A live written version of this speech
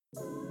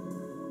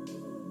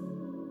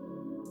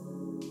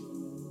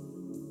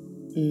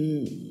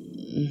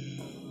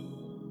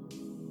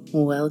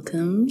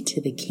Welcome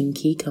to the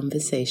Kinky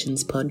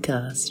Conversations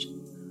podcast,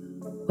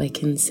 where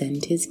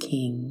consent is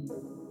king,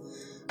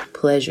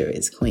 pleasure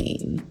is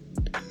queen,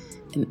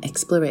 and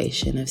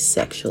exploration of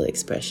sexual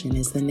expression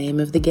is the name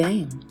of the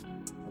game.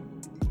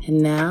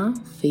 And now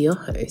for your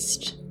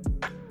host,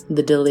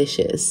 the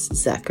delicious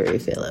Zachary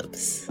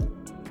Phillips.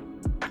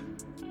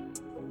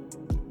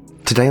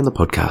 Today on the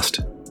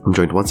podcast, I'm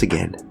joined once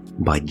again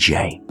by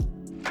Jay.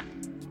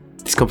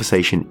 This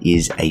conversation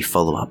is a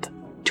follow-up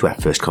to our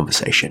first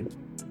conversation,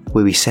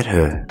 where we set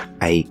her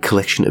a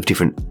collection of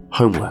different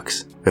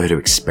homeworks for her to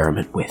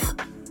experiment with.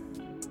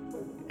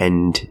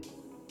 And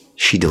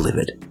she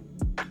delivered.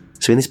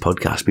 So in this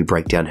podcast, we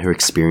break down her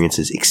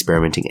experiences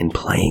experimenting and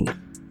playing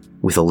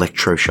with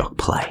electroshock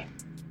play,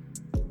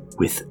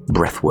 with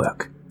breath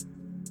work,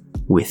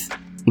 with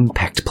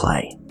impact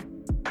play,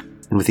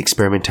 and with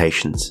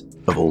experimentations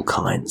of all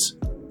kinds.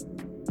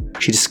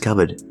 She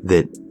discovered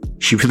that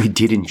she really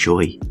did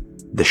enjoy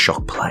the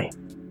shock play,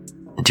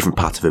 the different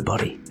parts of her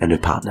body and her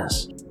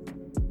partners.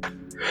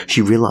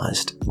 She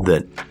realised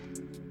that,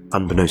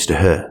 unbeknownst to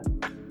her,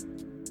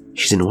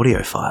 she's an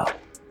audiophile,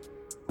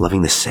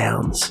 loving the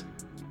sounds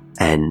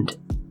and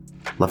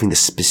loving the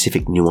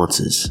specific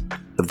nuances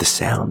of the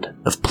sound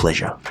of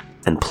pleasure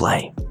and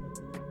play.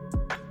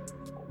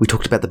 We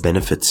talked about the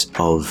benefits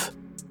of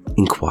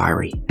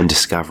inquiry and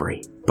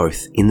discovery,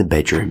 both in the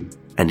bedroom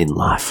and in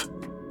life,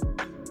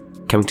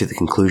 coming to the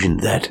conclusion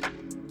that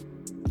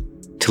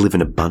to live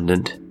an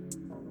abundant,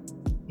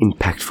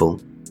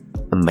 impactful,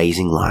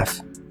 amazing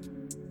life,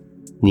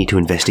 you need to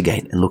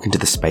investigate and look into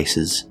the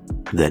spaces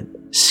that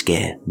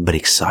scare but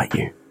excite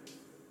you,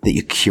 that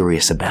you're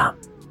curious about,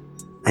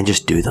 and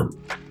just do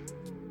them.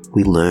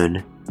 We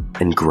learn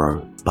and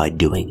grow by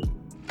doing,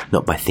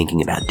 not by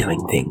thinking about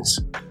doing things.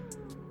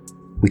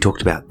 We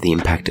talked about the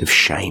impact of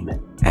shame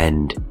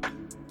and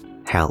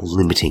how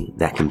limiting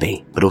that can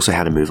be, but also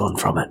how to move on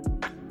from it.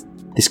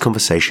 This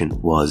conversation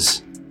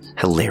was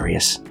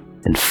hilarious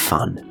and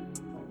fun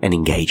and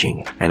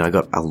engaging, and I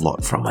got a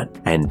lot from it,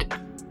 and,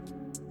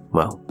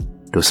 well,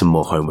 there was some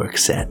more homework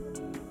set.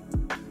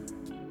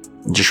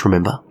 Just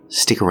remember,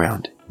 stick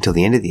around until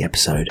the end of the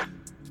episode,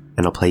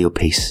 and I'll play you a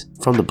piece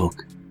from the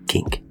book,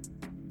 Kink,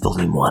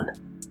 Volume 1.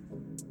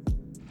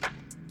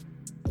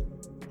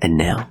 And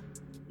now,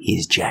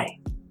 here's Jay.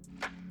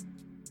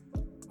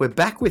 We're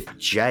back with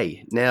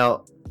Jay.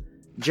 Now,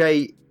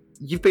 Jay,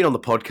 you've been on the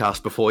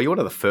podcast before. You're one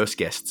of the first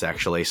guests,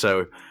 actually.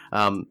 So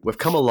we've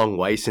come a long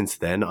way since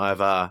then. I've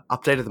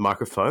updated the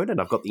microphone and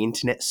I've got the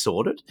internet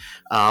sorted.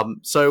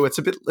 So it's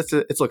a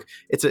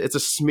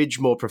smidge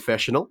more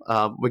professional.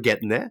 We're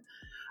getting there.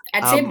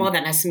 I'd say more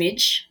than a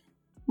smidge.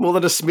 More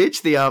than a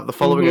smidge. The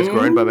following has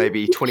grown by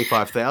maybe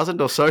 25,000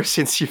 or so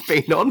since you've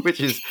been on, which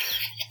is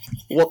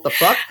what the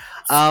fuck.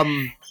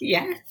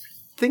 Yeah.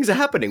 Things are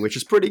happening, which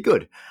is pretty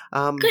good.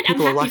 Good. I'm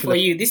happy for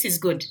you. This is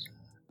good.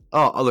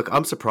 Oh, look,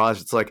 I'm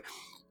surprised. It's like,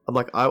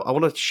 I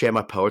want to share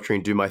my poetry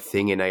and do my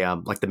thing in a,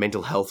 like the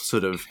mental health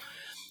sort of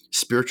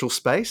spiritual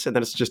space. And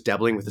then it's just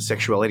dabbling with the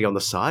sexuality on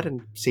the side.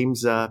 And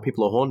seems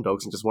people are horn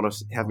dogs and just want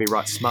to have me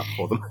write smut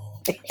for them.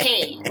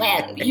 Hey,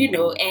 well,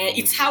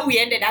 it's how we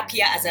ended up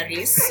here as a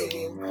race. So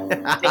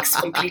it makes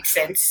complete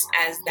sense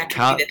as that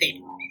would be the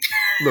thing.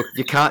 Look,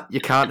 you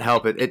can't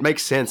help it. It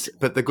makes sense.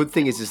 But the good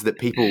thing is that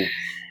people,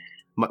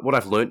 what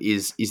I've learned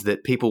is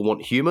that people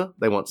want humor,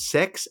 they want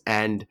sex,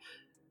 and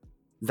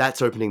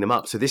that's opening them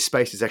up. So this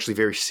space is actually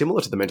very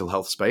similar to the mental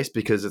health space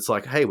because it's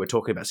like, hey, we're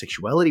talking about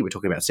sexuality, we're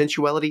talking about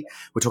sensuality,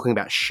 we're talking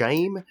about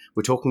shame,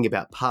 we're talking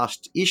about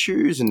past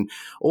issues, and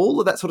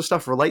all of that sort of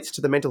stuff relates to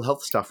the mental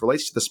health stuff,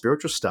 relates to the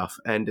spiritual stuff,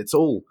 and it's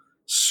all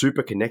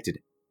super connected.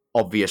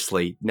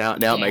 Obviously, now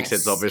it makes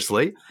sense.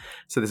 Obviously,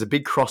 so there's a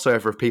big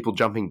crossover of people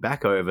jumping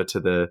back over to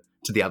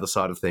the other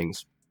side of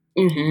things,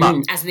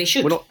 but as they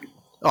should.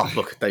 Oh,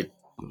 look,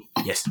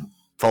 yes.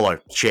 Follow,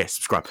 share,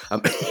 subscribe.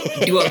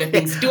 Do all the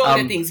things. Do all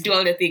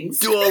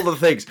the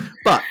things.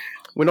 But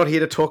we're not here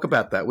to talk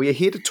about that. We are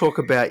here to talk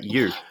about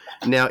you.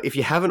 Now, if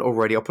you haven't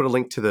already, I'll put a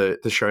link to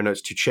the show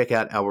notes to check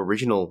out our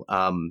original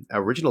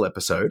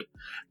episode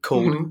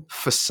called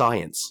For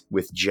Science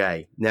with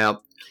Jay.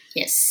 Now,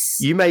 yes,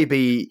 you may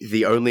be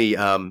the only,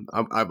 I'm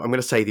going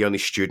to say the only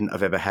student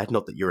I've ever had,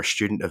 not that you're a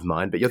student of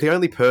mine, but you're the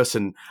only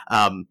person,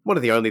 one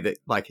of the only that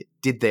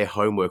did their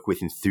homework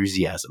with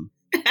enthusiasm.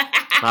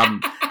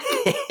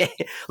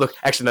 Look,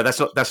 actually, no,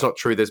 that's not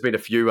true. There's been a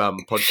few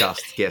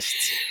podcast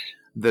guests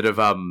that have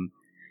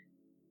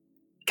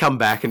come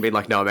back and been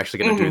like, no, I'm actually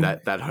going to do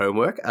that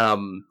homework.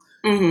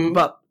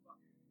 But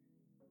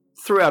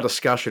through our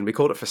discussion, we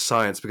called it For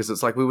Science because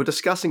it's like we were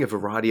discussing a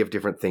variety of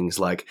different things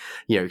like,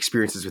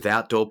 experiences with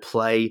outdoor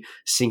play,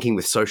 syncing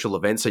with social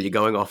events. So you're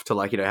going off to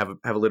have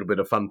a little bit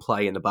of fun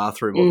play in the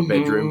bathroom or the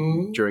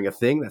bedroom during a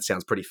thing. That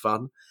sounds pretty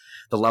fun.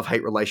 The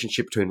love-hate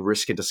relationship between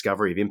risk and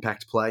discovery of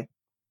impact play.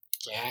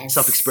 Yes.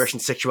 Self-expression,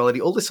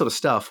 sexuality, all this sort of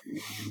stuff.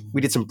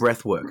 We did some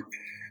breath work.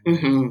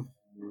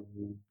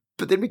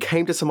 But then we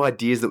came to some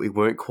ideas that we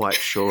weren't quite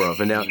sure of.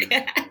 And now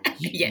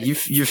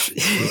You've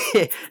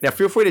now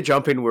feel free to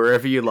jump in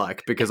wherever you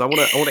like, because I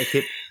want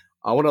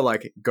to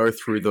like go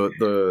through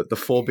the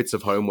 4 bits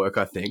of homework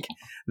I think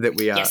that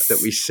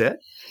we set,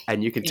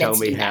 and you can tell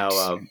me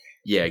how.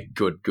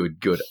 Good.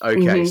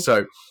 Okay,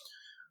 so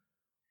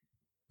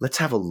let's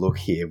have a look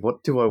here.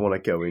 What do I want to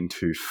go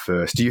into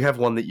first? Do you have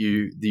one that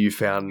you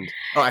found?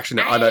 Oh,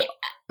 actually, no, I know.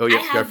 Oh, yeah,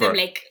 I have go for them, it.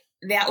 like,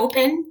 they're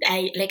open.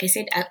 Like I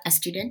said, a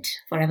student,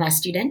 forever a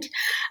student.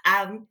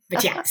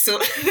 But yeah,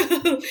 so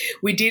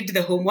we did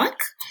the homework,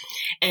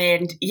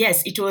 and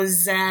yes, it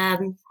was a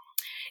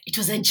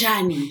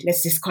journey.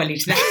 Let's just call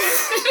it that.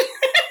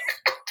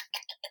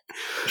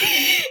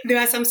 There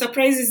were some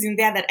surprises in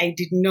there that I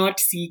did not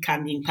see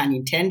coming, pun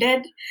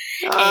intended.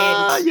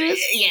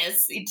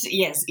 Yes.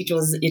 It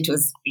was.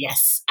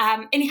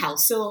 Anyhow,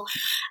 so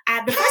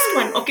the first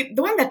one, okay,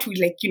 the one that we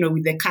like,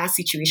 with the car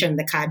situation,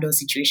 the car door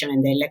situation,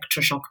 and the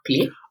electroshock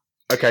play.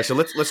 Okay, so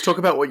let's talk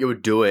about what you were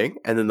doing,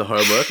 and then the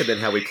homework, and then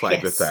how we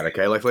played with that.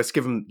 Okay, like let's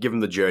give them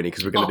the journey,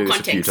 because we're going to do this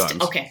a few times.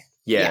 Okay.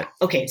 Yeah.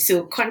 Okay.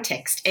 So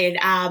context, and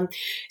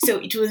so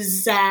it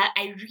was.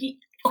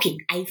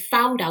 I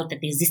found out that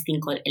there's this thing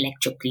called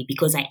electroplay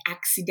because I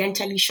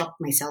accidentally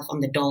shocked myself on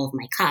the door of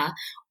my car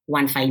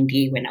one fine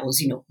day when I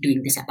was,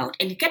 doing this about.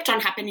 And it kept on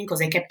happening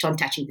because I kept on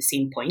touching the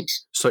same point.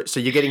 So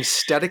you're getting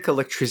static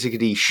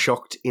electricity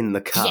shocked in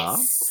the car,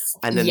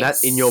 and then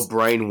that in your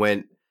brain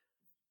went,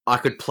 I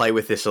could play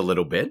with this a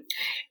little bit.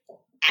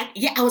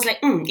 I was like,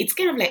 it's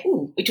kind of like,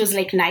 it was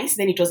like nice.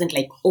 Then it wasn't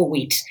like, oh,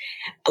 wait.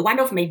 One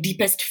of my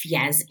deepest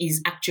fears is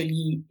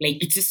actually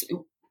like, it's just...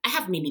 I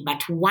have many,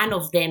 but one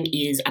of them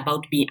is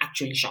about being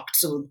actually shocked.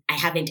 So I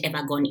haven't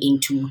ever gone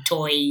into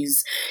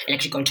toys,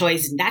 electrical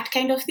toys, and that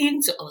kind of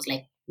thing. So I was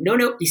like, no,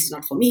 this is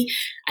not for me.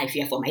 I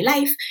fear for my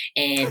life,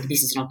 and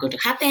this is not going to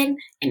happen.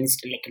 And it's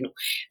like, no.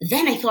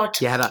 Then I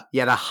thought... You had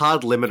a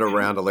hard limit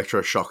around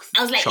electroshock.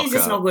 I was like, is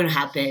this not going to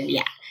happen?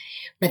 Yeah.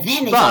 But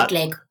then I thought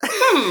like,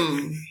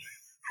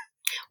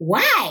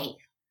 why?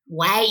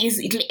 Why is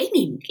it... I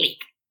mean,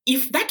 like,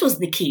 if that was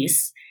the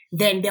case...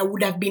 then there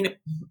would have been a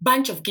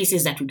bunch of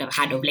cases that would have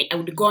had of, like, I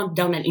would go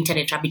down an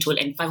internet rabbit hole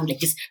and found like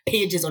just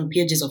pages on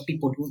pages of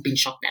people who've been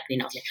shocked that way.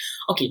 And I was like,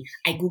 okay,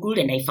 I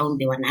Googled and I found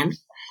there were none.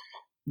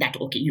 That,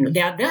 okay,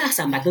 there are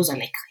some, but those are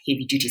like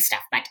heavy duty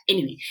stuff. But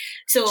anyway,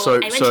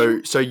 so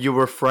you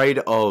were afraid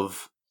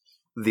of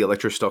the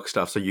electroshock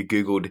stuff. So you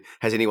Googled,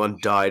 has anyone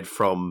died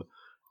from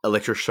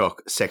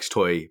electroshock sex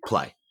toy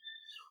play?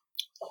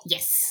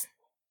 Yes.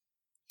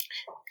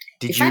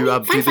 Did you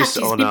do this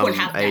on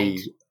a...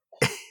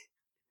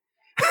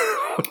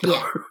 No.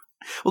 Yeah.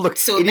 Well, look,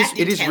 so it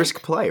is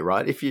risk play,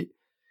 right? If you're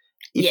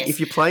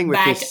playing with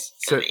this,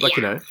 so like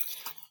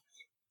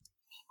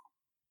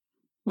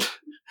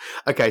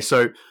Okay,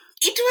 so it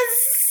was.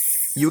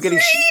 You were getting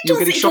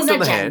shocked on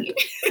the hand.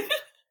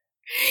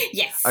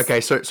 Yes. Okay,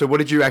 so what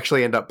did you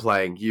actually end up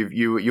playing?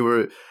 You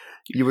were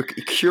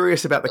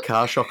curious about the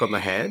car shock on the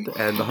hand,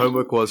 and the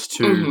homework was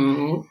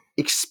to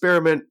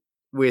experiment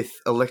with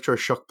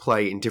electroshock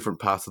play in different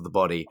parts of the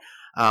body.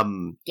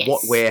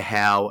 What, where,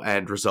 how,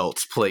 and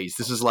results, please.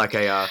 This is like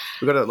a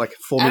we've got to like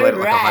formulate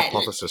like a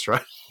hypothesis,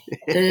 right?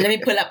 Let me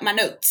pull up my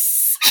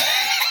notes.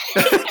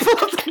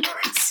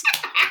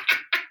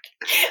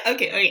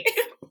 Okay.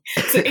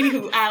 So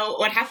anywho,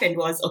 what happened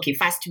was, okay,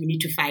 first we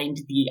need to find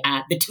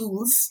the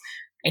tools.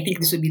 I think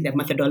this would be the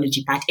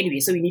methodology part. Anyway,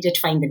 so we needed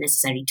to find the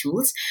necessary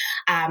tools.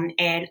 And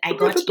I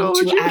got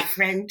into a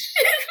friend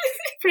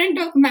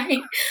of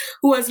mine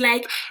who was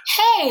like,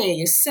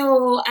 hey,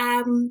 so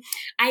I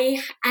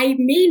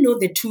may know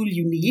the tool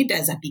you need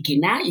as a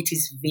beginner. It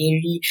is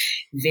very,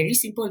 very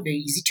simple, very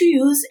easy to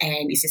use.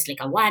 And it's just like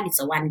it's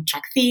a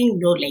one-track thing.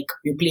 No, like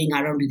you're playing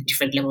around with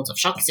different levels of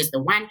shock. It's just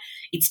the one.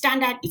 It's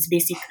standard. It's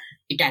basic.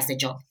 It does the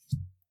job.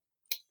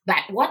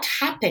 But what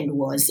happened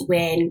was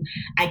when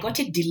I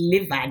got it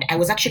delivered, I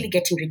was actually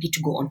getting ready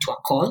to go onto a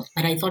call.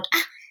 But I thought,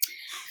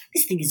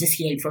 this thing is just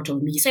here in front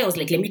of me. So I was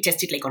like, let me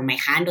test it like on my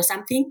hand or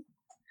something.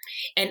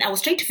 And I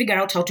was trying to figure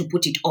out how to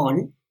put it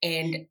on.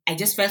 And I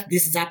just felt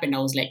this zap and I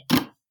was like,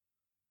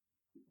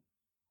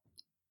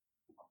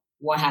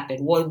 what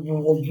happened?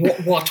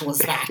 What was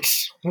that?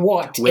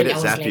 What? Where did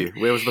it zap you?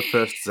 Where was the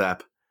first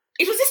zap?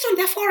 It was just on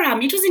the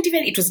forum. It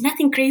was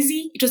nothing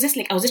crazy. It was just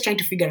like, I was just trying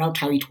to figure out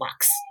how it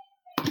works.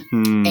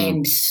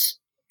 And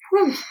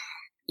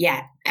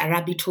a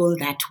rabbit hole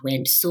that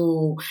went.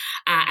 So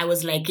I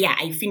was like,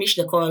 I finished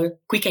the call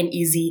quick and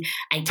easy.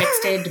 I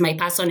texted my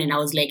person and I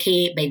was like,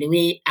 hey, by the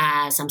way,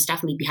 some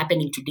stuff may be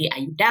happening today. Are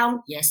you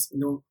down? Yes,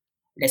 no,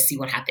 let's see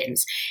what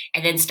happens.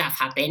 And then stuff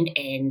happened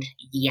and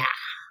it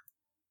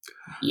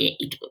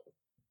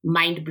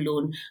mind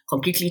blown,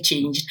 completely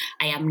changed.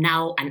 I am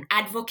now an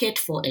advocate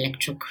for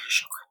electric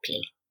shock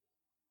play.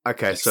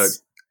 Okay, yes. So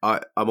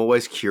I'm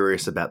always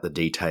curious about the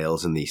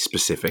details and the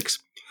specifics.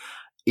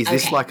 Is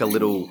this like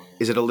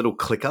is it a little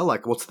clicker?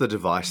 Like, what's the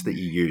device that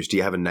you use? Do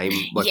you have a name?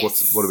 Like,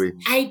 yes. what do we?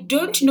 I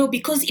don't know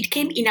because it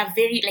came in a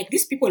very, like,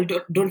 these people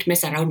don't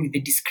mess around with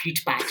the discrete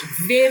part.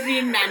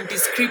 Very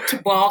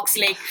nondescript box.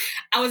 Like,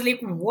 I was like,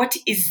 what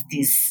is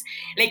this?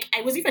 Like,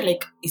 I was even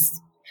like,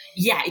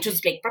 Yeah, it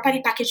was like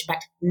properly packaged,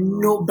 but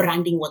no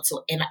branding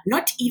whatsoever.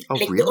 Not even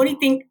really? the only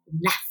thing,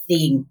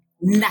 nothing.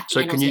 So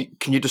And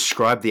can you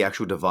describe the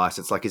actual device?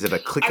 It's like, is it a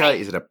clicker?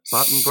 Right. Is it a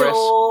button press?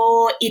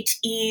 So it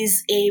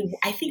is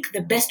I think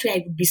the best way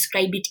I would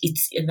describe it,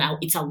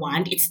 it's a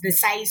wand. It's the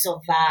size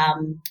of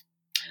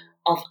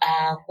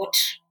what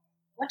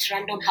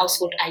random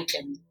household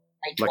item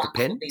might Like work a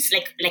pen? for this.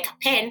 Like a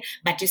pen,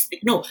 but just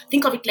no.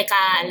 Think of it like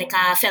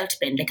a felt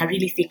pen, like a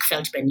really thick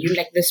felt pen. You know,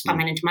 like those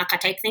permanent marker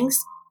type things.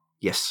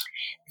 Yes.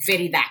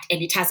 Very that.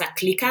 And it has a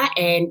clicker,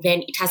 and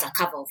then it has a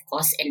cover, of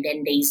course, and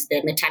then there's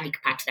the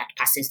metallic part that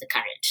passes the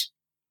current.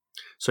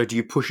 So do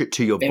you push it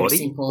to your Very body?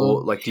 simple.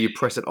 Or like do you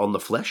press it on the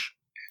flesh?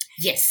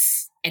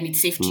 Yes. And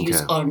it's safe to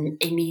use on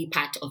any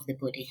part of the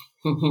body.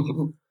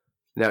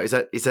 Now, is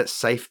that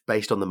safe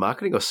based on the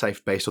marketing or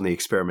safe based on the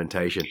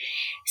experimentation?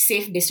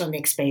 Safe based on the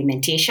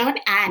experimentation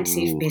and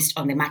safe based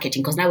on the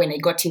marketing. Because now when I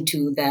got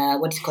into the,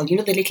 what is it called, the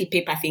little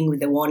paper thing with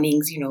the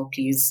warnings,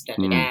 please,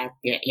 yeah,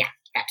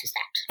 that is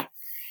that.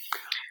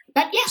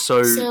 But yeah,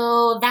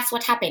 so that's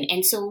what happened.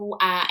 And so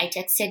I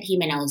texted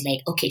him and I was like,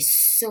 okay,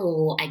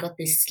 so I got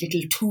this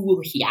little tool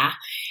here.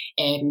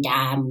 And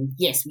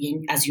yes,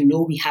 as you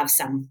know, we have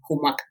some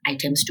homework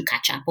items to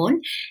catch up on.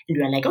 And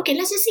we were like, okay,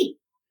 let's just see.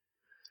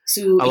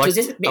 So I like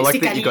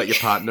that you got your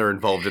partner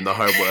involved in the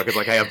homework. It's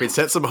like, hey, I've been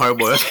sent some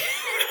homework.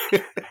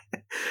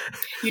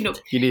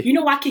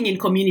 Working in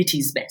community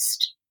is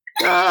best.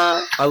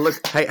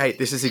 Hey,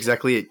 this is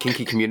exactly it.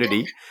 Kinky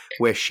community.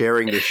 We're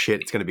sharing this shit.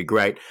 It's going to be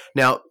great.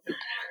 Now,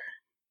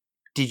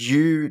 did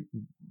you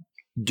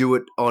do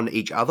it on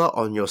each other,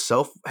 on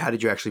yourself? How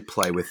did you actually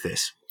play with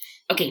this?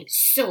 Okay,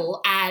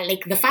 so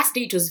like the first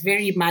day, it was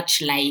very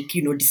much like,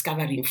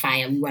 discovering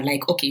fire. We were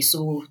like, okay,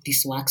 so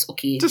this works.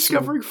 Okay.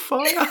 Discovering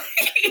fire?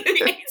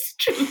 It's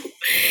true.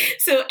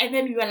 So, and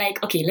then we were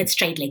like, okay, let's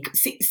try it like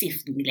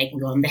safely. Like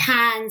we were on the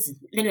hands,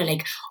 then we were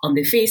like on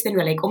the face, then we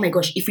were like, oh my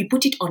gosh, if we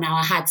put it on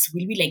our hearts,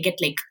 will we like get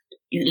like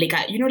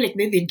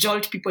when they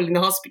jolt people in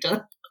the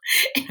hospital?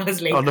 And I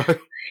was like, oh, no.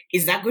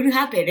 Is that going to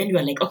happen? And we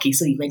were like, okay,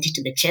 so we went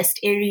into the chest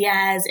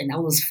areas and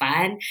that was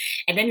fun.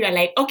 And then we were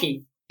like,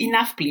 okay,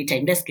 enough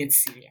playtime, let's get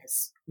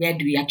serious. Where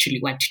do we actually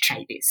want to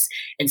try this?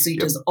 And so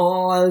it was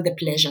all the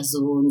pleasure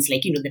zones,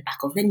 like, the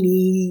back of the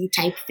knee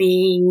type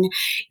thing,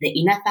 the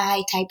inner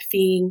thigh type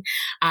thing.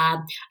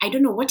 I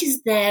don't know, what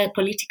is the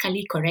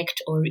politically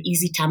correct or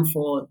easy term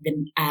for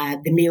the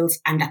male's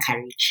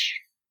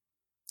undercarriage?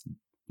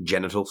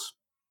 Genitals.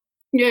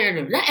 No.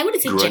 I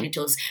wouldn't say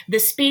genitals. The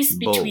space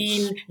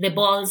between the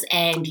balls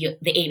and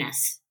the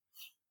anus.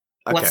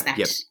 Okay, what's that?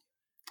 Yep.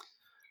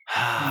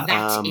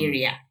 That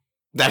area.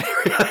 That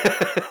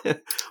area.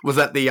 Was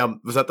that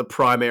the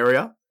prime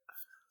area?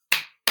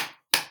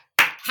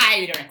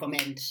 Highly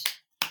recommend.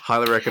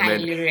 Highly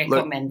recommend.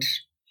 Look,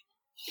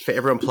 for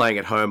everyone playing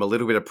at home, a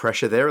little bit of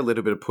pressure there, a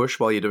little bit of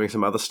push while you're doing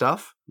some other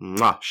stuff.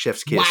 Mwah,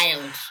 chef's kiss.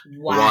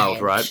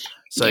 Wild, right?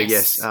 So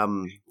yes,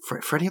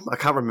 Freddie, I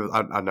can't remember.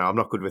 I know I'm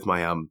not good with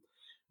my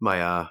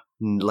my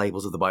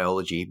labels of the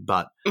biology,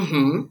 but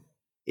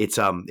it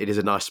is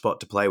a nice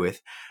spot to play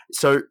with.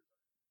 So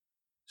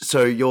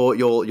you're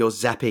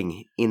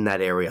zapping in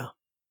that area.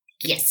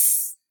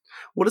 Yes.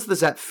 What does the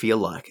zap feel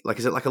like? Like,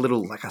 is it like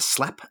a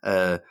slap,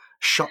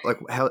 shot? Like,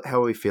 how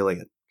are we feeling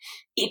it?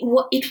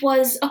 It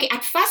was okay.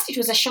 At first, it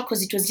was a shock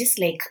because it was just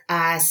like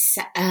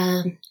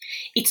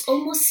it's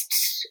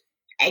almost.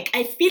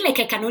 I feel like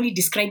I can only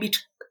describe it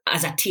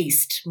as a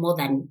taste more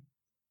than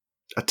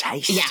a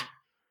taste. Yeah.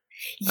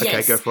 Okay,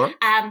 yes. go for it.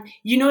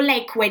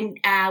 Like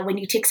when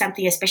you take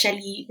something,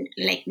 especially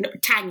like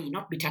tangy,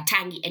 not bitter,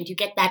 tangy, and you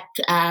get that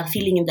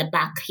feeling in the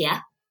back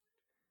here,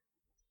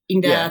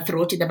 in the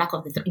throat, in the back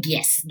of the throat.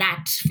 Yes,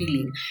 that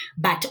feeling,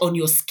 but on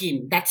your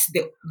skin. That's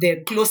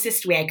the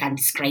closest way I can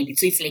describe it.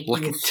 So it's like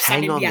a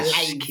tang on the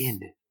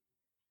skin.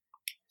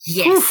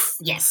 Yes, Oof.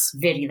 yes,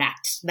 very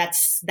that.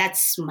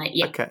 That's my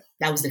Okay.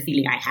 That was the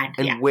feeling I had.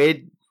 And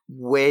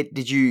where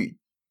did you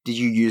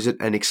use it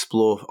and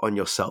explore on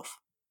yourself?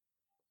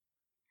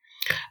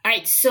 All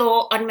right,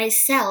 so on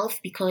myself,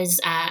 because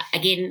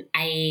again,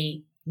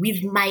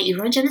 with my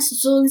erogenous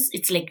zones,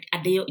 it's like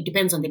a day. It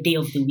depends on the day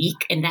of the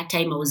week, and that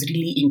time I was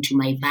really into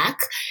my back,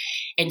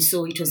 and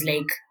so it was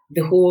like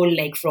the whole,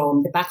 like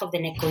from the back of the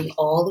neck going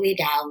all the way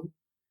down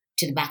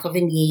to the back of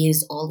the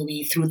knees, all the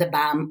way through the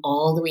bum,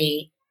 all the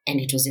way, and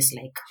it was just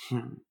like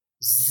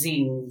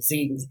zing,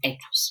 zing,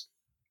 echoes.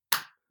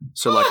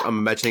 So like I'm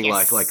imagining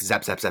yes. like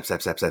zap, zap, zap,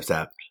 zap, zap, zap,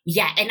 zap.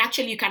 Yeah, and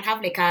actually you can have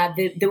like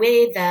the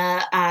way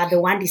the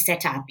wand is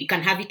set up, you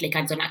can have it like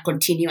as a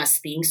continuous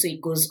thing, so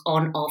it goes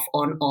on,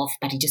 off,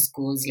 but it just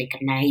goes like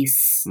a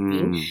nice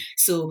thing.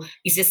 So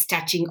it's just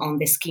touching on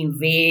the skin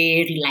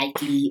very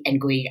lightly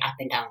and going up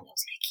and down. I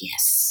was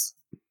like,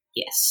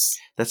 yes.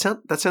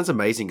 That sounds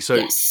amazing. So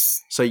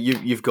yes. So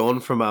you've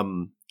gone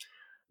from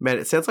man,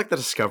 it sounds like the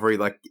discovery.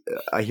 Like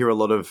I hear a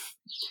lot of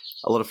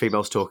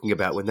females talking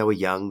about when they were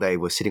young, they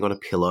were sitting on a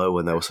pillow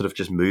and they were sort of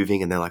just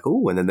moving and they're like,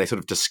 oh, and then they sort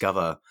of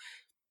discover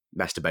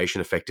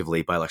masturbation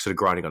effectively by like sort of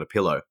grinding on a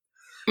pillow.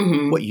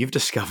 Mm-hmm. What you've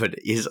discovered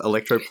is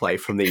electroplay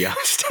from the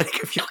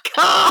static of your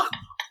car.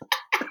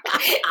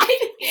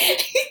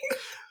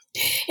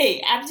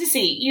 I'm just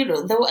saying,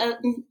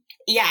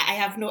 I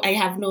have no.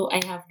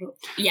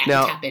 Yeah,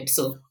 Now, it happened.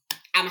 So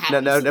I'm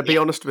happy. Now, be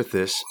honest with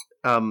this.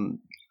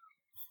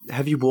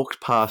 Have you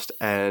walked past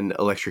an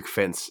electric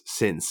fence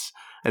since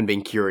and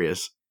been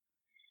curious?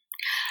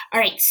 All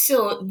right.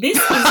 So this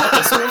is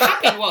okay. So what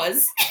happened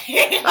was.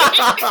 Yes.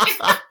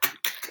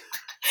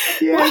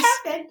 What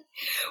happened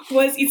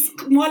was it's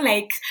more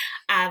like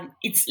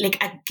it's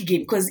like a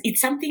game because it's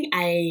something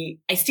I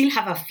still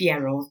have a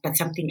fear of, but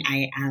something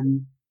I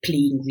am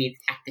playing with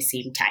at the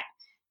same time.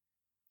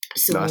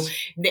 So Nice.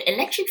 The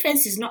electric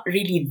fence is not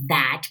really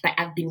that, but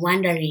I've been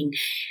wondering,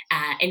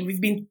 and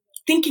we've been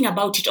thinking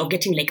about it or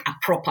getting like a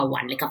proper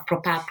one, like a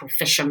proper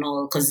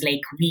professional, because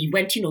like you go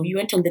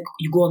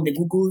on the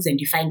Googles and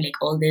you find like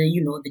all the,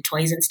 the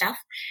toys and stuff.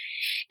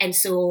 And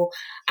so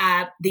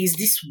there's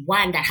this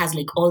one that has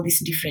like all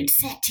these different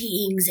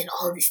settings and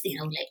all this thing.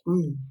 I'm like,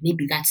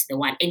 maybe that's the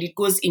one. And it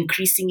goes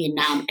increasing in,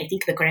 I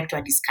think the correct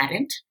word is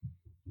current.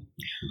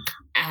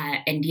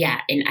 And I'm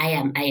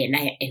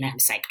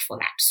psyched for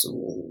that.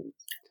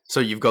 So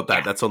you've got that.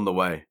 Yeah. That's on the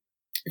way.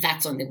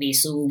 That's on the way.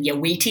 So we are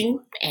waiting,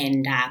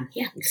 and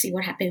we'll see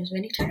what happens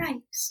when it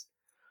arrives.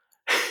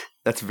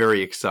 That's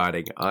very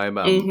exciting.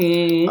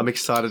 I'm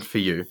excited for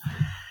you.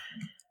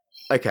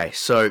 Okay,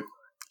 so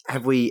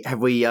have we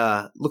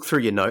looked through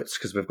your notes,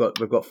 because we've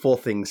got 4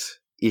 things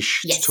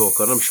ish to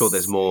talk on. I'm sure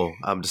there's more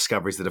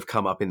discoveries that have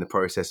come up in the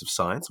process of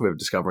science. We're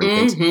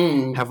discovering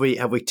things. Have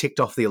we ticked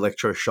off the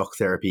electroshock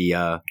therapy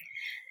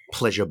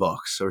pleasure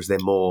box, or is there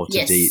more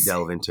to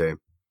delve into?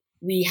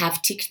 We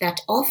have ticked that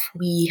off.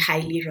 We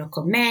highly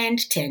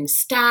recommend 10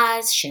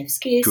 stars, chef's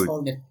kiss,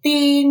 all the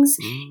things.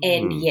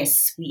 And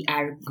yes, we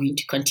are going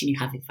to continue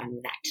having fun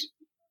with that.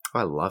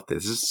 I love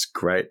this. This is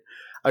great.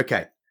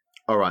 Okay.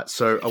 All right.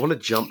 So I want to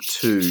jump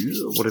to,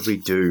 what did we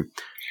do?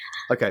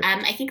 Okay.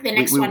 I think the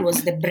next one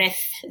was the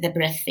breath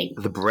thing.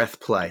 The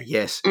breath play.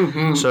 Yes.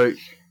 Mm-hmm. So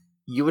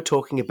you were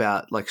talking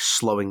about like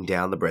slowing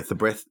down the breath.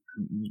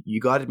 You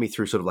guided me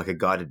through sort of like a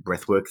guided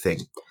breathwork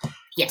thing.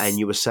 Yes. And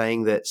you were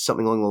saying that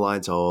something along the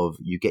lines of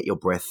you get your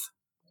breath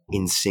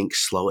in sync,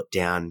 slow it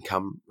down,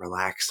 come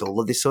relaxed,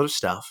 all of this sort of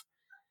stuff.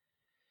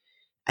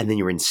 And then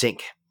you're in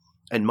sync.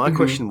 And my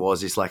question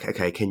is like,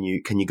 okay, can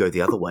you go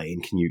the other way,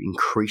 and can you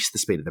increase the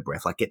speed of the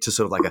breath? Like get to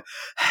sort of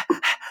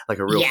like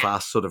a real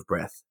fast sort of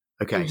breath.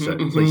 Okay, so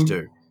please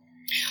do.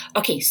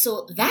 Okay,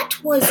 so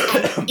that was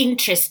an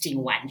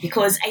interesting one,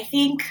 because I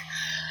think,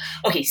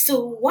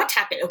 so what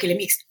happened? Okay, let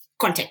me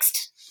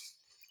context.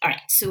 All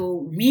right,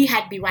 so we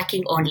had been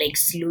working on like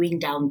slowing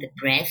down the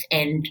breath,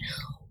 and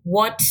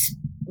what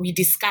we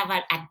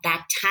discovered at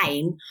that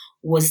time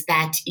was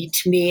that it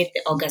made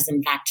the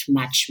orgasm that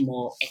much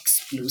more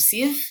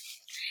explosive.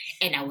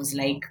 And I was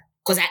like,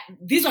 because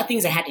these were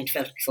things I hadn't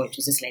felt before. It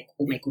was just like,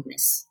 oh my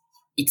goodness,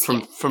 it's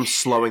from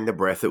slowing the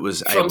breath. It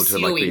was able to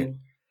slowing.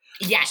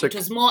 So it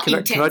was more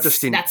intense.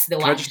 That's the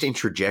one. Can I just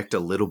interject a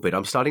little bit?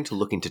 I'm starting to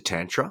look into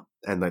Tantra,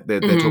 and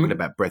they're talking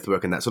about breath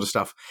work and that sort of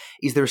stuff.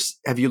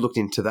 Have you looked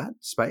into that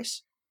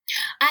space?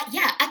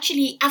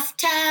 Actually,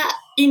 after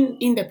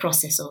in the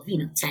process of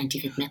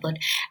scientific method,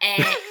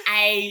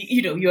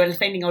 you are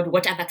finding out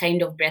what other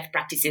kind of breath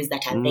practices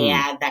that are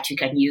there that you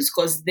can use,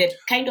 because the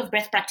kind of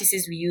breath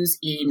practices we use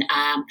in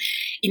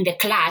the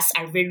class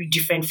are very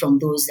different from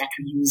those that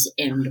we use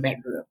in the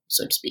bedroom,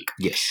 so to speak.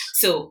 Yes.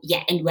 So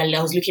and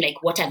I was looking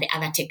like what are the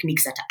other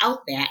techniques that are out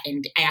there,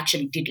 and I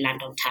actually did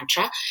land on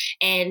Tantra,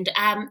 and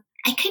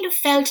I kind of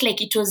felt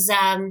like it was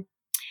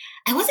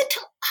I wasn't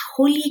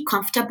wholly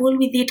comfortable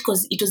with it,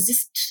 because it was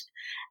just,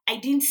 I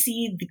didn't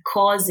see the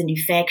cause and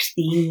effect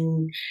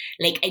thing.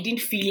 Like, I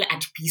didn't feel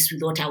at peace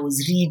with what I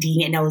was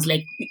reading. And I was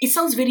like, it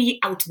sounds very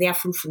out there,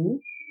 frou-frou.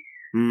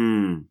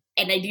 And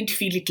I didn't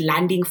feel it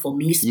landing for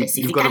me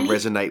specifically. You've got to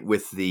resonate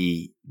with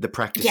the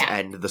practice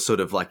and the sort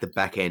of like the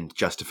back end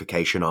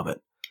justification of it.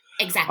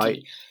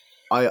 Exactly.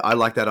 I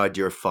like that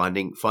idea of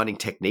finding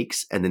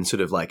techniques and then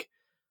sort of like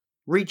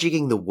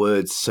rejigging the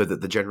words so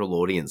that the general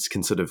audience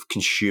can sort of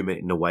consume it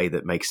in a way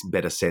that makes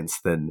better sense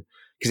than,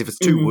 because if it's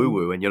too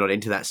woo-woo and you're not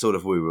into that sort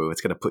of woo-woo,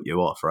 it's going to put you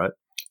off, right?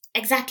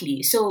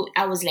 Exactly. So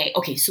I was like,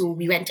 okay, so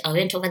I went over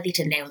it,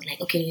 and I was like,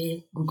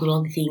 okay, Google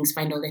all the things,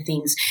 find all the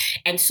things.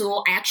 And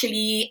so I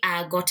actually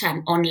got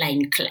an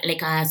online,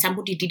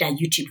 somebody did a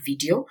YouTube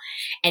video,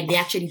 and they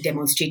actually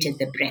demonstrated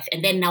the breath.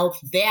 And then now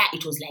there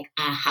it was like,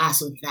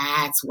 so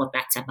that's what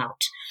that's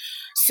about.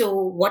 So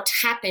what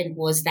happened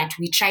was that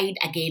we tried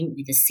again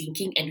with the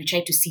syncing, and we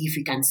tried to see if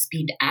we can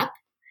speed up.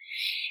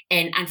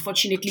 And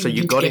unfortunately, so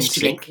you got in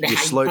sync. You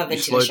slowed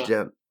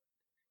down.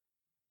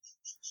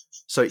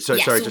 Sorry. So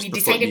just we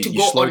decided to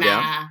go on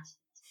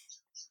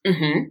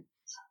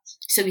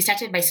So we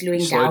started by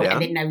slowing down,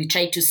 and then now we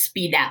tried to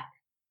speed up.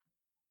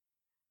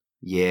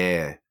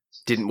 Yeah,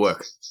 didn't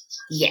work.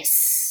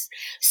 Yes.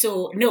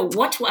 So no,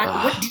 what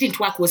didn't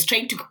work was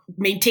trying to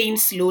maintain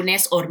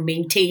slowness or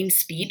maintain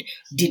speed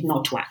did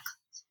not work.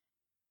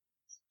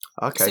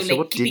 Okay, so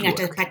what keeping did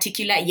at work? A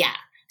particular,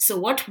 So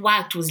what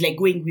worked was like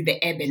going with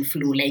the ebb and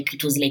flow. Like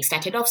it was like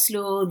started off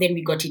slow, then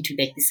we got into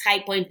like this high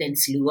point, then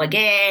slow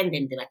again,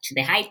 then back to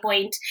the high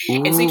point.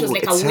 Ooh, and so it was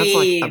like a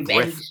wave. Like a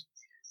breath,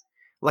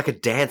 like a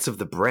dance of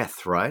the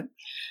breath, right?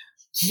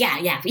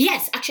 Yeah.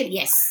 Yes, actually,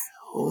 yes.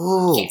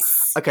 Ooh.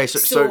 Yes. Okay,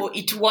 so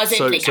it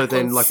wasn't so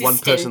then like one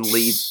person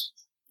leads.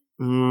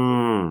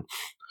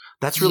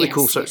 That's really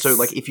cool. So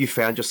like if you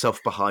found yourself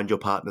behind your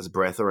partner's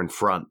breath or in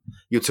front,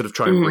 you'd sort of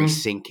try and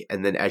resync,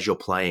 and then as you're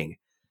playing,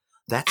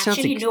 that sounds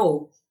actually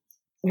no.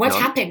 What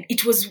happened?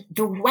 It was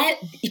the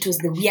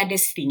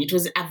weirdest thing. It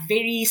was a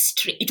very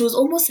it was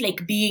almost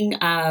like being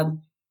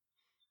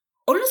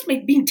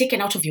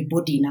taken out of your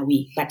body in a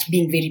way, but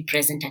being very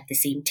present at the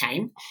same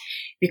time.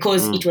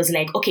 Because it was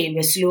like, okay,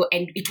 we're slow,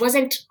 and it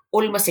wasn't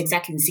almost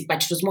exactly in sync,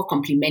 but it was more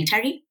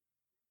complementary.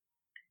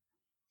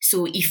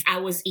 So if I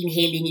was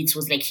inhaling, it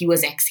was like he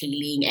was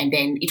exhaling, and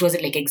then it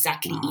wasn't like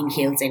exactly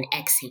inhales and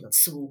exhales.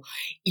 So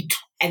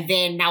and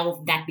then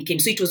now that became,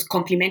 so it was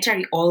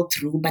complementary all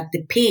through, but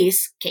the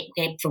pace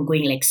kept from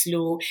going like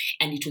slow,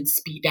 and it would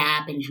speed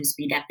up, and it would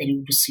speed up, then it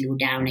would slow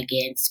down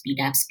again, speed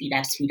up,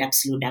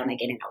 slow down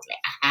again. And I was like,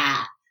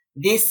 aha,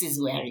 this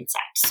is where it's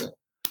at. So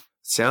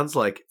sounds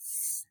like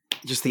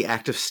just the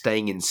act of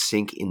staying in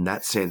sync in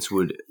that sense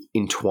would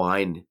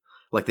entwine.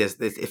 Like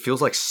it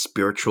feels like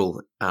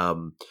spiritual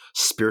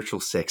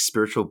sex,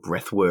 spiritual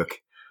breath work.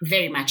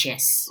 Very much,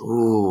 yes.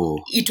 Ooh.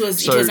 It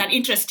was an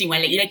interesting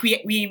one. Like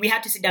we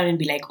had to sit down and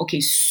be like, okay,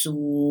 so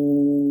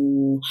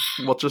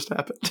what just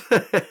happened?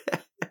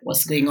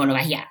 What's going on over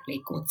here?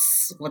 Like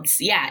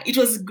it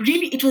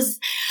was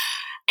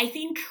I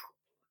think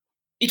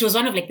it was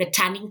one of like the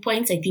turning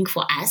points, I think,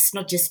 for us,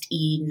 not just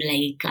in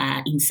like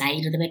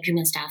inside the bedroom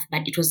and stuff,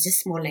 but it was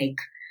just more like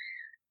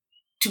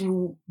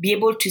to be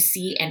able to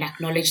see and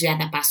acknowledge the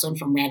other person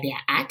from where they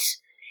are at.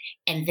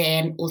 And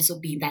then also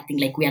be that thing,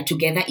 like we are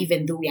together,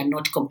 even though we are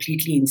not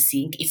completely in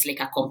sync. It's like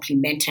a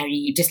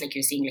complementary, just like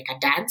you're saying, like a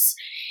dance.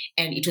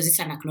 And it was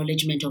just an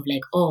acknowledgement of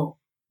like, oh,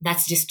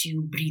 that's just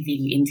you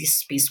breathing in this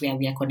space where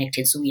we are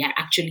connected. So we are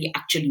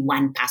actually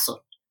one person.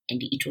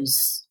 And it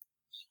was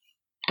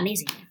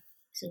amazing.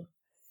 So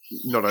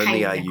not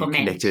only are you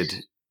connected,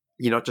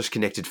 you're not just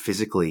connected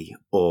physically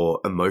or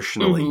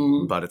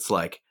emotionally, but it's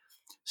like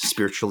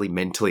spiritually,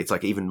 mentally, it's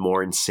like even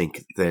more in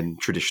sync than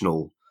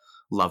traditional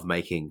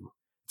lovemaking.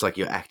 It's like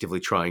you're actively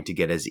trying to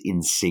get as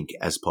in sync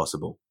as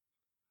possible.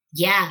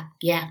 Yeah.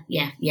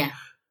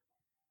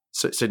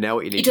 So now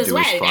what you need to do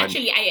is find...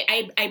 Actually,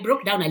 I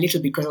broke down a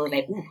little because I was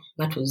like, ooh,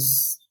 that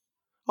was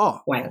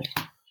wild.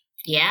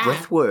 Yeah.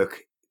 Breath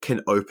work can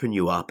open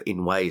you up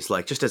in ways,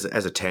 like just as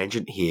a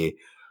tangent here,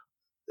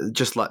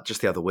 just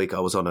the other week,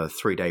 I was on a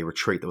 3-day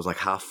retreat that was like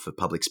half for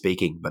public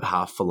speaking, but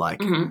half for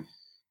like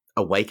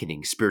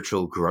awakening,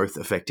 spiritual growth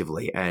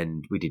effectively.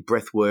 And we did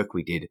breath work,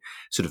 we did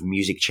sort of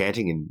music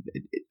chanting, and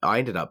I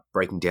ended up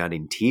breaking down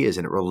in tears,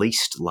 and it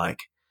released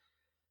like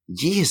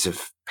years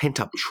of pent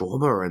up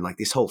trauma and like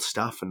this whole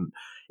stuff. And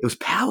it was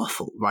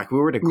powerful. Like we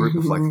were in a group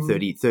of like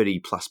 30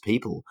 plus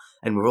people,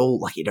 and we're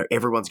all like,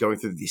 everyone's going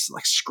through this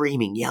like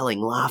screaming,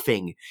 yelling,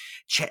 laughing,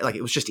 like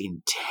it was just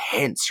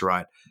intense.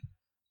 Right.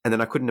 And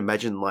then I couldn't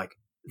imagine like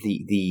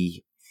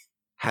the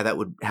how that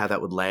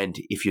would land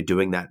if you're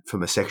doing that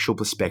from a sexual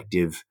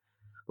perspective,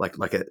 like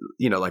a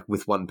like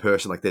with one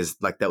person, like there's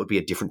like that would be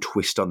a different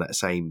twist on that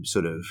same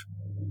sort of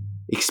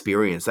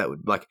experience. That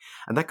would like,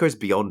 and that goes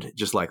beyond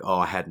just like, oh,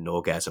 I had an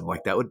orgasm.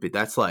 Like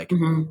that's like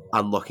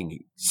unlocking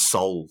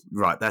soul,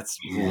 right? That's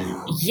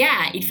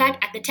yeah. In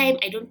fact, at the time,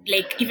 I don't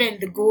like, even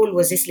the goal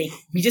was just like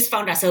we just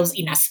found ourselves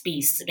in a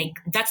space. Like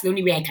that's the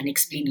only way I can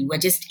explain it. We're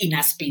just in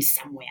a space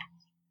somewhere.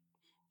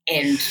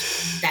 And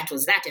that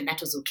was that, and that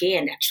was okay,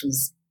 and that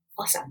was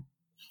awesome.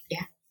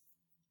 Yeah.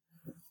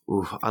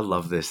 Ooh, I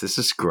love this. This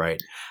is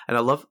great, and I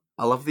love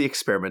the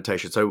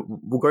experimentation. So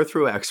we'll go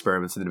through our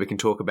experiments, and then we can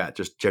talk about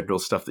just general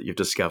stuff that you've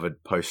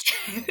discovered post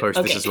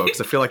okay. This as well.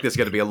 Because I feel like there's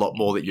going to be a lot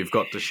more that you've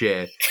got to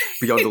share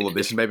beyond all of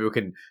this, and maybe we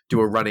can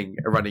do a running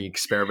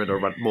experiment or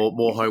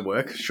more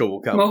homework. Sure,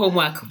 we'll come more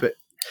homework, but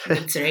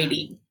it's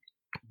ready.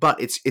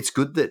 But it's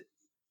good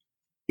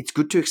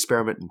to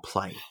experiment and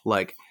play.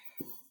 Like,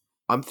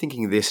 I'm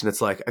thinking this, and it's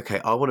like, okay,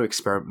 I want to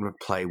experiment and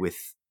play with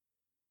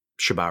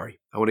shibari.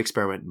 I want to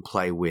experiment and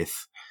play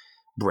with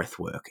breath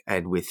work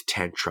and with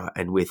tantra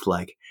and with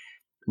like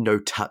no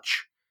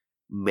touch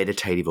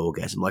meditative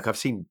orgasm. Like I've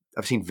seen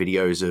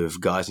videos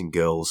of guys and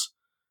girls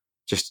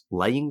just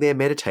laying there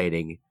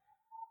meditating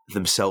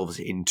themselves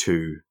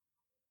into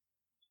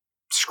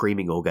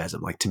screaming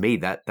orgasm. Like to me,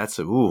 that's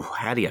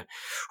how do you?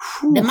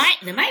 The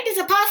mind is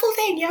a powerful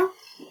thing, yeah.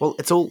 Well,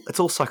 it's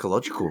all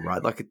psychological,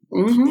 right? Like,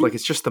 like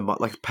it's just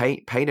like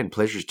pain and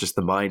pleasure is just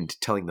the mind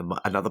telling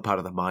another part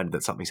of the mind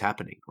that something's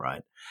happening,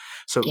 right?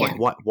 So, like,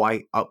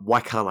 why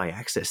can't I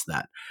access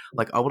that?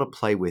 Like, I want to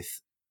play with.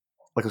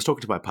 Like, I was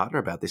talking to my partner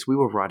about this. We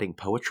were writing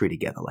poetry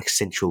together, like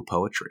sensual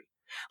poetry.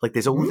 Like,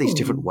 there's all of these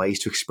different ways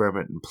to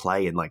experiment and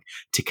play and like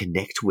to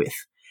connect with.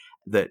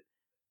 That,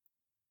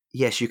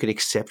 yes, you can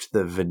accept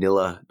the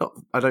vanilla.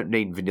 I don't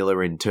mean vanilla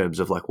in terms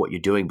of like what you're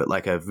doing, but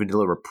like a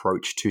vanilla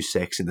approach to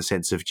sex in the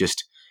sense of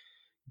just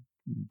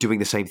doing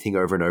the same thing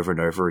over and over and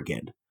over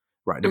again,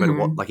 right? No matter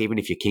what, like even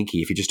if you're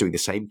kinky, if you're just doing the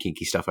same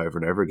kinky stuff over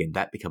and over again,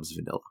 that becomes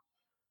vanilla.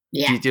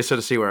 Yeah. Do you just sort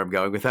of see where I'm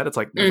going with that? It's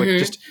like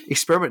just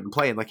experiment and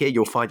play, and like, yeah,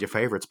 you'll find your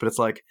favorites, but it's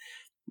like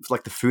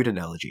the food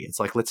analogy. It's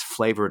like, let's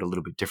flavor it a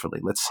little bit differently.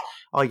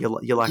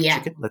 You like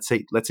chicken? Let's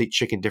eat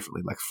chicken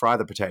differently. Like fry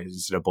the potatoes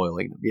instead of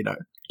boiling them, you know?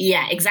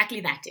 Yeah, exactly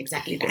that.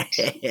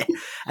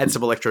 Add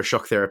some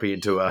electroshock therapy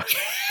into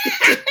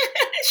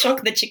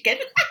shock the chicken.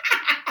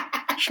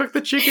 Shock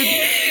the chicken.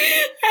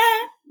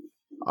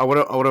 I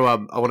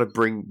want to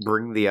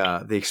bring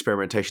the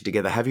experimentation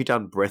together. Have you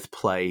done breath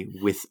play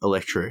with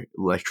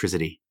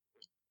electricity?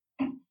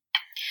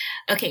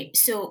 Okay,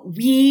 so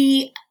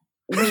we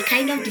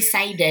kind of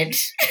decided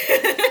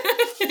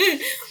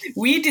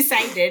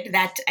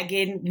that,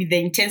 again, with the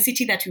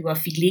intensity that we were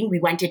feeling, we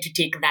wanted to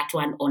take that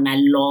one on a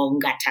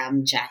longer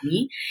term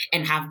journey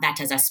and have that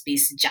as a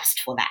space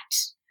just for that.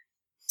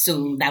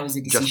 So that was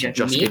a decision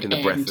just we made. Getting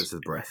the breath as the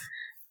breath.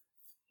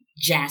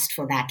 Just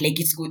for that. Like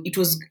it's good.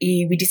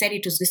 We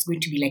decided it was just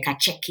going to be like a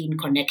check-in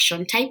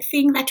connection type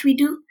thing that we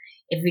do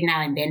every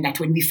now and then,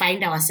 that when we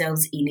find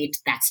ourselves in it,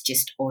 that's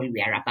just all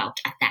we are about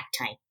at that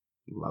time.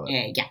 Love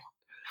it. Yeah.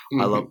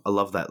 I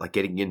love that, like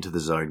getting into the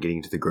zone, getting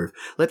into the groove.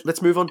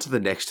 Let's move on to the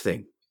next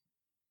thing.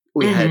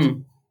 We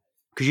had,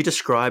 because you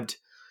described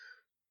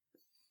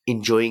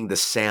enjoying the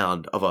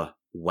sound of a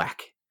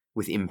whack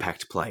with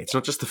impact play. It's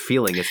not just the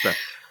feeling, it's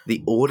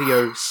the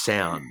audio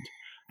sound.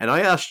 And I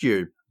asked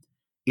you,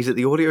 is it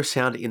the audio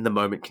sound in the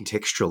moment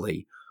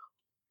contextually,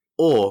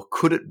 or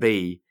could it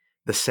be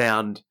the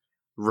sound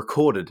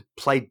recorded,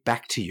 played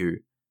back to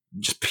you,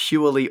 just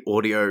purely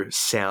audio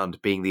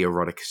sound being the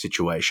erotic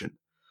situation?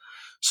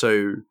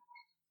 So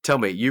tell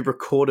me, you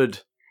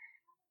recorded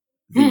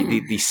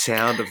the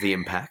sound of the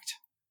impact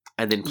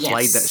and then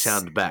played that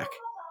sound back.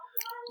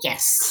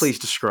 Yes. Please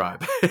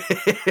describe.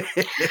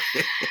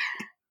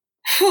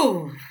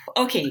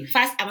 Okay,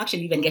 first, I'm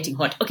actually even getting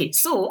hot. Okay,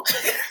 so...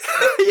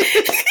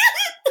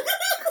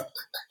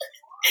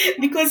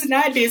 because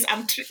nowadays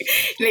I'm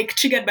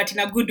triggered, but in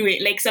a good way.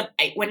 Like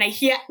when I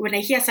hear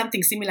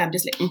something similar, I'm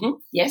just like,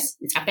 yes,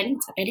 it's happening.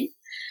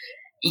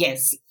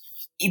 Yes,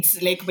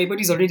 it's like my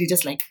body's already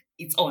just like,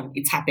 it's on,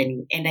 it's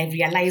happening. And I've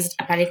realized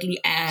apparently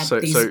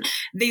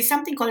there's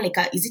something called like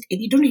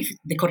you don't know if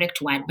the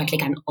correct word, but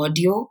like an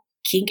audio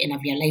kink, and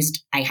I've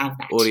realized I have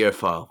that.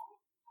 Audiophile.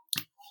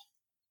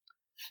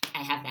 I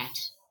have that.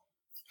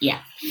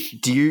 Yeah.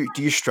 Do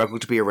you struggle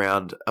to be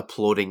around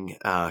applauding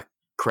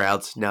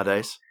crowds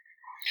nowadays?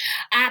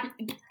 A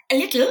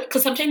little,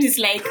 because sometimes it's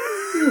like,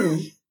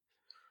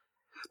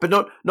 But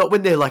not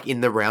when they're like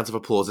in the rounds of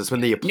applause. It's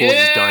when the applause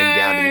is dying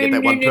down and you get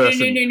that one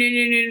person.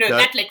 No.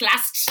 That like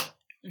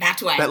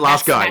that one. That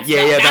last guy.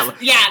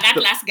 That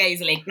last guy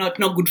is like not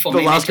good for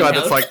me. The last guy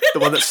that's like the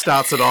one that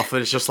starts it off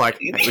and it's just like,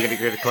 hey, we're going to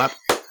get a clap.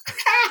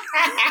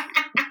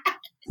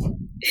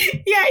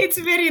 Yeah, it's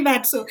very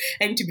that. So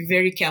I need to be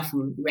very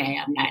careful where I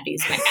am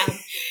nowadays. But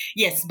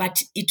yes,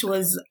 but it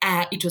was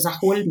a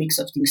whole mix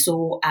of things.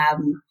 So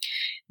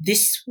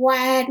this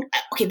one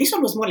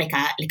was more like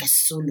a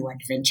solo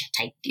adventure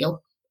type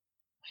deal.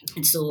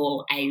 And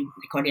so I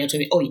recorded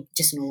it. Oh,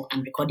 just know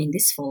I'm recording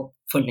this for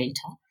later.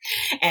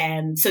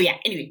 So yeah,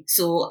 anyway,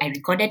 so I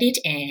recorded it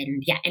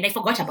and I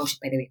forgot about it,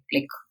 by the way.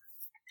 Like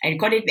I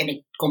recorded it and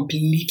I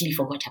completely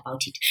forgot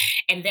about it.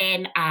 And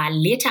then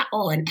later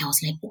on, I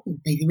was like, oh,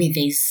 by the way,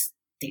 there's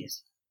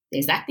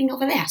that thing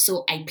over there.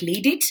 So I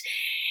played it,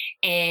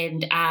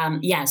 and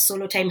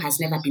solo time has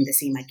never been the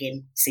same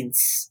again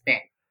since then.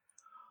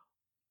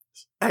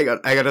 Hang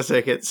on a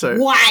second. So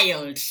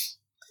wild.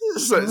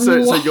 So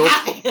you're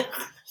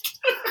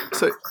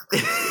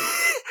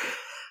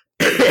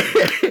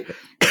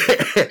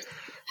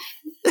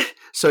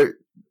so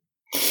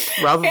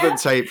rather than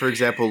say, for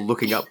example,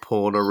 looking up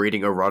porn or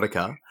reading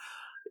erotica,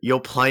 you're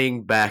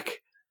playing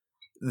back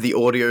the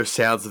audio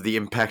sounds of the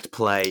impact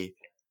play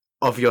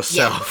of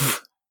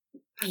yourself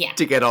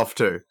to get off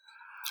to.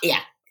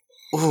 Yeah.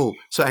 Oh,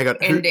 so hang on.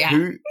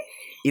 Who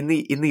in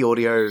the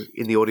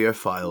audio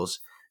files,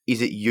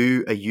 is it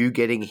you? Are you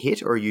getting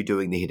hit or are you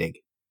doing the hitting?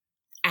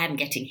 I'm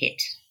getting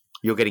hit.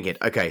 You're getting hit.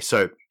 Okay,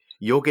 so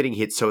you're getting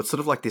hit. So it's sort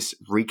of like this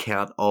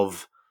recount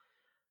of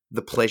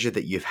the pleasure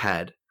that you've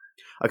had.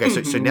 Okay,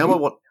 so now I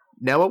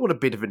want a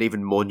bit of an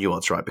even more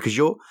nuance, right? Because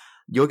you're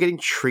getting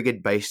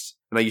triggered based,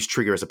 and I use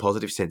trigger as a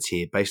positive sense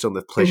here, based on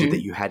the pleasure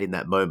that you had in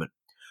that moment.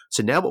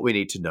 So now what we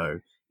need to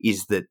know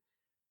is that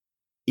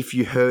if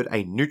you heard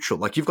a neutral,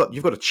 like you've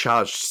got a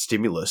charged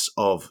stimulus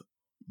of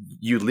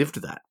you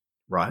lived that,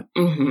 right?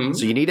 Mm-hmm.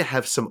 So you need to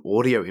have some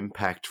audio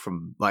impact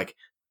from like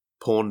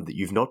porn that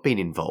you've not been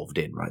involved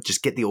in, right?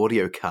 Just get the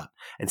audio cut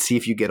and see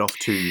if you get off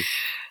to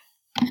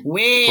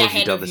way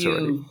ahead of you.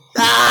 Already?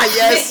 Ah,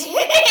 yes.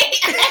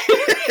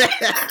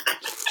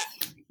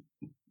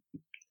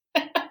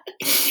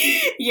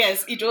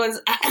 Yes, it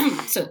was.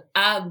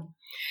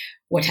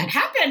 What had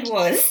happened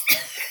was,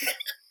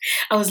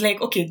 I was like,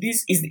 okay,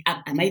 this is.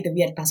 Am I the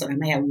weird person?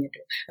 Am I a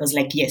weirdo? I was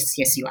like, yes,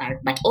 you are.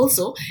 But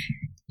also,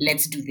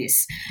 let's do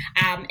this.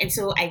 And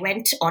so I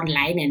went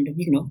online, and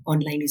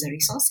online is a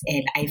resource,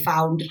 and I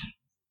found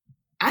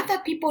other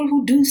people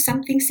who do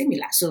something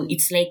similar. So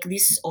it's like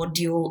this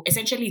audio,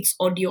 essentially it's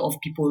audio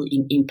of people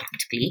in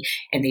impact play,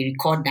 and they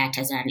record that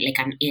as an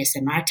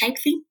ASMR type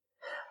thing.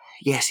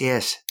 Yes.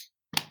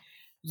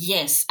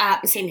 Yes,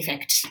 same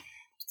effect.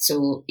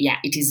 So yeah,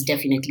 it is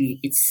definitely,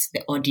 it's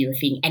the audio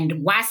thing.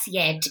 And worse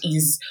yet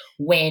is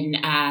when,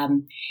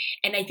 and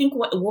I think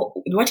where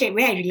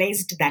I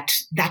realized that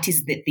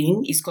is the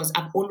thing is because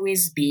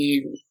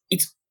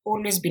it's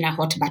always been a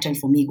hot button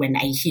for me when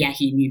I hear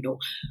him,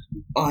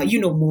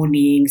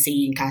 moaning,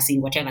 saying,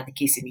 cursing, whatever the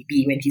case may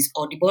be, when he's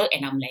audible,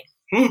 and I'm like,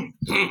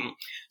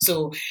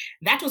 So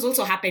that was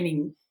also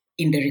happening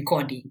in the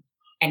recording,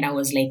 and I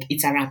was like,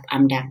 it's a wrap,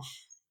 I'm done.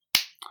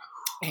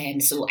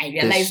 And so I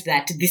realized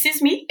that this is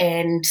me.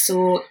 And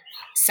so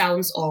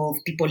sounds of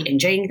people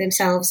enjoying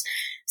themselves,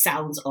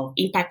 sounds of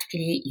impact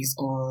play is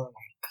all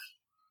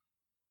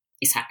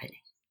is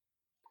happening.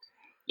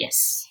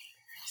 Yes.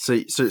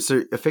 So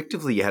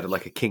effectively you had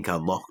like a kink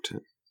unlocked.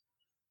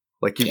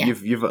 Like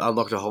you've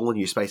unlocked a whole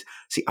new space.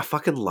 See, I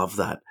fucking love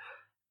that.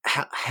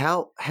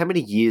 How many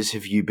years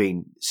have you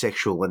been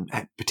sexual and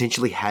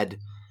potentially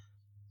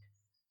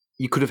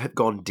you could have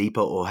gone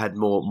deeper or had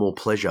more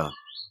pleasure,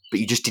 but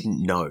you just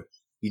didn't know.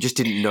 You just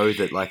didn't know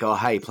that, like, oh,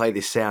 hey, play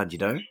this sound,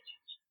 Yeah,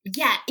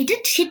 it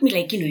didn't hit me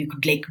like, you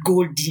could like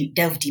go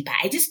delve deeper.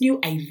 I just knew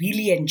I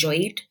really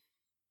enjoyed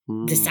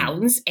the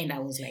sounds, and I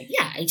was like,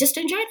 yeah, I just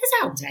enjoy the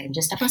sounds. I'm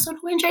just a person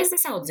who enjoys the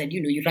sounds, and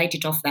you write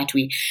it off that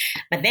way.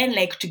 But then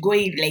to go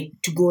really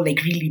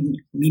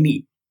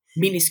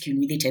minuscule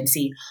with it and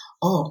say,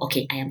 oh,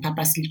 okay, I am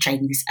purposely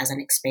trying this as an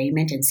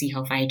experiment and see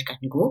how far it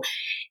can go.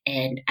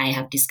 And I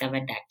have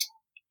discovered that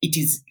it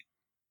is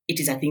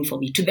a thing for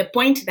me, to the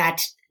point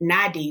that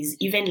nowadays,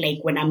 even like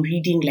when I'm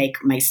reading like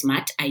my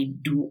smart, I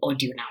do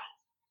audio now.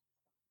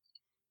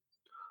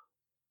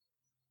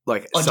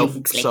 Like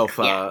audio self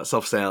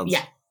sounds.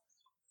 Yeah.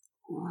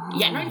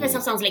 Yeah, not even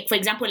self sounds. Like, for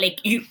example, like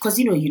because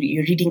you're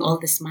reading all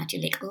the smart,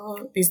 you're like,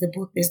 oh, there's the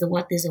book, there's the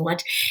what.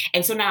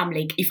 And so now I'm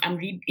like, if I'm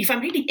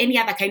reading any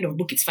other kind of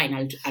book, it's fine,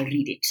 I'll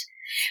read it.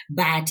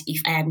 But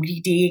if I am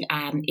reading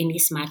any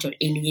smart or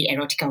any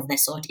erotica of that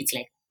sort, it's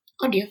like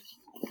audio.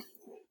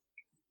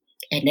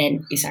 And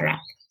then it's a wrap.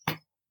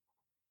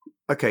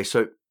 Okay,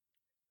 so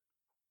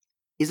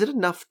is it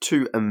enough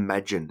to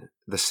imagine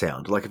the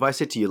sound? Like if I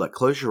said to you, like,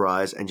 close your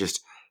eyes and just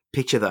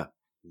picture the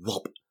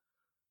whop,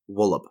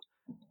 wallop,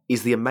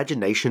 is the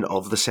imagination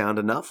of the sound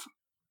enough?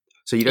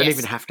 So you don't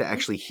even have to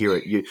actually hear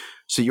it.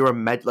 So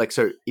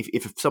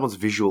if someone's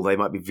visual, they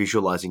might be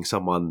visualizing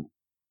someone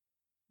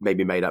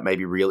maybe made up,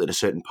 maybe real in a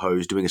certain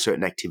pose, doing a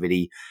certain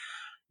activity.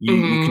 You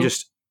can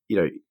just,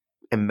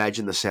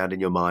 imagine the sound in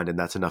your mind, and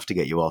that's enough to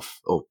get you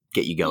off or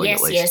get you going. Yes,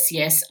 at least.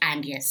 yes,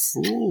 and yes.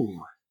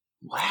 Ooh,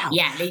 wow.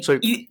 Yeah, it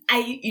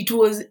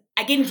was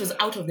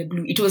out of the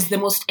blue. It was the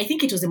most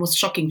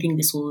shocking thing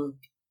this whole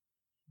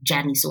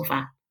journey so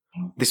far.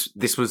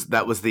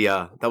 That was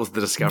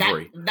the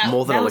discovery.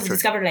 More than that electric. was the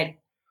discovery,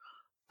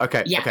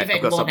 okay. Yeah, okay.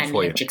 I've got something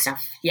for you.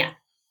 Stuff. Yeah.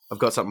 I've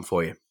got something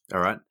for you. All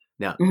right.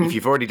 Now, if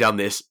you've already done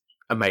this,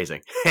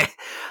 amazing.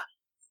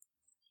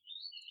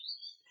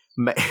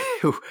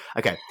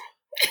 Okay.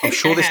 I'm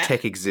sure this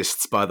tech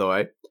exists, by the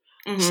way.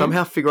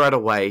 Somehow figure out a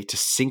way to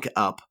sync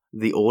up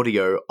the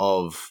audio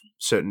of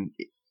certain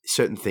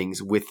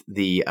things with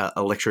the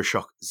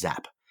electroshock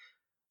zap.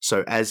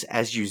 So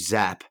as you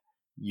zap,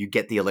 you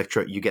get the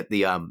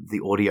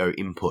audio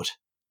input.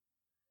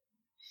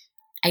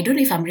 I don't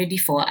know if I'm ready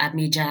for a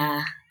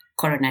major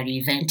coronary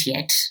event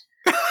yet.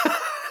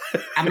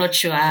 I'm not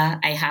sure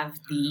I have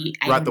the.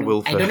 Write the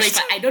will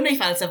first. I don't know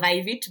if I'll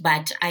survive it,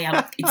 but I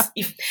am.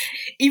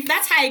 If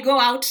that's how I go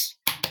out.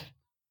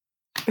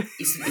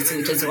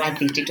 It was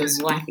worth it. It was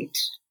worth it.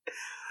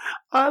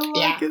 I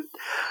like it.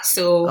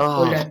 So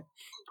hold on.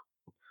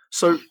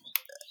 So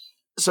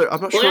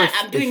I'm not sure. I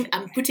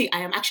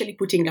am actually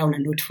putting down a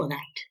note for that.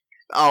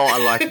 Oh,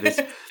 I like this.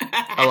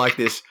 I like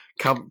this.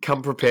 Come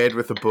prepared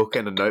with a book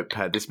and a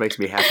notepad. This makes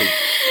me happy.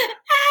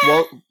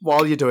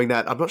 While you're doing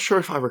that, I'm not sure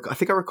if I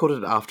think I recorded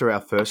it after our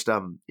first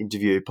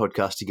interview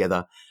podcast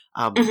together.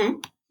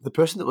 The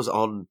person that was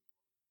on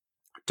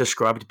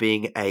described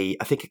being I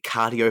think a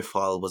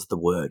cardiophile was the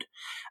word.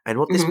 And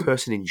what this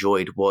person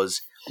enjoyed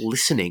was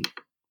listening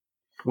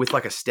with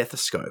like a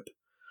stethoscope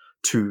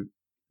to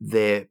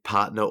their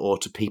partner or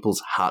to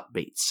people's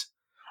heartbeats.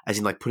 As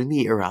in like putting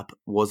the ear up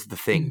was the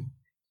thing.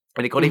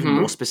 And it got even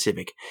more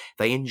specific.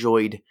 They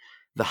enjoyed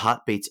the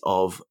heartbeats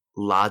of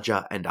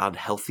larger and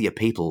unhealthier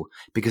people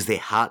because their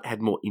heart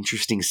had more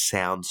interesting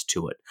sounds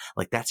to it.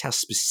 Like that's how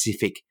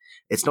specific.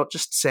 It's not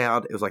just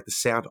sound. It was like the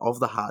sound of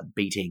the heart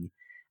beating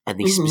and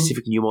the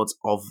specific nuance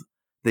of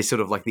the sort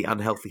of like the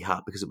unhealthy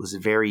heart because it was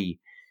very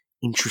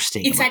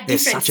interesting. It's a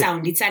different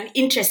sound. It's an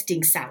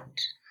interesting sound.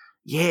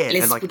 Yeah.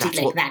 Let's put it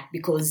like that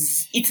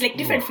because it's like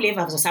different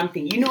flavors or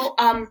something. Think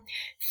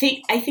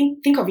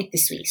of it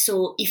this way.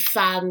 So if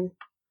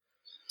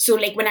So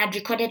like when I'd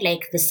recorded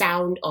like the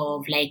sound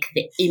of like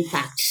the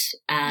impact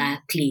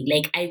click,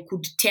 like I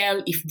could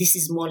tell if this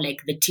is more like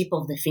the tip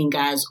of the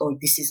fingers or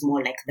this is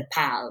more like the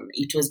palm.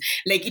 It was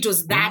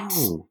that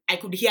I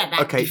could hear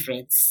that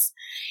difference.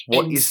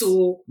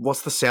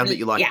 What's the sound that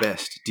you like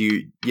best?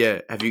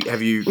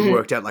 Have you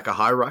worked out like a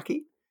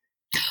hierarchy?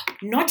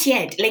 Not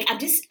yet. Like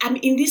I'm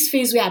in this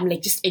phase where I'm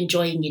like just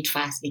enjoying it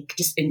fast, like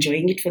just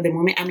enjoying it for the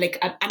moment.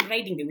 I'm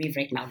riding the wave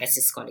right now. Let's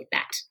just call it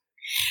that.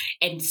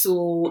 And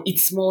so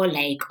it's more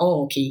like,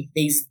 oh, okay,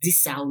 there's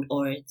this sound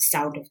or the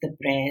sound of the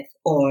breath,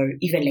 or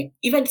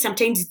even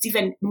sometimes it's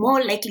even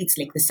more likely it's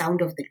like the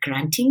sound of the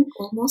grunting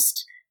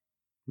almost.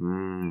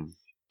 And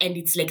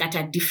it's like at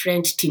a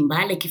different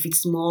timbre, like if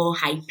it's more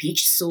high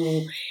pitched. So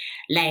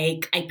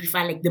like I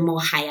prefer like the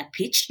more higher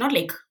pitched, not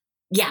like,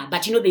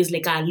 but there's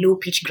like a low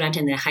pitch grunt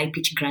and a high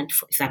pitch grunt,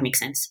 if that makes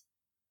sense.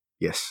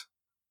 Yes.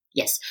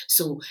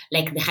 So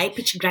like the high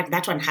pitch grunt,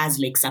 that one has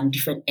like some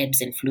different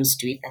ebbs and flows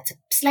to it. That's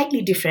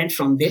slightly different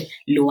from the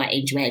lower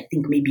edge where I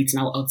think maybe it's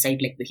now outside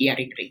like the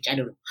hearing range. I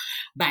don't know.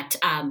 But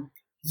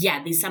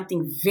there's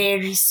something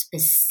very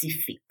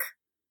specific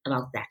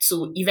about that.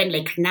 So even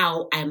like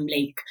now I'm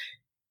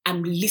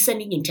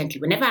listening intently.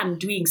 Whenever I'm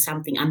doing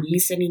something, I'm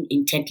listening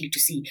intently to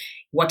see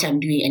what I'm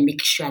doing and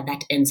make sure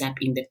that ends up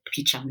in the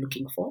pitch I'm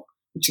looking for,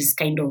 which is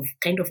kind of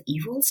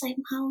evil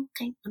somehow.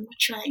 I'm not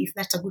sure if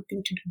that's a good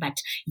thing to do, but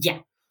yeah.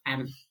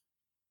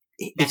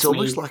 It's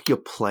almost like you're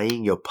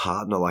playing your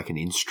partner like an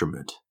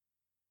instrument.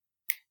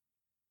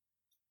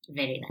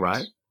 Very nice.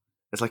 Right?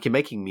 It's like you're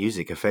making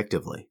music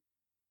effectively.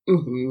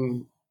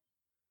 Mm-hmm.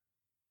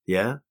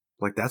 Yeah?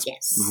 Like that's,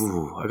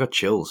 ooh, I got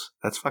chills.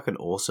 That's fucking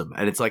awesome.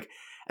 And it's like,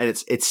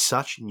 it's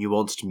such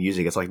nuanced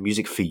music. It's like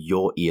music for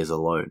your ears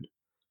alone.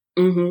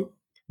 Mm-hmm.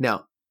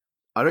 Now,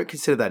 I don't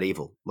consider that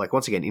evil. Like,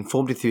 once again,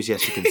 informed,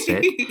 enthusiastic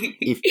consent.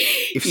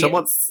 If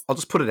someone, I'll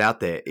just put it out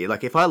there.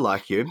 Like, if I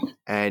like you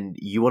and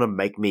you want to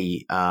make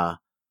me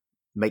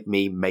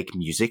make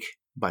music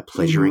by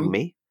pleasuring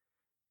me,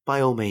 by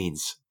all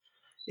means,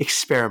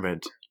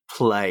 experiment,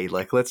 play.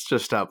 Like, let's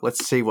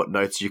see what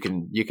notes you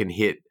can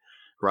hit,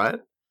 right?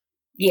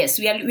 Yes,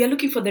 we are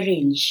looking for the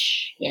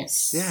range.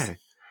 Yes. Yeah.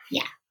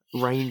 Yeah.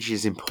 Range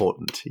is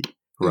important,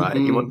 right?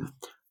 You want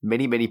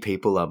many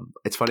people.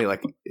 It's funny,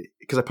 like,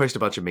 because I post a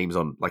bunch of memes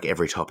on like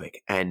every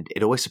topic, and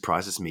it always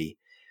surprises me.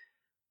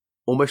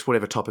 Almost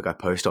whatever topic I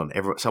post on,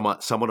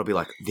 someone will be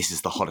like, "This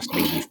is the hottest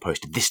meme you've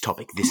posted. This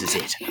topic, this is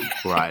it,"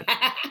 right?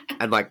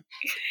 And like,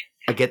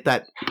 I get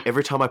that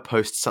every time I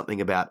post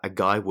something about a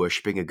guy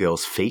worshipping a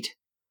girl's feet,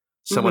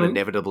 someone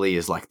inevitably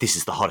is like, "This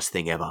is the hottest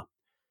thing ever."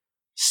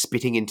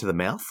 Spitting into the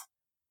mouth,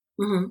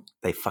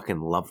 they fucking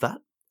love that.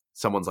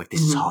 Someone's like,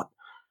 "This is hot,"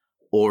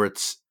 or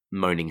it's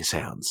moaning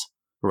sounds,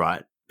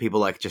 right?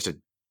 People like just a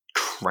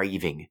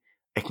craving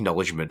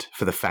acknowledgement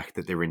for the fact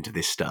that they're into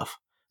this stuff.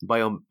 By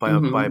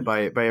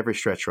every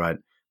stretch, right?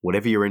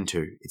 Whatever you're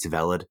into, it's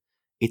valid.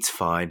 It's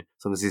fine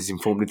as long as there's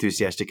informed,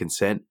 enthusiastic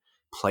consent.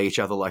 Play each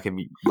other like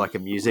a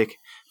music.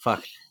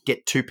 Fuck,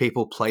 get two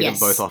people, play them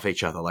both off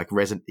each other, like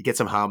get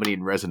some harmony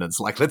and resonance.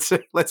 Like let's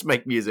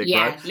make music,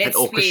 right? Let's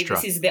play.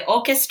 This is the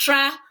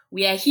orchestra.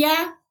 We are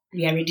here.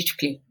 We are ready to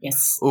play.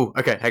 Yes. Oh,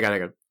 okay. Hang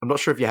on. I'm not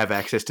sure if you have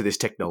access to this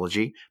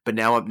technology, but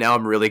now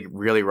I'm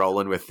really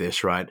rolling with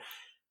this, right?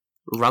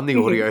 Run the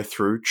audio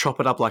through,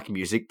 chop it up like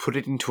music, put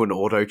it into an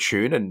auto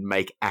tune, and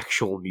make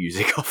actual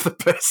music off the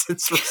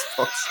person's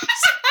responses.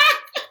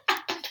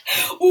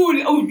 No.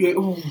 Oh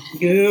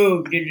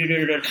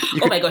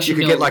my gosh! You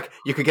could get like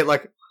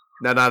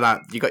no.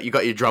 You got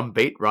your drum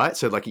beat, right?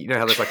 So like, you know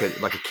how there's like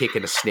a kick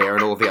and a snare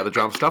and all of the other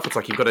drum stuff. It's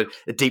like you've got a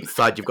deep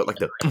thud. You've got like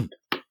the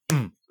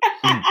and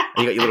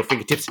you got your little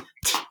fingertips.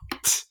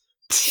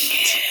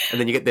 And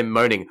then you get them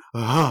moaning,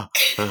 and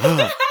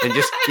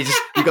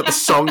you got the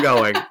song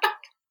going.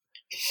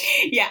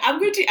 Yeah, I'm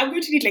going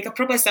to need like a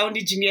proper sound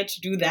engineer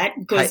to do that,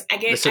 because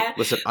again,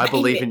 listen. I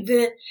believe in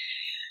the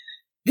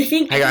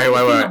thing. Wait.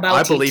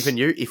 I believe in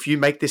you. If you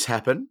make this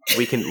happen,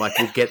 we'll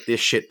get this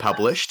shit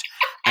published,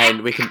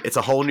 and it's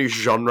a whole new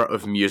genre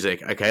of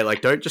music. Okay,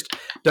 like don't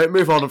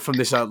move on from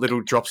this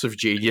little drops of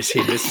genius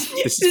here. This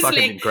is fucking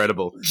like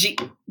incredible.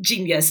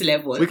 Genius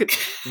level. We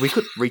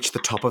could reach the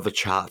top of the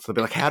charts. They'll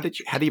be like, how do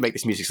you make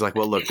this music? It's like,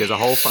 well, look, there's a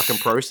whole fucking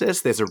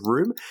process. There's a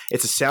room.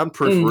 It's a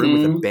soundproof room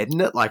with a bed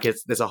in it. Like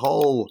there's a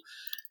whole.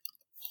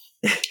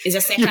 There's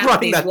a setup.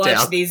 There's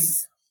watch.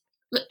 There's.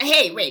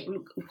 Hey, wait.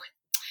 Look.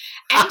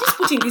 I'm just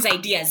putting these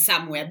ideas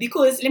somewhere,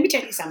 because let me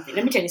tell you something.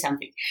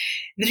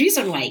 The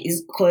reason why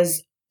is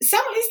because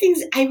some of these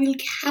things I will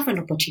have an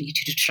opportunity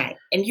to try,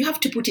 and you have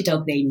to put it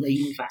out there in the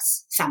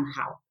universe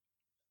somehow.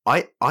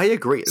 I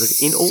agree.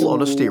 In all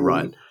honesty,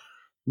 right?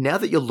 Now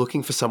that you're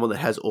looking for someone that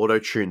has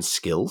auto-tune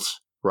skills,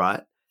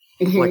 right?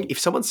 Like if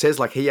someone says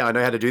like, "Hey, I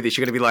know how to do this,"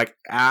 you're going to be like,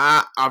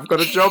 I've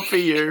got a job for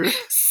you.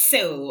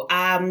 So,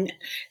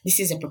 this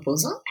is a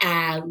proposal.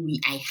 I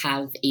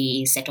have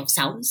a set of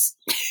sounds.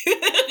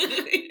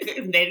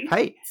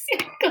 Hey,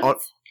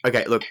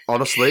 okay, look,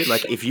 honestly,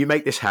 like if you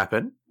make this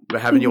happen, we're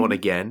having you on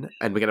again,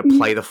 and we're going to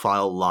play the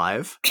file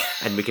live,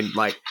 and we can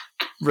like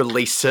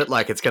release it,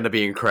 like it's going to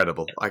be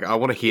incredible. Like I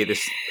want to hear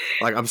this.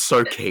 Like I'm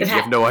so keen. You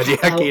have no idea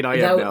how keen I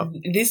am now.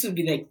 This would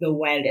be like the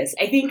wildest.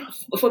 I think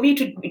for me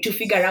to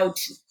figure out,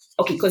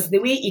 okay, because the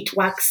way it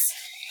works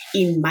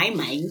in my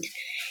mind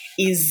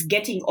is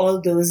getting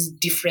all those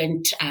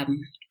different.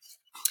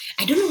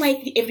 I don't know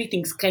why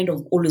everything's kind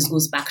of always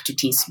goes back to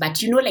taste,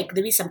 but you know, like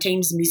the way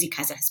sometimes music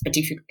has a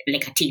specific,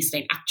 like a taste,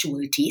 like actual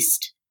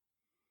taste.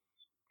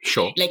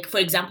 Sure. Like, for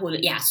example,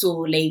 yeah, so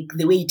like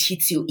the way it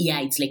hits your ear,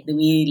 it's like the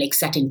way like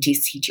certain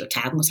tastes hit your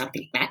tongue or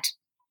something like that.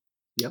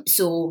 Yep.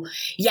 So,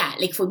 yeah,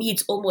 like for me,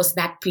 it's almost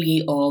that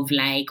play of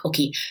like,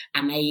 okay,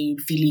 am I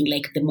feeling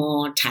like the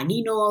more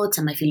tangy notes?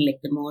 Am I feeling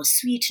like the more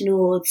sweet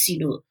notes? You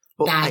know,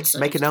 well, that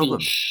sort make of an thing.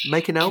 album.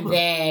 Make an album.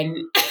 And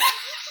then,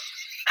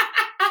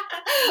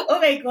 oh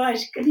my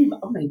gosh,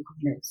 oh my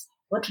goodness.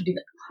 What to do?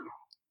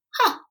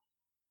 Huh.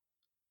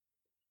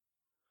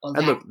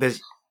 And look, it's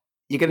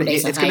going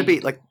to be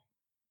like,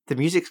 the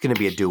music's going to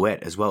be a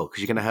duet as well, because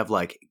you're going to have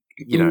like,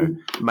 you know,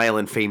 male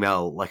and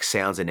female like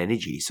sounds and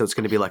energy. So it's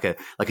going to be like a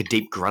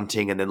deep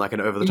grunting and then like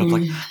an over the top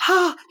like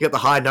ha. You got the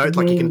high note,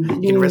 like you can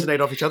resonate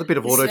off each other. Bit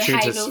of auto tune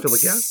to fill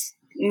it out.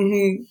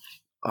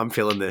 I'm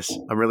feeling this.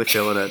 I'm really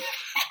feeling it.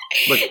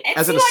 Look,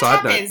 as an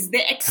aside note,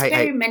 the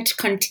experiment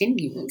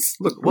continues.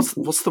 Look,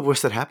 what's the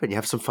worst that happened? You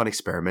have some fun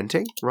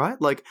experimenting, right?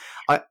 Like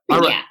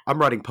I'm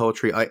writing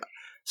poetry.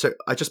 So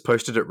I just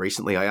posted it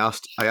recently. I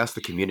asked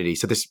the community.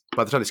 So this,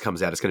 by the time this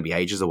comes out, it's going to be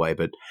ages away.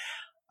 But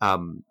I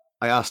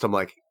asked, I'm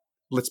like,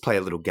 let's play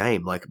a little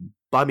game. Like,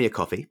 buy me a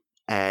coffee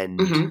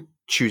and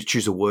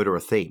choose a word or a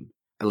theme,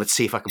 and let's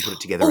see if I can put it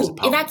together as a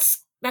poem.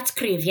 That's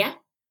Crave, yeah.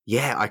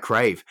 Yeah, I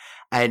Crave,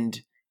 and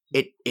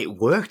it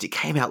worked. It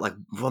came out like,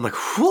 I'm like,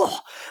 whoa,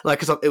 like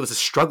because it was a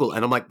struggle,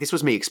 and I'm like, this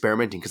was me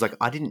experimenting because like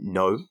I didn't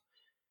know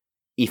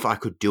if I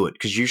could do it,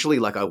 because usually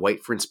like I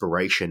wait for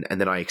inspiration and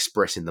then I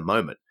express in the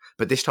moment.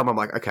 But this time I'm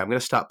like, okay, I'm going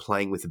to start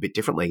playing with a bit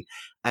differently.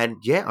 And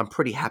yeah, I'm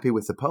pretty happy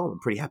with the poem. I'm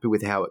pretty happy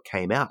with how it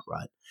came out,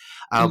 right?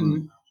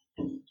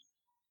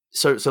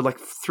 So like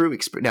through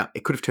now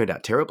it could have turned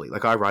out terribly.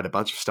 Like I write a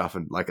bunch of stuff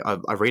and like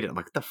I read it. I'm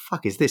like, what the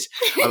fuck is this?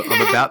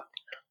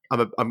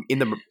 I'm in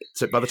the,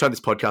 so by the time this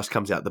podcast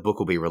comes out, the book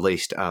will be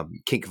released,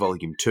 Kink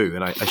Volume 2.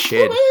 And I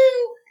shared,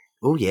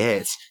 oh yeah,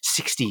 it's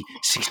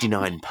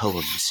 69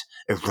 poems.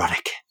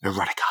 Erotica.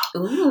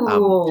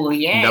 Oh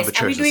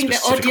yes. Are we doing the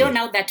audio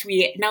now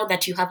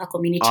that you have a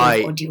community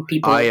of audio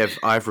people?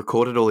 I've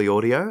recorded all the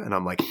audio, and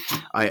I'm like,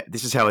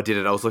 this is how I did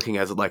it. I was looking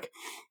as like,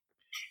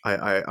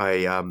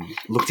 I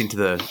looked into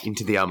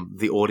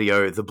the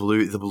audio, the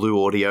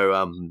blue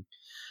audio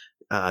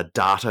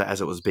data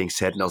as it was being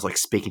said, and I was like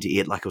speaking to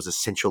it like it was a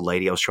sensual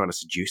lady I was trying to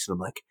seduce, and I'm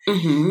like,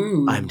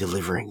 I'm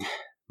delivering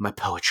my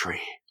poetry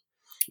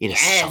in a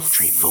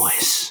sultry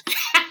voice.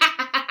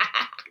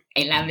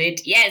 I love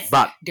it. Yes,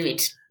 but do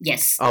it.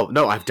 Yes. Oh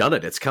no, I've done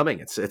it. It's coming.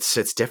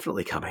 It's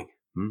definitely coming.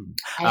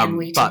 I am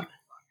waiting. But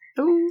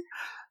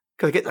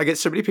because I get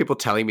so many people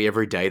telling me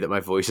every day that my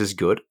voice is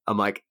good. I'm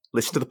like,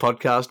 listen to the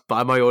podcast,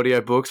 buy my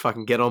audiobooks,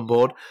 fucking get on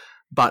board.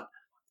 But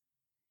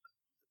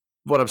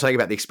what I'm saying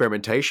about the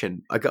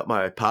experimentation, I got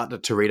my partner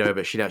to read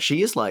over.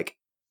 She's like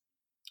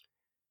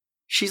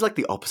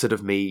the opposite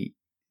of me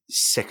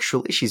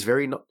sexually. She's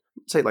very not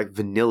say like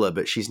vanilla,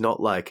 but she's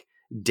not like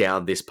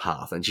down this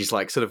path, and she's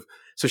like sort of,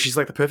 so she's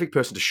like the perfect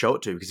person to show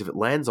it to, because if it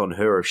lands on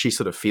her, if she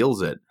sort of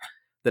feels it,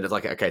 then it's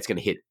like, okay, it's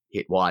going to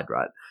hit wide,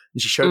 right?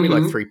 And she showed me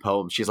like 3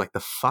 poems. She's like,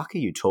 the fuck are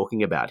you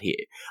talking about here?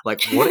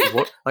 Like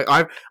what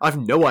like I've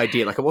no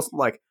idea. Like it wasn't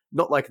like,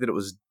 not like that it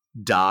was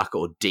dark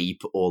or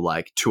deep or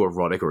like too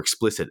erotic or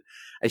explicit.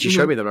 And she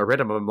showed me them. I read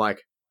them and I'm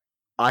like,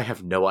 I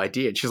have no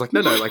idea. And she's like, no,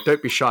 like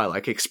don't be shy,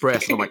 like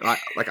express. And I'm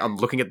like, I'm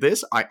looking at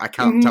this, I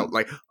can't tell.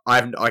 Like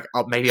I've like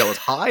maybe I was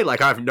high.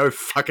 Like I have no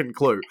fucking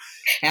clue.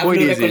 I have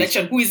no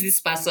recollection. Who is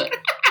this person?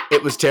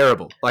 It was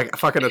terrible, like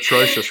fucking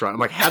atrocious, right? I'm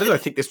like, how did I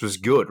think this was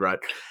good, right?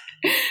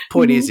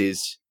 Point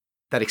is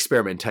that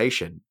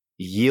experimentation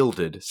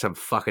yielded some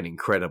fucking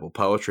incredible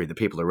poetry that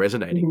people are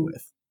resonating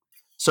with.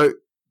 So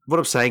what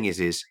I'm saying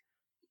is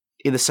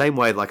in the same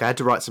way, like I had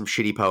to write some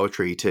shitty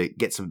poetry to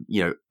get some,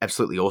 you know,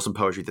 absolutely awesome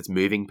poetry that's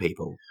moving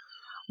people.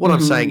 What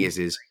I'm saying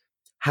is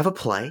have a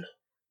play,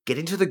 get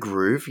into the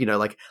groove, you know,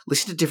 like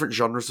listen to different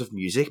genres of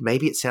music.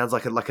 Maybe it sounds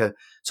like a sort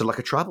of like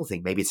a tribal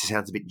thing. Maybe it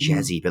sounds a bit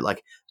jazzy, but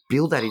like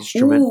build that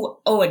instrument.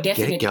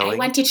 Definitely. I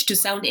want it to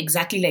sound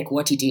exactly like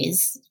what it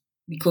is,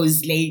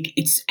 because like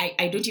it's,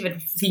 I don't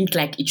even think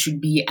like it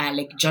should be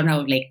like genre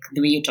of like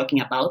the way you're talking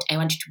about. I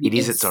want it to be. It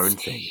is its own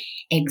thing.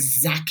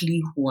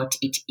 Exactly what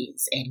it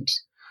is, and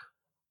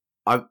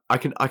I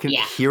can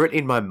hear it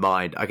in my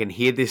mind. I can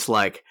hear this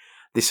like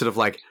this sort of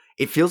like,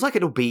 it feels like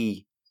it'll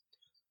be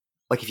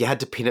like if you had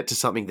to pin it to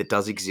something that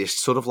does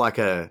exist, sort of like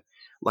a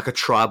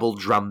tribal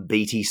drum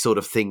beaty sort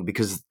of thing,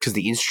 because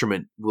the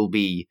instrument will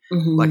be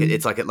like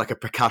it's like a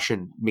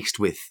percussion mixed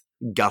with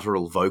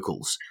guttural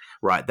vocals,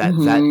 right? There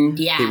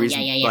is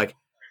like,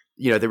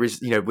 you know, there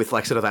is, you know, with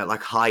like sort of that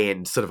like high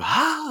end sort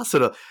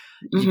of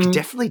you could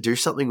definitely do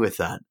something with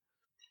that.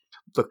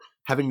 Look,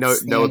 having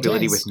no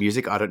ability with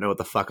music, I don't know what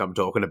the fuck I'm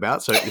talking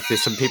about. So if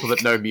there's some people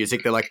that know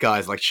music, they're like,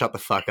 guys, like, shut the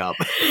fuck up.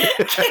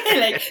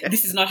 Like,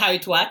 this is not how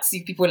it works.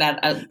 If people are,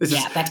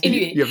 but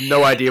anyway. You have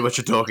no idea what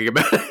you're talking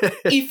about.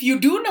 If you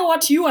do know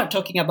what you are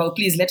talking about,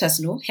 please let us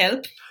know.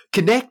 Help.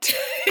 Connect.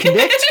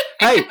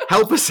 Hey,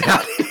 help us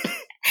out.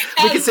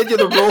 We can send you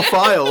the raw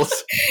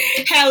files.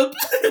 Help.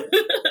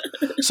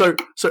 So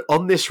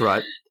on this,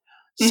 right,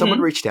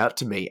 someone reached out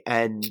to me,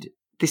 and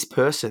this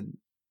person,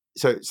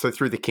 so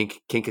through the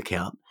Kink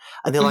account,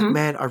 and they're like,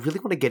 man, I really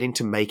want to get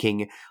into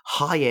making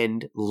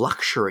high-end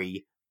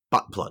luxury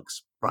butt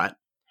plugs, right?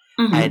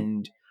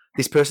 And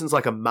this person's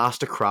like a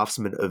master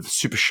craftsman of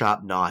super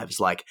sharp knives.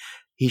 Like,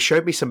 he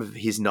showed me some of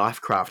his knife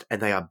craft, and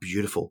they are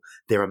beautiful.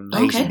 They're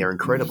amazing. Okay. They're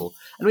incredible.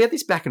 And we had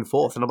this back and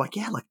forth, and I'm like,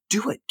 yeah, like,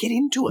 do it. Get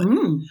into it.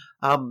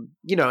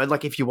 You know, and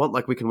like, if you want,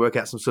 like, we can work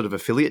out some sort of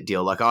affiliate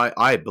deal. Like,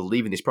 I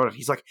believe in this product.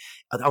 He's like,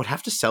 I would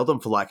have to sell them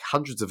for like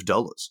hundreds of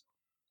dollars.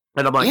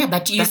 And I'm like, yeah,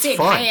 but you said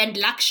high-end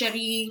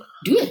luxury,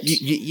 do it.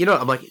 You know,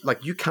 I'm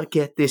like, you can't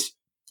get this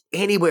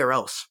anywhere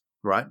else,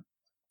 right?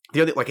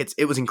 The only, like,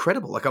 it was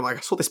incredible. Like, I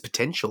saw this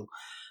potential.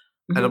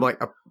 And I'm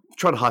like, I'm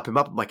trying to hype him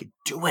up. I'm like,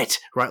 do it,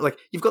 right? Like,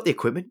 you've got the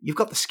equipment, you've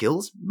got the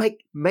skills.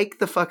 Make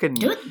the fucking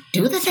do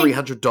the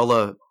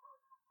 $300,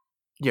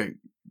 you know,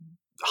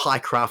 high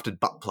crafted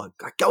butt plug.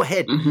 Like, go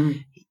ahead.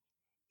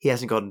 He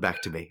hasn't gotten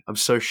back to me. I'm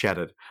so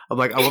shattered. I'm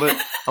like, I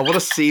want to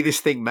see this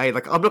thing made.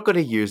 Like, I'm not going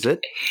to use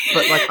it,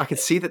 but like, I can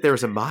see that there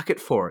is a market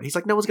for it. He's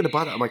like, no one's going to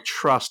buy that. I'm like,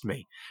 trust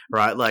me,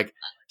 right? Like,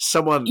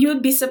 someone. You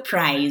would be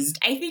surprised.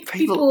 I think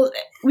people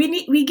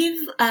we give.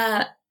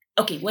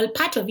 Okay, well,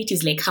 part of it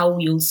is like how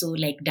we also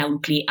like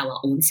downplay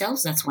our own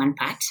selves. That's one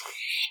part.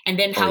 And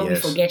then how we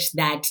forget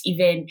that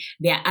even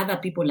there are other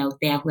people out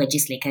there who are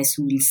just like us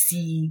who will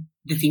see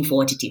the thing for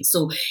what it is.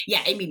 So,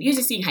 yeah, I mean, you're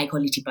just seeing high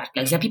quality butt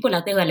plugs. There are people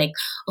out there who are like,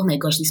 oh my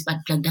gosh, this butt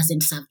plug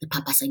doesn't serve the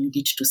purpose I need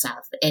it to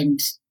serve. And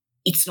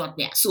it's not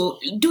there. So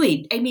do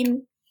it. I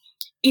mean,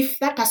 if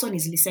that person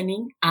is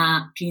listening,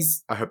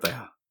 please. I hope they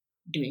are.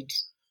 Do it.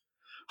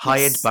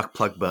 High-end butt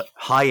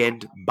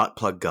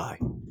plug guy.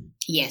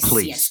 Yes,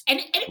 please. Yes. And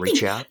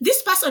reach out.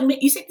 This person,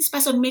 you said this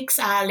person makes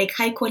like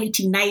high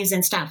quality knives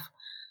and stuff.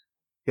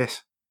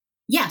 Yes.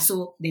 Yeah,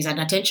 so there's an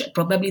attention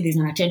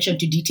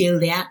to detail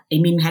there. I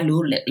mean,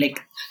 hello,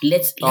 like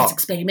let's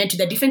experiment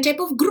with a different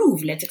type of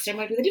groove. Let's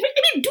experiment with a different.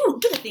 I mean, do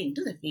the thing.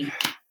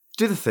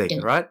 Do the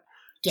thing, right?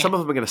 Yeah. Some of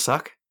them are going to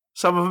suck.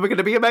 Some of them are going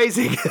to be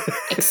amazing.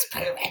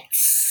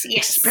 Experiments.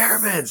 Yes.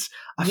 Experiments.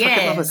 I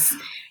fucking love it.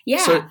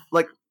 Yeah. So,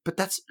 like, but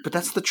that's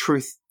the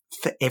truth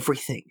for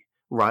everything.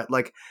 Right,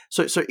 like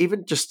so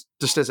even just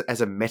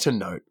as a meta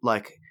note,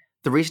 like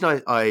the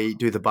reason I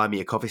do the buy me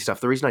a coffee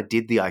stuff, the reason I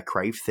did the I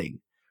Crave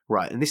thing,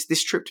 right, and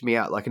this tripped me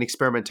out, like an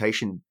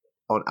experimentation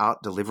on art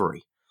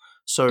delivery.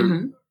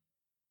 So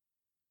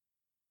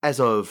as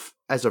of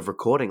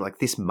recording, like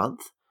this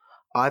month,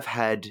 I've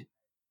had,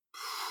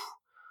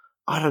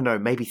 I don't know,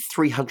 maybe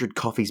 300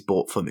 coffees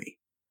bought for me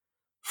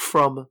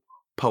from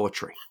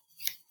poetry,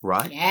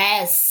 right?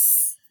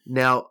 Yes.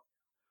 Now,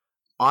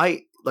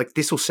 like,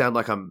 this will sound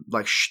like I'm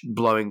like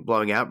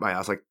blowing out my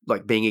ass,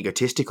 like being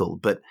egotistical,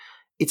 but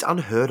it's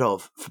unheard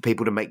of for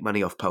people to make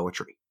money off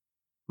poetry.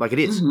 Like, it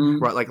is,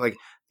 right? Like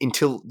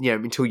until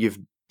you've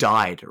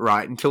died,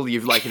 right? Until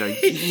you've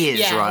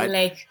years, right?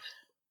 Like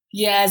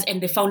years,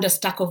 and they found a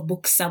stack of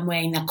books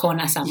somewhere in a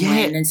corner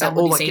somewhere, and then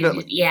somebody said,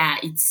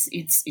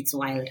 it's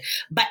wild.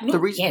 But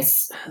no,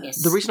 yes.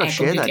 The reason I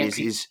share that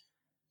is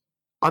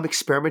I'm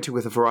experimenting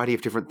with a variety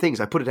of different things.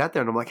 I put it out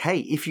there and I'm like, hey,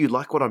 if you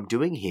like what I'm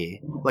doing here,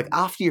 like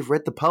after you've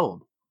read the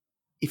poem,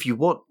 if you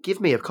want, give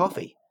me a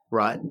coffee,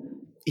 right?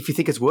 If you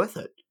think it's worth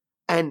it.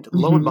 And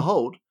lo and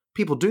behold,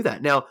 people do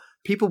that. Now,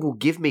 people will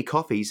give me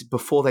coffees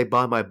before they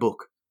buy my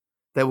book.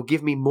 They will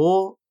give me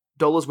more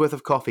dollars worth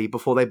of coffee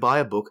before they buy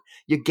a book.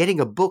 You're getting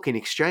a book in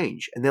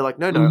exchange. And they're like,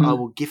 no, I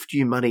will gift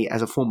you money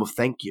as a form of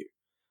thank you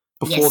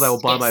before they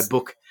will buy my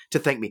book to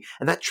thank me.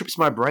 And that trips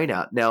my brain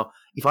out. Now,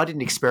 if I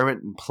didn't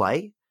experiment and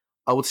play,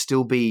 I would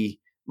still be,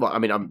 well, I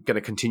mean, I'm going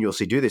to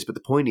continuously do this, but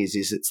the point is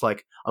it's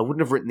like I wouldn't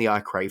have written the I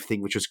Crave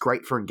thing, which was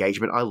great for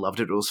engagement. I loved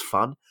it. It was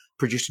fun.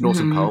 Produced an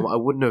awesome poem. I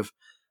wouldn't have,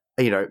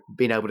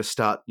 been able to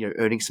start,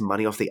 earning some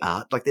money off the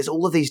art. Like, there's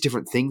all of these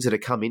different things that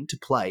have come into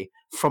play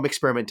from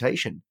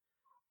experimentation.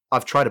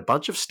 I've tried a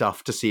bunch of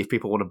stuff to see if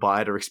people want to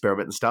buy it or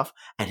experiment and stuff,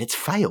 and it's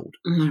failed,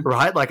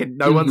 right? Like, and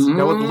no one's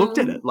looked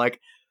at it.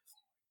 Like,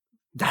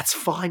 that's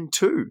fine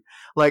too.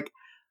 Like,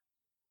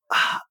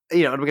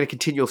 and we're going to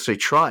continuously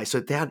try. So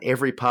down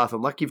every path,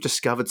 and like you've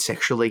discovered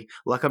sexually,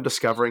 like I'm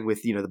discovering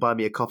with, the buy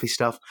me a coffee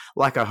stuff,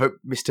 like I hope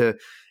Mr.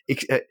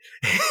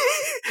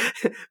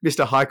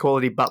 Mr. high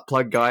quality butt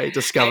plug guy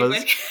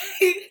discovers.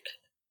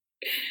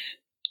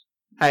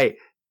 Hey,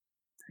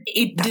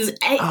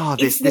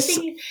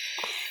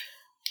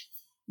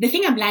 the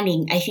thing I'm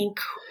learning, I think,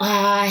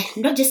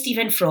 not just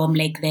even from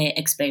like the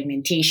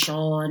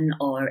experimentation,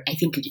 or I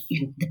think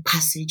the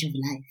passage of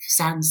life,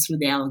 sands through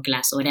the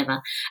hourglass or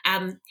whatever.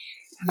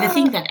 The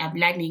thing that I'm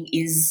learning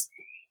is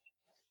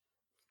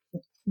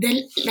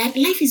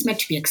life is meant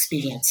to be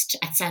experienced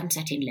at some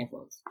certain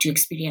level, to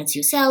experience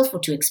yourself or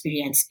to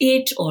experience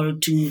it, or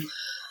to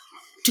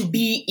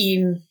be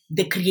in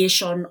the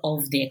creation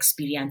of the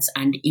experience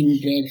and in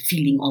the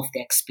feeling of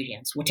the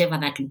experience, whatever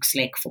that looks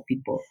like for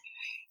people.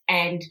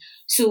 And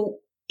so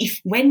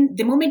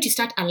the moment you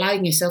start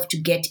allowing yourself to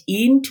get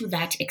into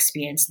that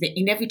experience, the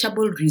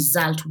inevitable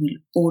result will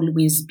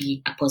always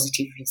be a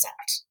positive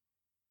result.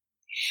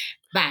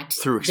 But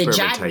through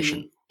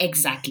experimentation.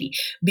 Exactly.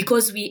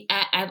 Because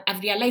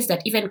I've realized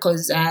that even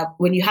because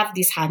when you have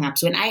these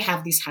hang-ups, when I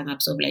have these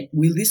hang-ups of like,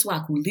 will this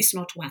work? Will this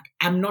not work?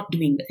 I'm not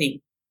doing the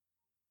thing.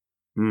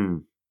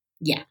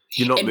 Yeah.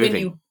 You're not moving.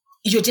 When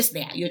you're just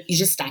there. You're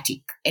just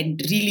static.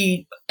 And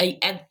really,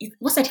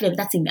 what's that film?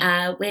 That thing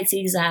where it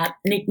says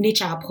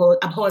nature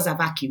abhors a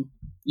vacuum.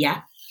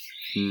 Yeah.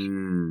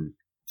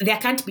 There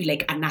can't be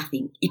like a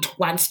nothing. It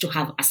wants to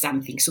have a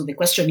something. So the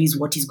question is,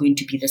 what is going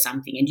to be the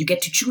something? And you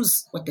get to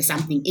choose what the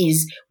something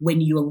is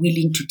when you are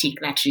willing to take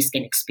that risk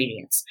and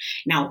experience.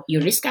 Now,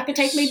 your risk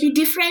appetite may be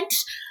different.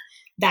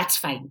 That's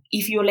fine.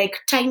 If you're like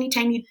tiny,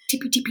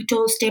 tippy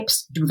toe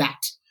steps, do that.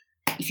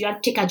 If you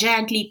want to take a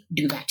giant leap,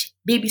 do that.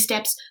 Baby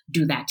steps,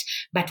 do that.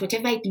 But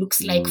whatever it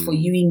looks like for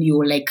you in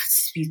your like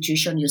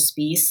situation, your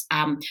space,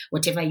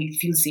 whatever you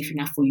feel safe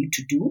enough for you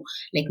to do,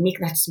 like make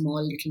that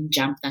small little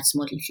jump, that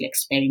small little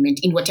experiment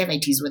in whatever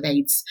it is, whether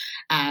it's,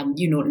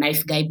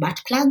 knife guy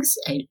butt plugs,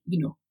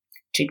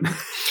 trademark.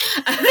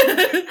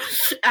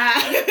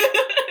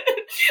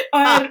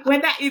 Or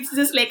whether it's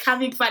just like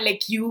having fun,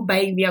 like you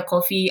buying me a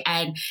coffee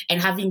and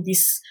having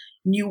this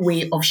new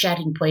way of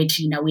sharing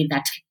poetry in a way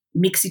that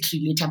makes it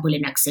relatable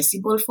and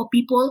accessible for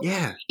people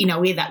in a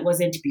way that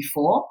wasn't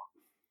before.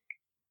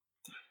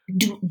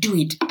 Do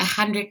it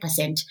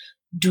 100%.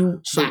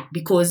 Do that,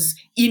 because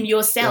in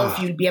yourself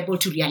you'll be able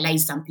to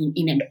realize something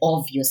in and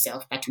of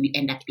yourself that will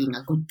end up being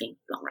a good thing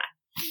long run.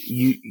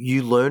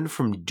 You learn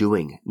from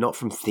doing, not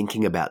from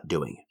thinking about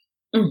doing.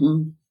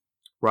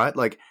 Right?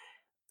 Like,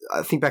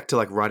 I think back to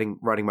like writing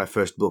my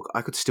first book.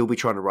 I could still be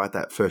trying to write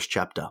that first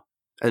chapter,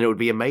 and it would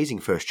be amazing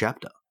first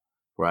chapter,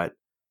 right?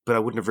 But I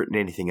wouldn't have written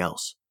anything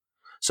else.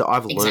 So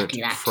I've learned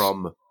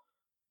from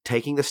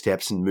taking the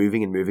steps and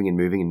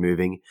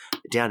moving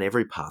down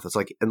every path. It's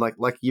like, and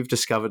like you've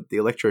discovered the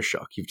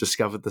electroshock, you've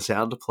discovered the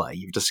sound to play,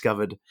 you've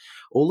discovered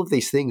all of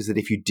these things that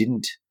if you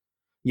didn't,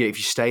 if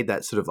you stayed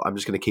that sort of, I'm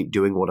just going to keep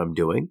doing what I'm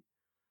doing,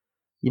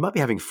 you might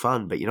be having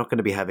fun, but you're not going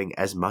to be having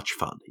as much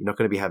fun. You're not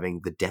going to be having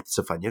the depths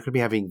of fun. You're not going to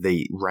be having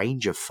the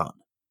range of fun.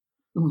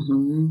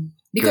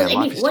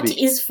 Because what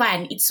is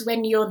fun? It's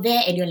when you're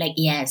there and you're like,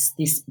 yes,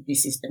 this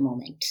is the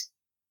moment.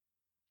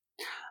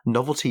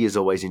 Novelty is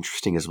always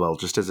interesting as well,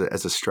 just as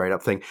a straight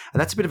up thing.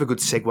 And that's a bit of a good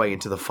segue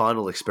into the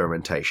final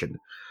experimentation.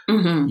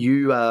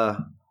 You are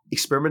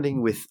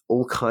experimenting with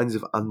all kinds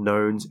of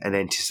unknowns and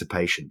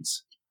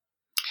anticipations.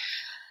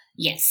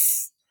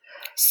 Yes.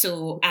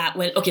 So,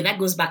 that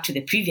goes back to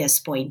the previous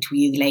point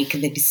with like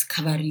the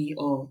discovery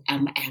of,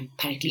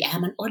 apparently I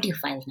am an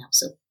audiophile now.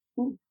 So,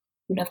 who'd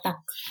have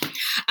thought?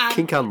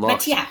 Kink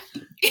Unlocked. But yeah.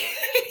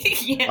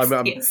 I'm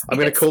going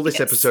to call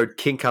this episode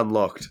Kink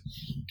Unlocked.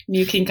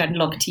 New Kink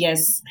Unlocked,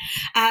 yes.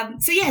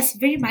 So yes,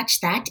 very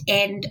much that.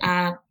 And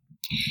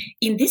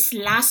in this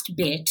last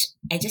bit,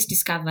 I just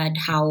discovered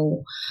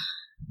how,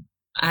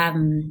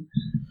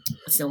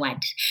 what's the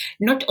word?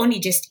 Not only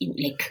just in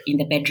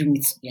the bedroom,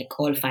 it's like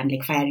all fun,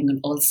 like firing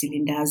on all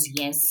cylinders.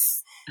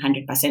 Yes,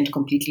 100%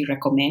 completely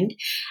recommend.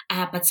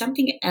 But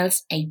something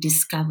else I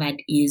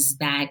discovered is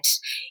that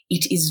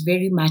it is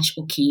very much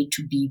okay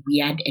to be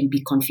weird and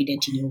be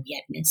confident in your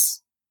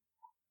weirdness.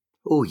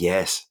 Oh,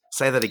 yes.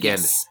 Say that again.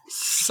 Yes.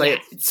 Say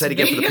it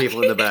again for the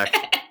people in the back.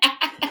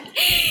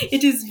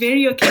 It is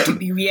very okay to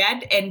be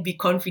weird and be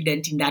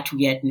confident in that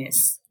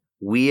weirdness.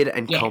 Weird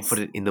and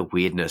confident in the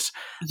weirdness.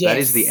 Yes. That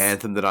is the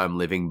anthem that I'm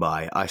living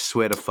by. I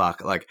swear to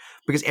fuck. Like,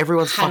 because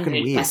everyone's 100%.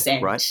 Fucking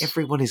weird, right?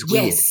 Everyone is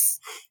weird.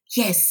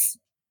 Yes.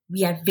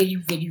 We are very,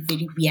 very,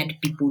 very weird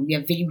people. We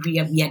are very,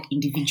 very weird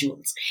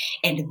individuals.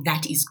 And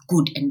that is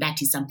good. And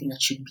that is something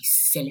that should be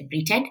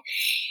celebrated.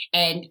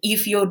 And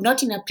if you're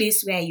not in a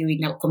place where you're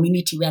in a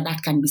community where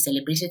that can be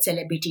celebrated,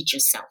 celebrate it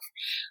yourself.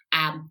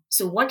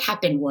 So what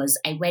happened was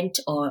I went,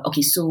 over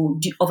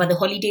the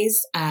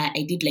holidays,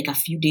 I did like a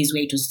few days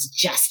where it was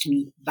just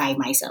me by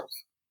myself.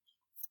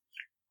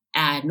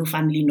 No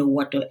family, no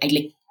water.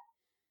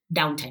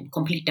 Downtime,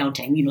 complete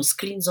downtime,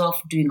 screens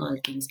off, doing all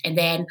things. And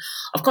then,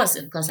 of course,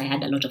 I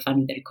had a lot of fun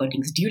with the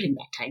recordings during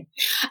that time.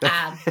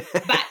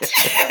 But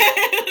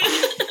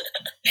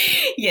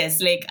yes,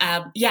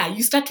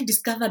 you start to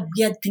discover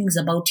weird things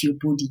about your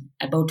body,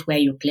 about where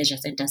your pleasure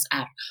centers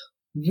are,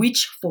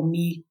 which for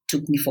me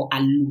took me for a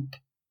loop.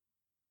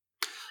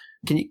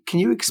 Can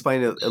you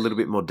explain a little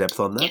bit more depth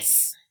on that?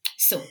 Yes.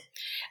 So,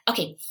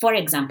 okay, for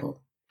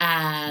example,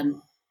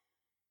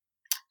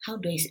 how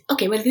do I say?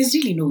 Okay, well, there's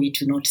really no way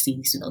to not say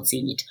this without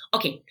saying it.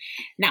 Okay,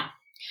 now,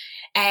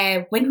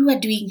 when we were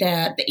doing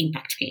the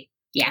impact play,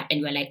 and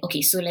we were like,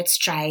 okay, so let's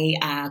try,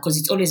 because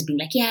it's always been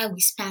like,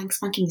 we spank,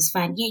 spanking is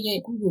fun,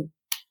 go.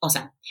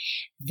 Awesome.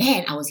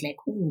 Then I was like,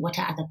 oh, what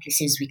are other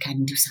places we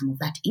can do some of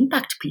that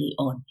impact play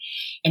on?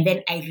 And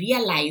then I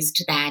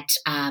realized that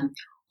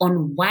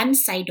on one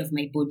side of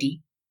my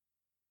body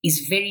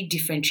is very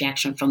different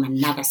reaction from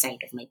another side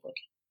of my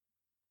body.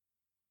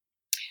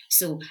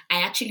 So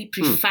I actually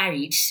prefer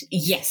it.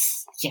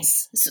 Yes.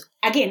 So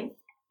again,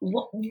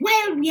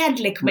 while we had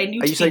like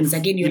minute things,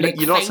 again, you're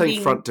not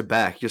saying front to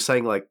back. You're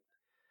saying like,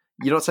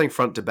 you're not saying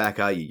front to back,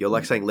 are you? You're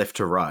like saying left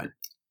to right.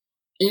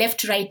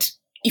 Left, right.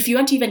 If you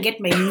want to even get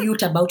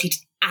minute about it,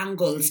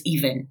 angles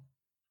even.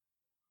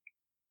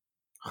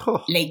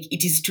 Oh. Like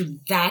it is to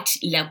that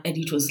level, and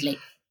it was like,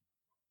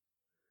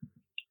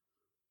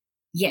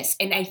 yes.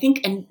 And I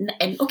think, and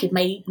okay,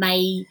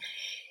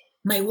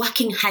 my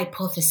working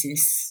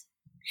hypothesis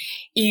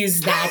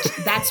is that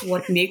that's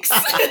what makes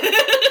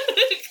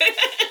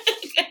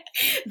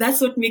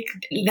that's what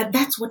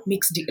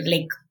makes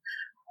like,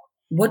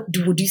 what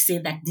would you say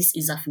that this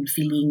is a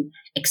fulfilling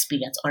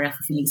experience or a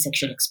fulfilling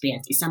sexual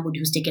experience? Is somebody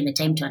who's taken the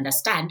time to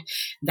understand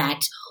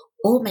that,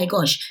 oh my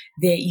gosh,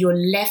 your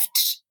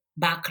left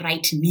back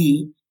right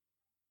knee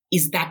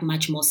is that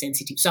much more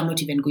sensitive. So I'm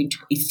not even going to,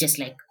 it's just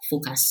like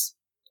focus.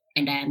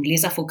 And I am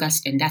laser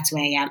focused, and that's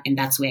where I am, and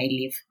that's where I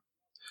live.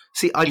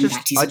 See, I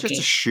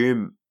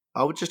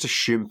would just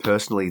assume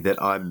personally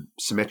that I'm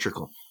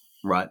symmetrical,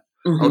 right?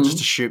 Mm-hmm. I'll just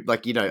assume,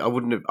 like, you know,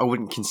 I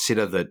wouldn't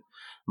consider that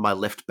my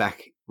left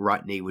back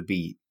right knee would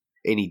be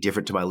any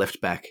different to my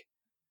left back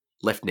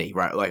left knee,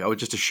 right? Like, I would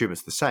just assume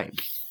it's the same,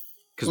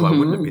 because why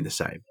wouldn't it be the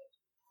same?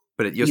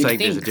 But you're saying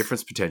there's a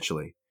difference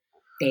potentially.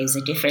 There's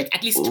a difference.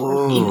 At least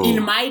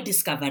in my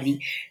discovery,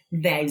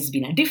 there's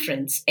been a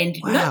difference. And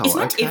it's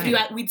not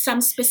everyone with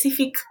some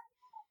specific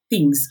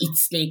things.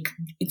 It's like,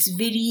 it's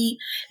very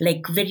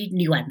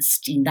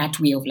nuanced in that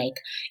way of like,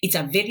 it's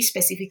a very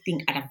specific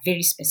thing at a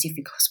very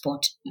specific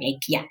spot.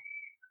 Like, yeah.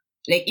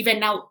 Like even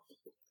now,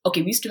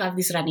 okay, we used to have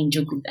this running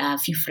joke with a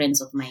few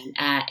friends of mine.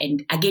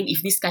 And again,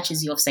 if this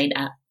catches you offside,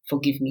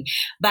 forgive me.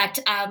 But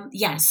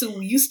so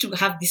we used to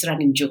have this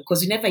running joke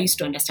because we never used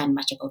to understand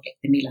much about like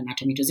the male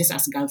anatomy. It was just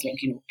us girls,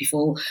 like, you know,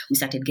 before we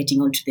started getting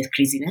onto the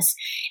craziness.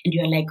 And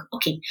you're like,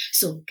 okay,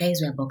 so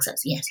guys wear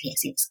boxers. Yes.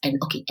 And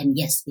okay, and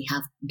yes, they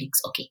have dicks.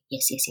 Okay,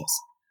 yes.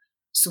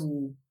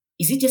 So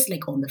is it just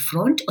like on the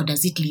front, or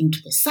does it lean to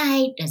the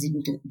side? Does it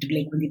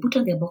like when they put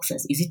on their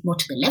boxers, is it more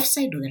to the left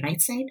side or the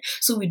right side?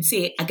 So we'd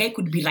say a guy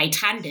could be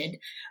right-handed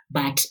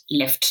but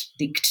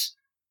left-dicked.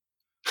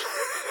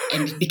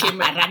 And it became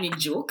a running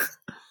joke.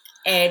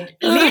 And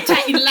later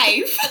in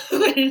life,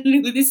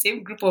 with the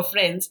same group of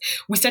friends,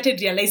 we started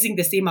realizing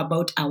the same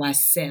about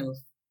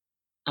ourselves.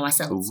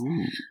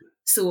 Ooh.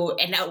 So,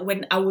 and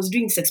when I was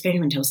doing this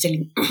experiment, I was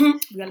telling, we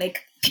were like,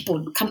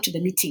 people come to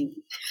the meeting.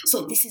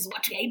 So this is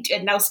what we do.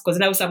 And now, because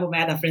now some of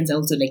my other friends are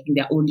also like in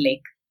their own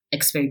like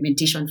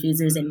experimentation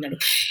phases.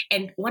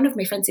 And one of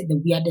my friends said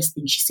the weirdest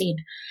thing. She said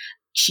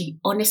she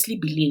honestly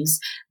believes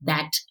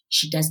that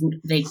she doesn't,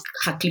 like,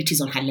 her clit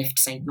is on her left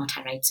side, not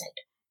her right side.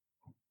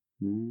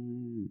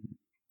 Mm.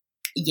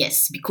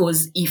 Yes,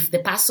 because if the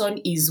person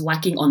is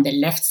working on the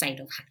left side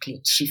of her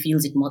clit, she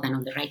feels it more than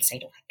on the right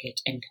side of her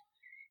clit. And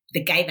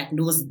the guy that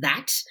knows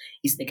that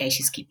is the guy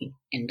she's keeping.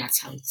 And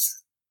that's how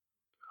it's.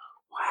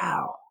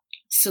 Wow.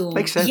 So,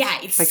 makes sense. Yeah,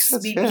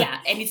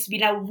 and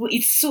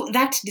it's so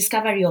that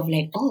discovery of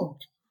like, oh,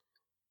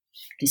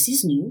 this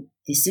is new.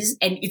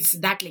 And it's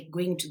that like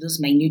going into those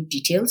minute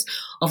details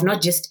of not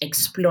just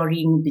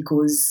exploring,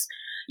 because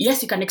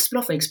yes, you can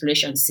explore for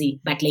exploration's sake,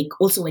 but like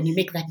also when you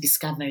make that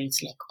discovery,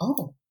 it's like,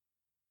 oh,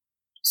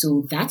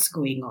 so that's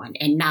going on.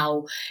 And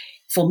now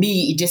for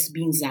me, it just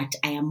means that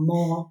I am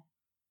more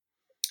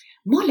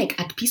like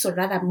at peace, or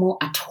rather more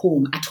at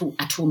home. At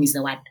home is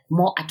the word.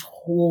 More at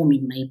home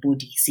in my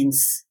body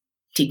since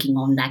taking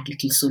on that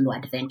little solo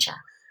adventure.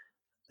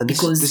 And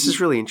this is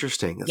really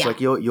interesting. It's like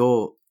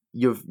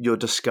you're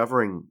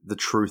discovering the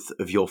truth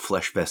of your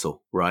flesh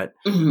vessel, right?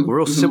 Mm-hmm, we're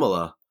all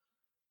similar,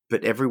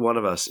 but every one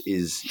of us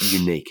is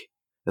unique.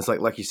 It's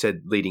like you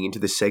said, leading into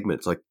this segment,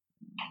 it's like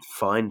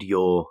find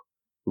your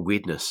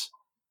weirdness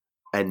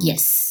and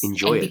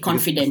enjoy it. Be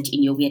confident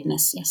in your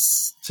weirdness.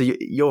 Yes. So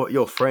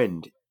your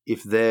friend,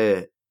 if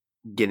they're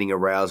getting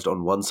aroused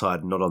on one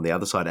side and not on the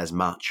other side as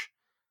much,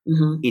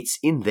 it's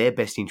in their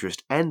best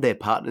interest and their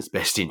partner's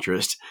best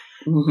interest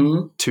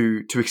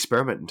to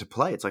experiment and to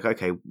play. It's like,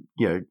 okay,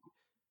 you know,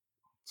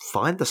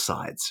 find the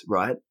sides,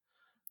 right?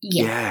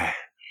 Yeah.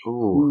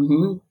 Ooh.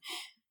 Mm-hmm.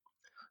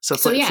 So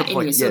it's so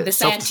the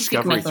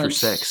scientific method through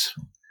sex.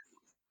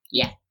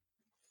 Yeah.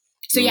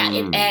 So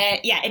and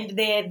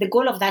the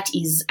goal of that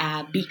is,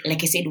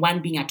 like I said,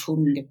 one, being at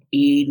home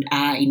in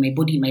my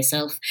body,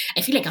 myself.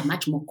 I feel like I'm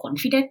much more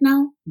confident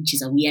now, which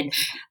is a weird.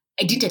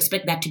 I didn't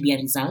expect that to be a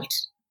result.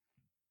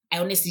 I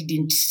honestly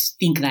didn't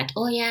think that.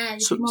 Oh yeah,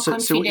 so more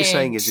confident. So what you're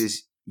saying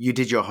is you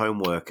did your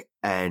homework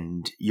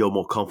and you're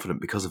more confident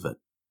because of it.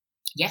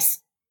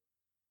 Yes.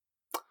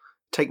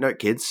 Take note,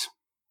 kids.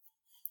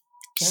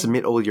 Okay.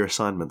 Submit all your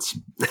assignments.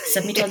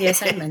 Submit all your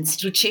assignments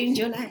to change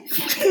your life.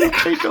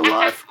 Change your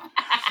life.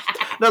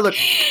 No, look,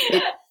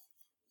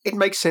 it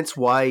makes sense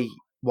why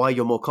why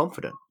you're more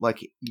confident. Like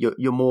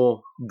you're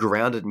more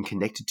grounded and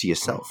connected to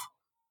yourself.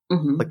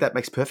 Mm-hmm. Like that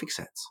makes perfect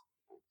sense.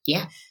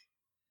 Yeah.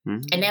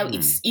 Mm-hmm. And now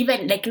it's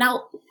even like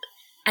now,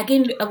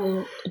 again,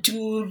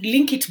 to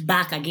link it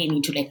back again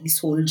into like this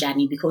whole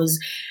journey, because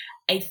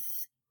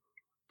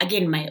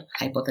again, my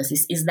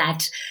hypothesis is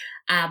that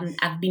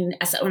I've been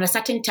on a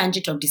certain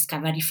tangent of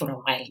discovery for a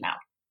while now.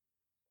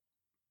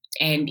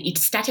 And it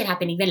started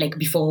happening even like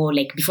before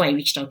I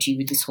reached out to you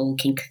with this whole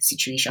kink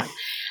situation.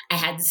 I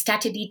had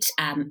started it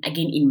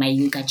again in my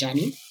yoga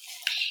journey.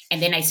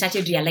 And then I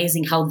started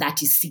realizing how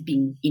that is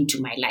seeping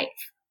into my life.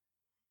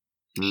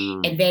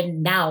 And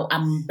then now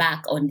I'm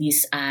back on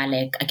this,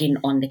 like again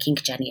on the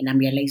kink journey, and I'm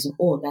realizing,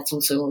 that's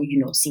also,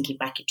 sinking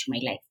back into my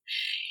life.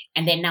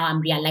 And then now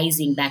I'm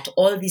realizing that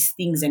all these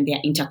things and their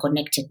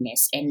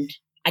interconnectedness, and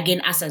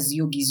again, us as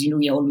yogis,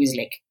 we're always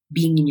like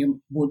being in your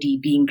body,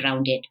 being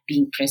grounded,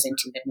 being present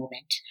in the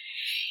moment.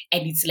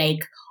 And it's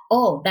like,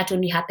 that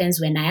only happens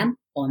when I am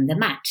on the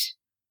mat.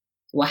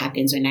 What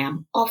happens when I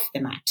am off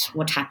the mat?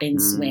 What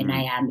happens when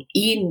I am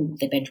in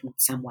the bedroom with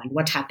someone?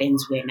 What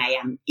happens when I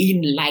am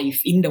in life,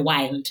 in the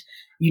wild,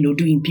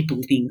 doing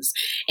people things?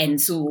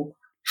 And so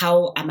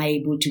how am I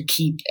able to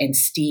keep and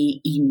stay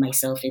in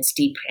myself and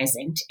stay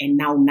present and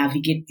now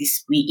navigate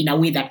this way in a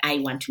way that I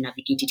want to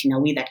navigate it, in a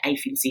way that I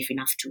feel safe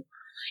enough to,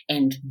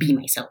 and be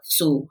myself?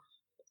 So,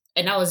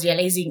 and I was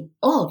realizing,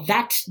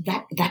 that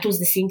was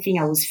the same thing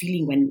I was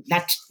feeling when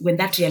that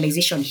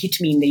realization hit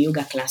me in the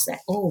yoga class, that,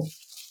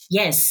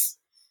 yes,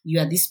 you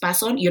are this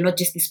person. You're not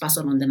just this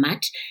person on the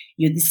mat.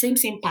 You're the same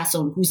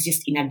person who's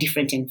just in a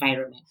different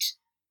environment.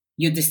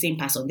 You're the same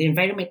person. The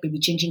environment may be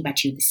changing,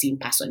 but you're the same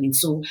person. And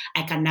so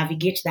I can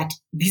navigate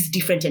these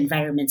different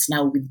environments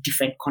now with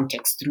different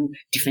contexts through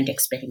different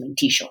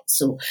experimentation.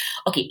 So,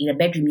 okay, in a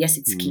bedroom, yes,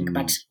 it's kink,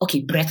 but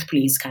okay, breath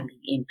play is coming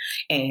in.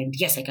 And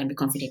yes, I can be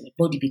confident in my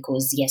body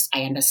because yes,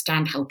 I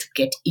understand how to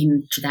get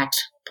into that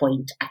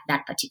point at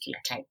that particular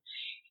time.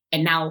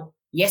 And now,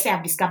 yes, I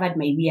have discovered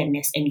my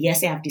weirdness, and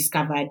yes, I have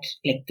discovered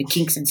like the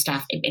kinks and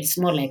stuff. And it's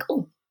more like,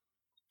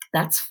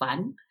 that's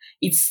fun.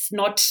 It's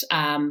not,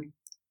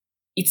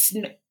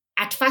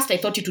 at first I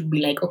thought it would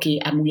be like, okay,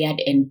 I'm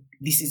weird and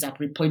this is a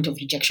point of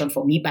rejection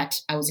for me. But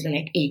I was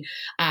like, hey,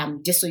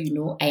 just so you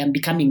know, I am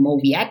becoming more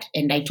weird.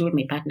 And I told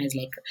my partners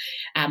like,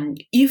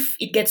 if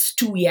it gets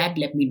too weird,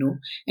 let me know.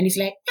 And he's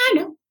like,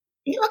 no.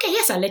 Okay,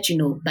 yes, I'll let you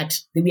know. But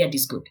the weird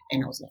is good.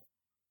 And I was like,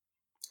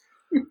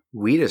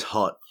 weird is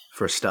hot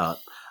for a start.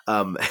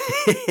 Hey,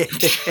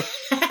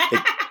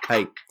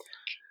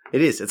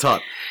 it is. It's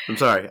hot. I'm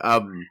sorry.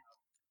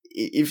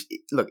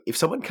 If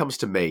someone comes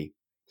to me,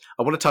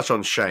 I want to touch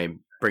on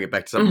shame, bring it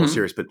back to something more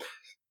serious, but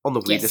on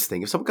the weirdness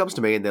thing, if someone comes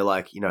to me and they're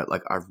like,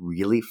 I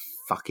really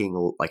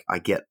fucking I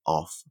get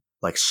off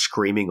like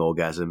screaming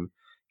orgasm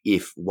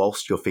if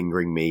whilst you're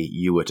fingering me,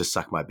 you were to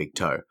suck my big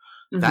toe.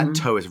 That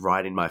toe is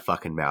right in my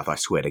fucking mouth. I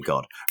swear to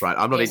God. Right.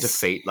 I'm not into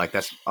feet. Like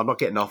I'm not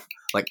getting off.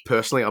 Like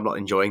personally, I'm not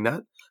enjoying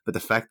that. But the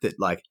fact that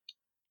like,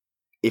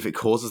 if it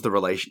causes the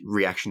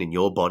reaction in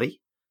your body,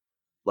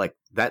 like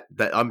that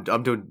I'm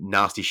doing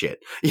nasty shit.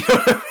 You know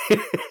what I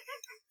mean?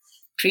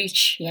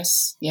 Preach.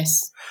 Yes.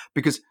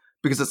 Because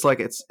it's like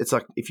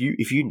if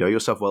you know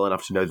yourself well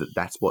enough to know that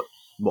that's what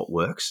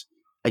works,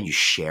 and you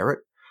share it,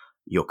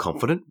 you're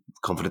confident.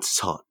 Confidence is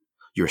hot.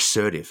 You're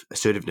assertive.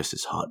 Assertiveness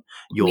is hot.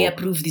 We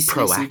approve this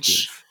proactive.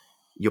 Message.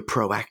 You're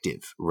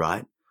proactive,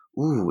 right?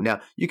 Ooh,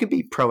 now you can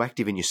be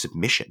proactive in your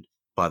submission.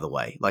 By the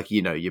way, like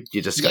you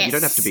just you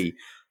don't have to be.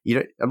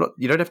 You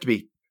don't have to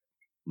be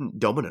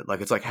dominant.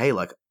 Like it's like, hey,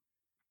 like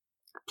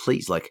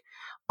please, like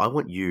I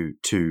want you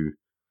to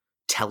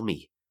tell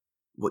me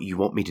what you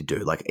want me to do.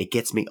 Like it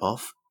gets me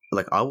off.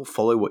 Like I will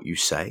follow what you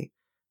say,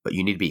 but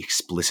you need to be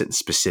explicit and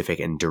specific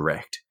and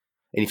direct.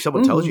 And if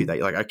someone tells you that,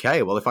 you're like,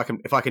 okay, well if I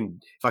can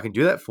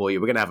do that for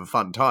you, we're gonna have a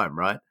fun time,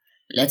 right?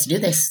 Let's do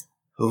this.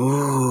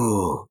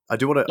 Ooh, I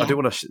do want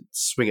to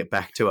swing it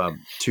back to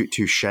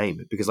shame,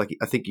 because like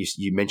I think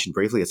you mentioned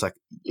briefly, it's like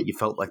you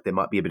felt like there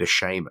might be a bit of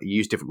shame. You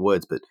use different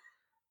words, but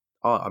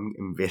I'm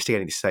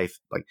investigating to say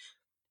like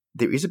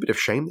there is a bit of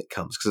shame that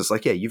comes, because it's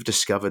like, yeah, you've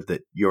discovered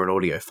that you're an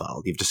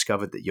audiophile, you've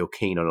discovered that you're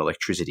keen on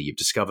electricity, you've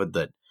discovered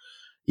that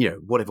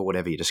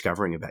whatever you're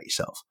discovering about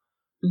yourself,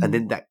 and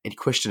then that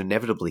question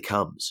inevitably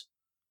comes: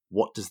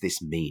 what does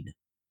this mean?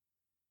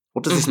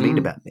 What does this mean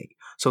about me?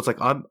 So it's like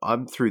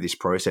I'm through this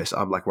process.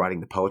 I'm like writing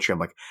the poetry. I'm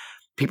like,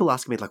 people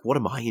ask me like, what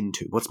am I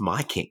into? What's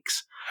my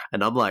kinks?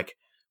 And I'm like,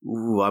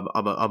 ooh, I'm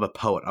a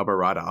poet. I'm a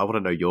writer. I want to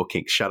know your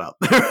kinks. Shut up.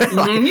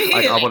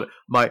 I want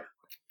my.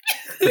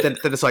 But then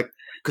it's like,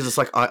 because it's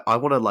like I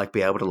want to like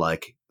be able to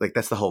like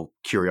that's the whole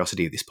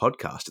curiosity of this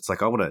podcast. It's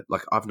like I want to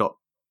like, I've not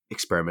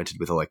experimented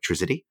with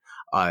electricity.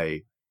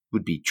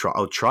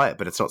 I'll try it,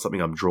 but it's not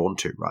something I'm drawn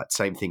to, right?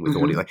 Same thing with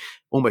audio. Like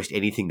almost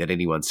anything that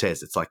anyone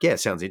says, it's like, yeah, it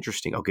sounds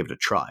interesting. I'll give it a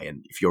try.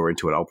 And if you're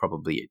into it, I'll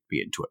probably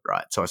be into it,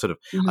 right? So I sort of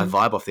I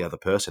vibe off the other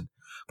person.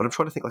 But I'm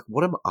trying to think like,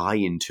 what am I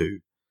into?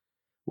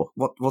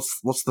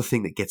 What's the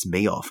thing that gets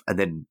me off? And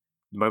then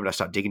the moment I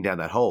start digging down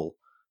that hole,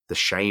 the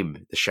shame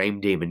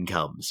demon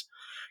comes.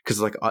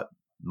 Because like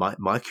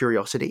my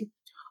curiosity,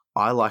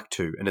 I like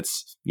to, and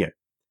it's,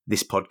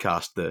 this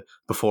podcast, the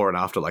before and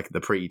after, like the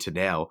pre to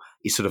now,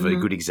 is sort of a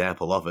good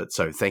example of it.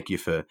 So thank you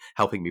for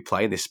helping me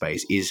play in this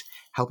space, is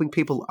helping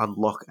people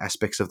unlock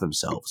aspects of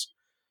themselves,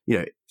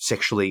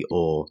 sexually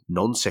or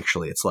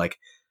non-sexually. It's like,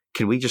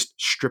 can we just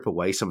strip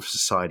away some of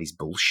society's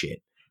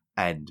bullshit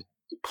and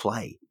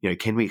play?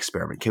 Can we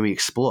experiment? Can we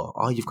explore?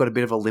 Oh, you've got a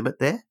bit of a limit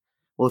there?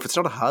 Well, if it's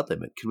not a hard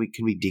limit, can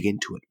we dig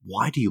into it?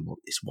 Why do you want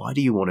this? Why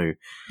do you want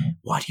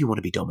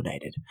to be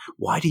dominated?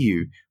 Why do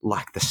you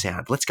like the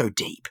sound? Let's go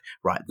deep,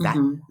 right?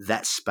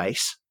 That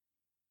space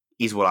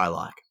is what I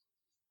like.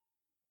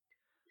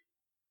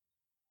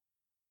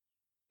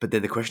 But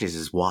then the question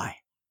is why?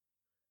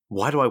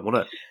 Why do I want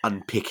to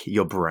unpick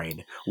your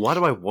brain? Why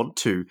do I want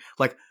to,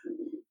 like,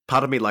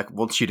 part of me like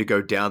wants you to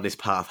go down this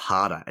path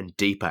harder and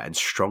deeper and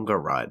stronger,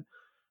 right?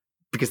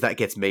 Because that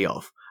gets me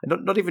off.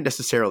 And not even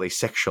necessarily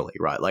sexually,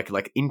 right?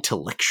 Like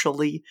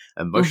intellectually,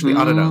 emotionally.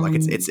 I don't know. Like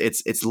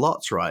it's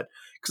lots, right?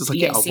 Because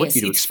it's like, I want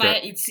you to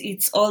experiment.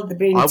 It's all the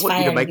brain. I want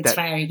you to make that.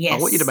 I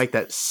want you to make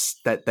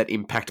that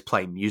impact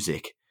play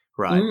music,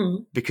 right?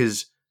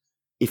 Because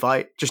if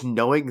I just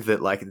knowing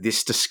that like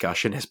this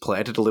discussion has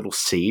planted a little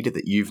seed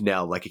that you've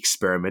now like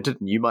experimented,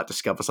 and you might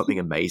discover something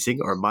amazing,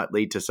 or it might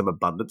lead to some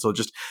abundance, or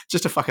just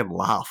a fucking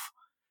laugh.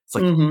 It's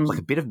like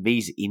a bit of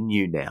me's in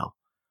you now.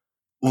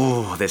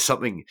 Oh, there's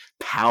something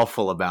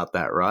powerful about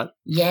that, right?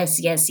 Yes.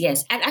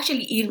 And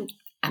actually,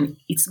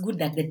 it's good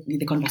that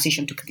the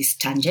conversation took this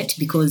tangent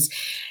because,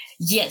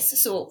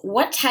 yes, so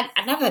what had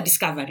another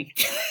discovery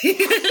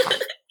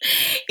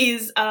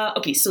is,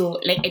 okay, so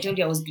like I told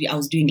you, I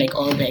was doing like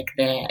all like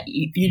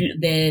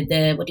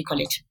the what do you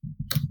call it?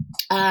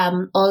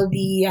 All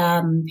the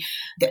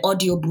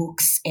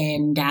audiobooks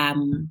and,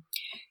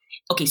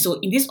 okay, so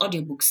in these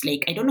audiobooks,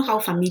 like, I don't know how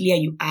familiar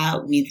you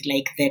are with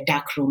like the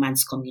dark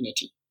romance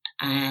community.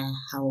 I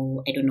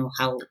don't know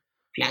how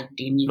plugged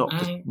in you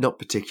are. Not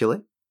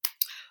particularly.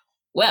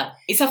 Well,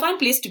 it's a fun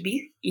place to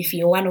be if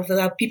you're one of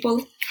the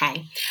people.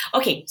 Hi.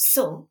 Okay,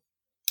 so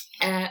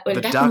dark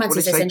romance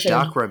is essentially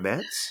dark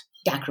romance.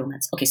 Dark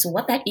romance. Okay, so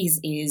what that is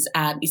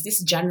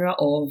this genre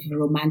of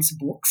romance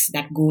books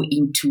that go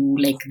into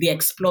like they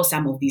explore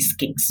some of these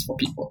kinks for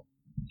people.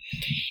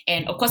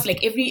 And of course,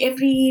 like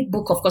every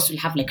book, of course, will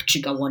have like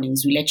trigger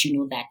warnings. We let you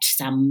know that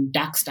some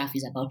dark stuff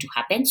is about to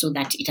happen, so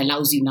that it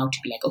allows you now to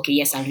be like, okay,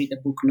 yes, I'll read the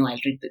book. No, I'll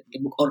read the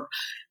book, or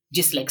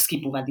just like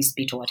skip over this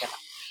bit or whatever.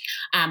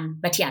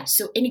 But yeah.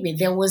 So anyway,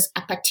 there was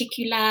a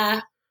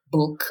particular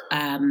book.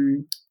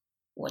 Oh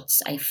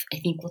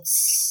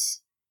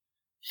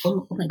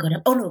my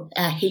god! Oh no,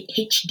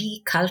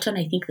 H.D. Carlton,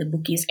 I think the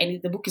book is,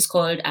 and the book is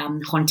called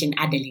Haunting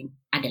Adeline.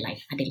 I don't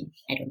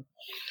know.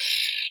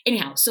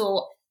 Anyhow,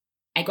 so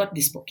I got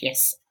this book,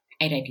 yes.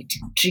 I read it.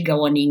 Trigger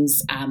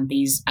warnings.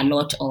 There's a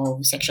lot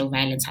of sexual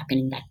violence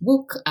happening in that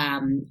book.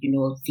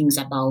 Things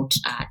about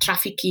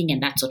trafficking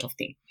and that sort of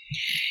thing.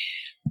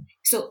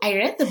 So I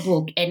read the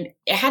book and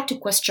I had to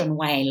question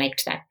why I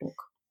liked that book.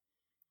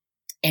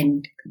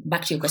 And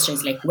back to your question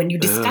is like, when you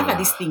discover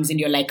these things and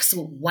you're like,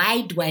 so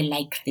why do I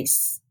like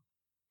this?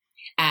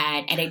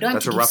 And I don't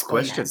have to give rough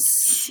spoilers.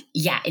 Question.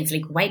 Yeah, it's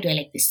like, why do I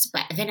like this?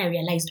 But then I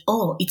realized,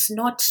 it's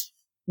not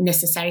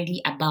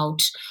necessarily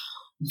about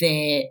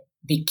the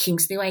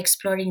kinks they were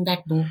exploring in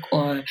that book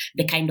or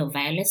the kind of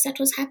violence that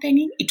was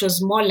happening. It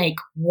was more like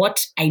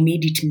what I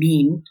made it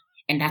mean,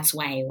 and that's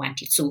why I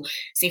want it. So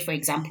say, for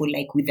example,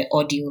 like with the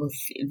audio,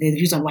 the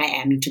reason why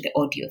I am into the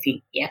audio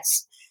thing,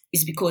 yes,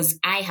 is because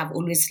I have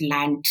always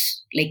learned,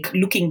 like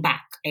looking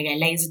back, I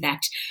realized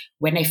that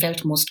when I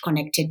felt most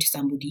connected to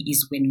somebody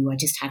is when we were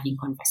just having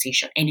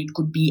conversation. And it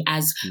could be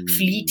as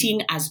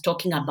fleeting as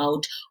talking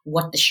about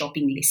what the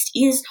shopping list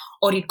is,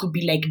 or it could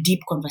be like deep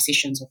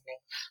conversations of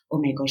like,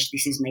 oh my gosh,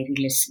 this is my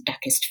realest,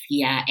 darkest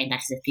fear. And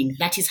that's the thing.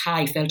 That is how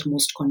I felt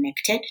most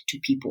connected to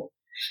people.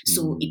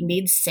 So it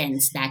made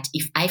sense that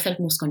if I felt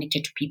most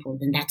connected to people,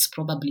 then that's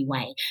probably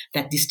why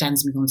that this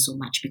turns me on so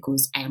much,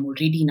 because I am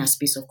already in a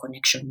space of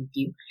connection with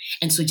you.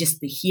 And so just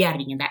the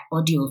hearing and that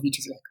audio of it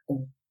is like,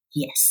 oh,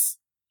 yes,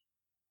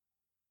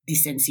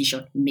 this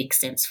sensation makes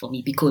sense for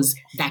me, because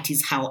that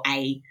is how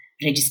I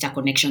register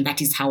connection.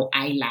 That is how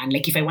I learn.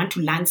 Like if I want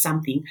to learn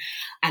something,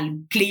 I'll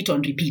play it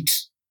on repeat.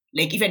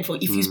 Like even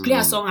if you play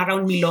a song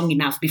around me long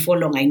enough, before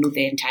long, I know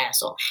the entire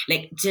song.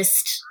 Like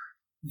just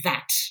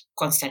that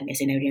constantness.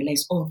 And I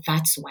realized,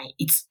 that's why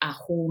it's a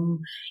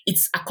home,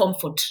 it's a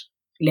comfort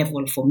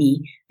level for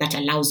me that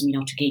allows me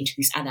now to get into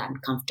these other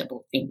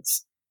uncomfortable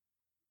things.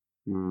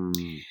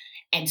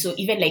 And so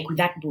even like with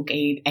that book,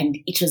 and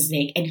it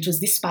was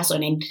this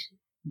person, and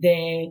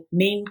the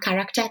main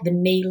character, the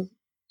main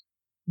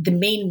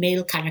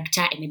male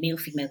character and the male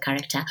female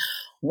character,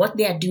 what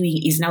they are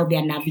doing is now they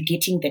are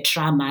navigating the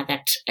trauma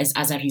that is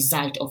as a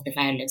result of the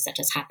violence that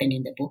has happened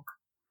in the book.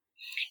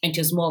 And it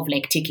was more of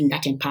like taking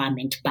that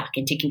empowerment back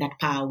and taking that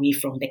power away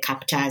from the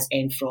captors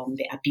and from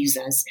the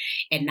abusers,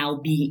 and now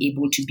being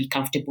able to be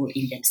comfortable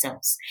in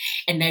themselves.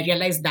 And I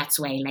realized that's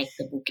why I liked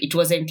the book. It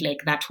wasn't like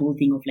that whole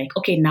thing of like,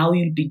 okay, now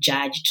you'll be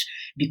judged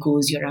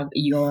because you're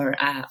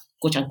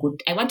quote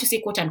unquote, I want to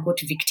say quote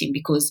unquote victim,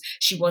 because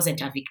she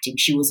wasn't a victim.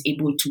 She was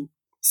able to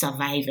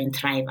survive and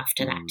thrive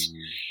after that.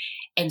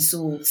 And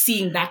so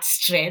seeing that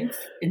strength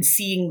and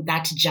seeing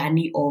that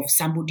journey of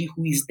somebody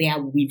who is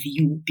there with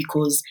you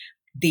because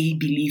they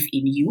believe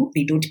in you,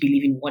 they don't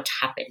believe in what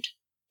happened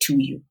to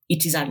you.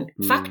 It is a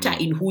factor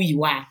in who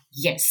you are,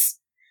 yes.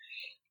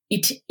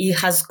 It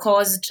has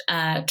caused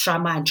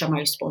trauma and trauma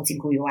response in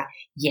who you are,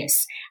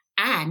 yes.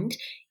 And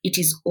it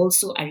is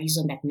also a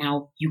reason that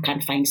now you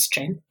can find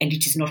strength, and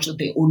it is not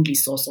the only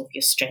source of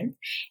your strength.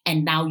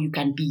 And now you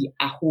can be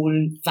a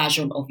whole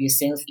version of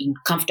yourself,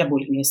 comfortable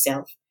in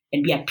yourself,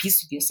 and be at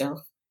peace with yourself,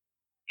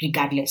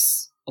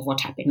 regardless of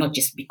what happened, not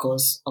just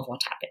because of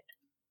what happened.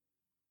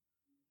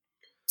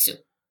 So,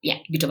 yeah,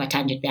 a bit of a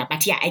tangent there.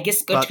 But yeah, I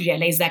guess got to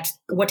realize that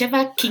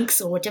whatever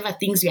kinks or whatever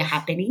things were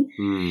happening,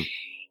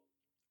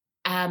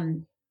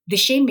 the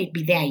shame may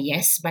be there,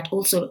 yes, but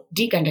also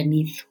dig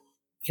underneath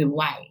the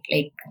why.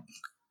 Like,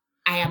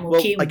 I am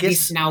okay with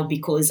this now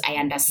because I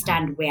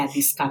understand where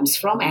this comes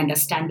from. I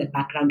understand the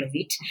background of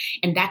it.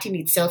 And that in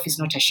itself is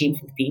not a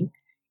shameful thing.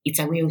 It's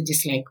a way of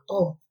just like,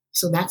 oh,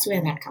 so that's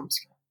where that comes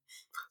from.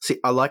 See,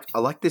 I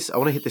like this. I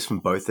want to hit this from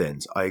both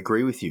ends. I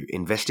agree with you.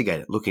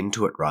 Investigate it. Look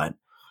into it, right?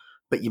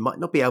 But you might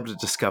not be able to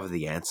discover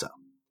the answer.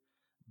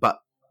 But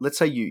let's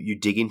say you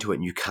dig into it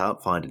and you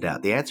can't find it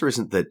out. The answer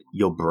isn't that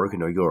you're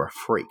broken or you're a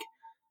freak.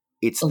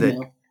 It's that...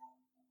 No.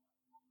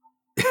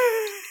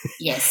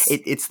 Yes.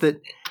 It's that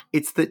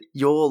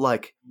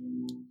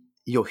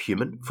you're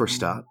human for a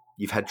start.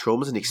 You've had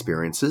traumas and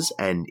experiences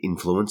and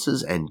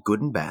influences and good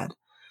and bad.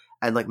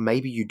 And like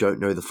maybe you don't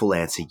know the full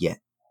answer yet,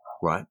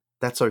 right?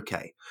 That's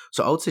okay.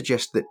 So I would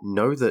suggest that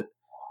know that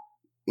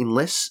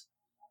unless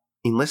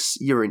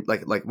you're in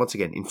like once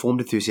again,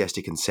 informed,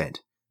 enthusiastic consent,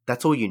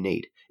 that's all you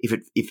need. If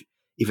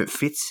it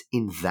fits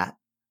in that,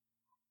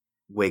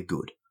 we're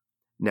good.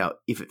 Now,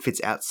 if it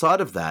fits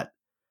outside of that,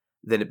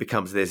 then it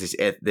becomes there's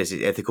this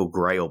ethical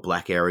gray or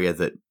black area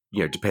that,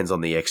 you know, depends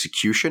on the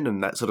execution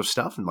and that sort of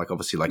stuff. And like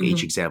obviously like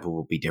each example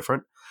will be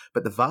different.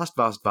 But the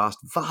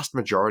vast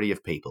majority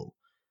of people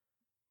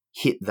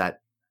hit that.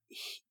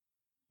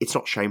 It's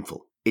not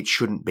shameful. It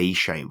shouldn't be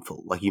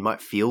shameful. Like you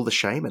might feel the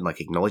shame and like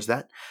acknowledge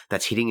that.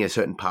 That's hitting a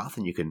certain path,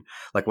 and you can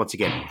like once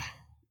again,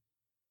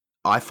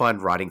 I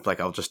find writing, like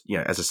I'll just, you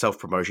know, as a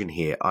self-promotion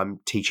here, I'm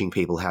teaching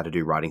people how to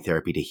do writing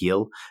therapy to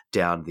heal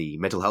down the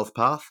mental health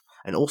path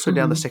and also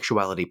down the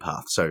sexuality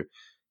path. So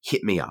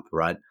hit me up,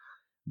 right?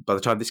 By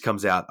the time this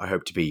comes out, I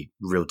hope to be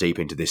real deep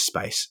into this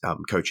space,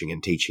 coaching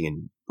and teaching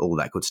and all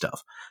that good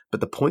stuff. But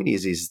the point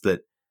is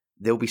that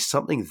there'll be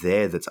something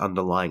there that's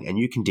underlying and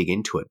you can dig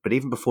into it. But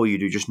even before you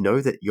do, just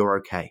know that you're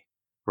okay,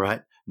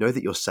 right? Know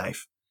that you're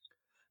safe.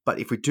 But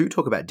if we do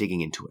talk about digging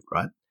into it,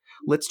 right?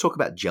 Let's talk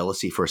about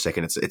jealousy for a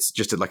second. It's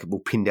just like we'll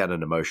pin down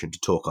an emotion to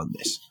talk on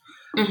this,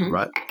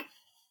 right?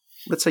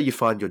 Let's say you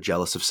find you're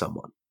jealous of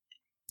someone,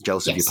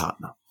 jealous of your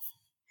partner.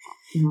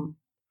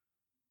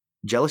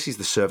 Jealousy is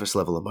the surface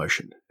level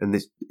emotion, and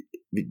this,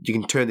 you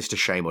can turn this to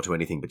shame or to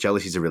anything, but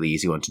jealousy is a really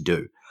easy one to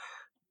do.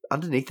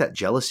 Underneath that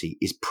jealousy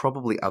is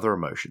probably other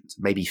emotions,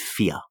 maybe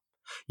fear.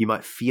 You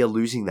might fear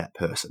losing that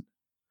person.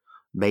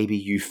 Maybe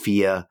you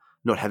fear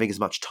not having as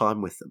much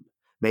time with them.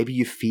 Maybe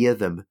you fear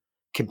them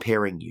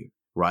comparing you,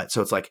 right?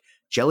 So it's like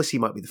jealousy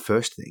might be the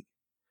first thing.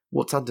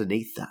 What's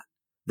underneath that?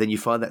 Then you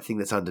find that thing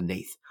that's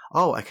underneath.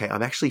 Oh, okay,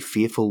 I'm actually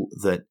fearful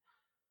that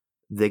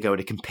they're going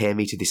to compare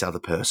me to this other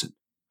person.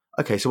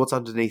 Okay, so what's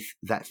underneath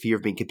that fear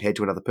of being compared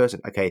to another person?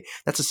 Okay,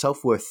 that's a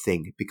self-worth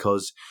thing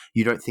because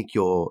you don't think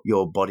your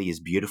body is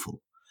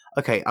beautiful.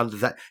 Okay, under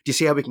that, do you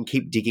see how we can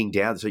keep digging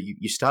down? So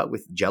you start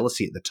with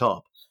jealousy at the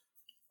top,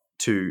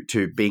 to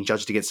being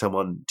judged against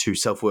someone, to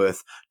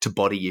self-worth, to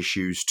body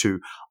issues, to,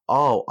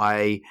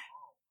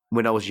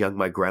 when I was young,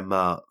 my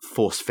grandma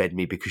force-fed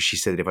me because she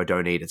said that if I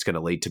don't eat, it's going to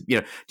lead to,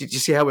 did you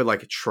see how we're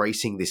like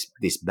tracing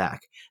this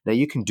back? Now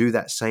you can do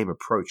that same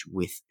approach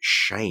with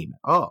shame.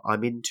 Oh,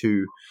 I'm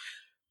into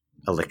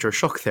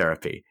electroshock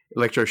therapy,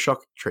 electroshock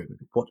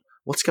treatment.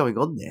 What's going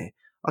on there?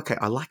 Okay,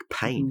 I like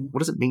pain. What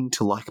does it mean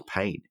to like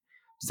pain?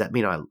 Does that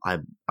mean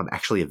I'm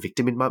actually a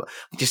victim in my? Do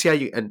you see how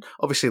you? And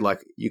obviously,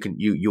 like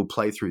you'll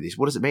play through this.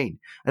 What does it mean?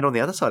 And on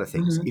the other side of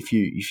things, if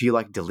you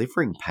like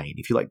delivering pain,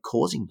 if you like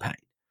causing pain,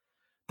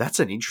 that's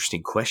an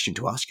interesting question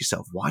to ask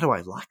yourself. Why do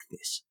I like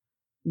this?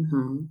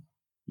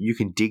 You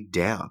can dig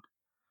down.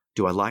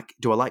 Do I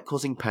like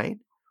causing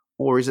pain,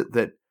 or is it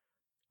that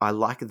I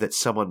like that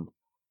someone?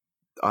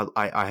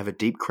 I have a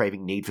deep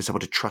craving need for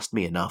someone to trust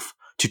me enough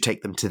to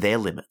take them to their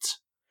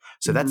limits.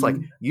 So that's like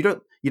you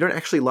don't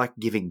actually like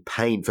giving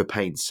pain for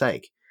pain's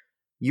sake.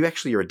 You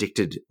actually are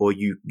addicted, or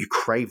you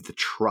crave the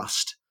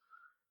trust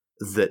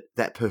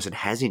that person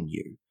has in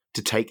you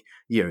to take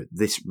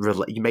this.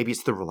 Maybe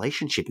it's the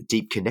relationship, a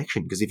deep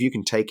connection. Because if you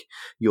can take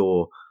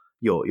your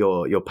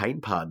pain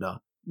partner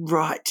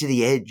right to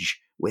the edge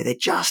where they're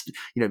just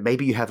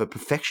maybe you have a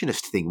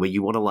perfectionist thing where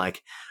you want to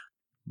like.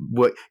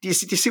 What do you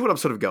see what I'm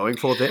sort of going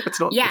for there? It's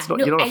not.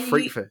 You're not a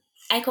freak for.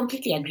 I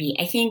completely agree.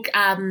 I think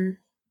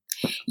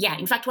Yeah,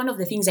 in fact, one of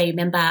the things I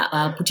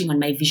remember putting on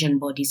my vision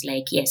board is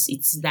like, yes,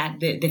 it's that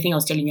the thing I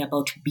was telling you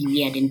about, be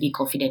weird and be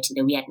confident in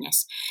the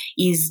weirdness,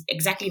 is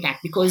exactly that.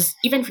 Because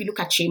even if we look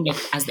at shame like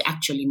as the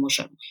actual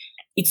emotion,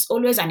 it's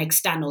always an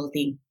external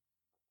thing.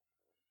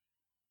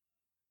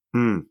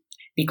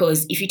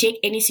 Because if you take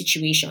any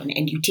situation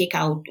and you take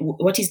out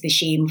what is the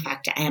shame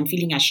factor, I am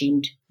feeling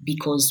ashamed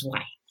because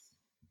why?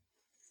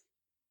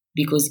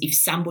 Because if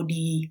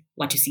somebody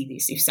were to see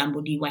this, if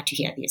somebody were to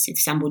hear this, if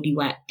somebody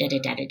were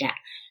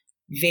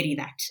vary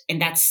that.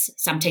 And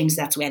sometimes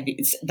that's where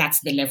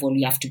that's the level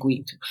you have to go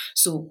into.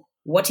 So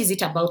what is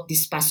it about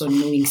this person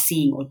knowing,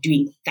 seeing, or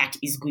doing that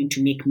is going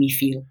to make me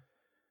feel,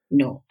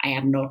 no, I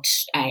am not,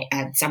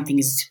 something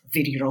is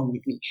very wrong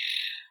with me.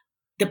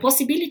 The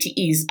possibility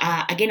is,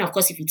 again, of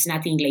course, if it's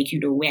nothing like,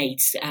 where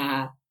it's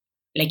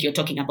like you're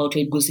talking about,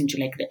 where it goes into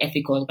like the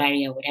ethical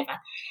barrier, whatever,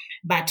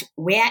 but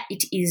where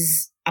it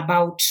is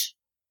about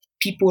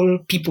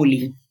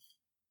peopling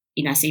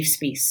in a safe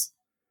space,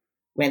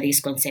 where there is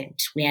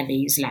consent, where there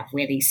is love,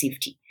 where there is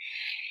safety.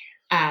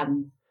 I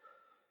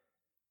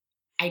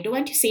don't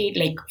want to say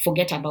like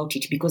forget about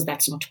it, because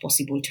that's not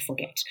possible to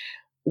forget.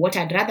 What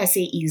I'd rather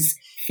say is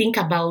think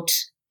about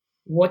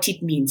what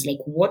it means. Like,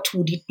 what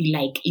would it be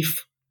like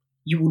if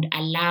you would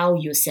allow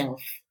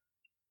yourself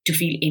to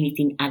feel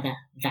anything other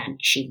than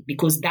shame?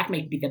 Because that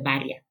might be the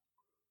barrier.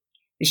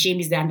 The shame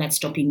is the one that's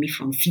stopping me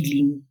from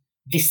feeling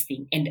this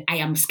thing. And I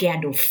am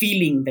scared of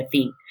feeling the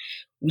thing,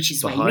 which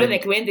is why,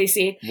 like when they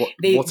say...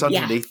 what's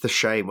underneath the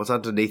shame? What's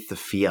underneath the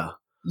fear?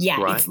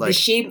 Yeah, right? The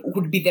shame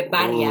would be the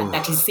barrier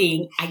that is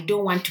saying, I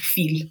don't want to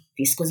feel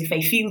this, because if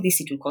I feel this,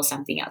 it will cause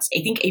something else.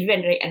 I think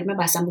I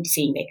remember somebody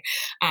saying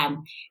like,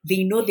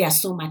 they know they are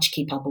so much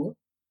capable,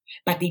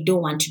 but they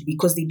don't want to,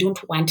 because they don't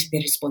want the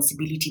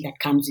responsibility that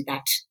comes with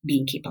that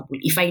being capable.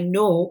 If I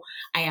know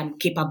I am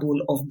capable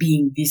of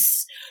being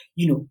this,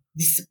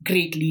 this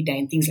great leader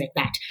and things like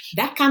that,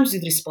 that comes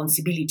with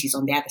responsibilities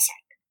on the other side,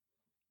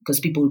 because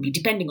people will be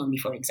depending on me,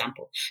 for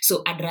example.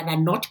 So I'd rather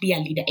not be a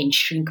leader and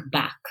shrink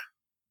back.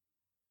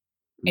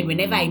 And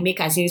whenever I make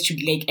a sense to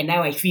like, and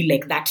now I feel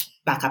like that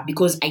backup,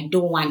 because I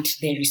don't want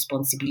the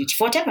responsibility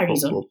for whatever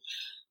reason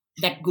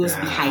that goes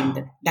behind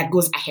them, that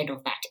goes ahead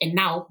of that. And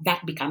now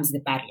that becomes the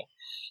barrier.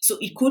 So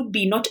it could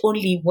be not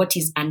only what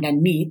is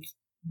underneath,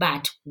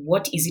 but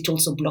what is it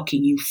also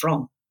blocking you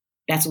from?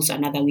 That's also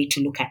another way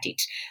to look at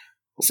it.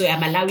 So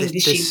I'm allowing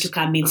this shame to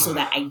come in so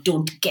that I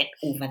don't get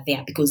over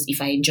there, because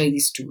if I enjoy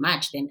this too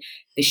much, then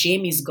the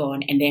shame is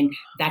gone, and then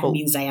that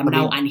means I am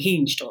now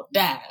unhinged, or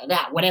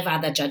whatever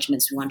other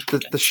judgments we want to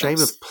put on the shame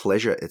of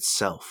pleasure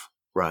itself,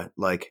 right?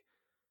 Like,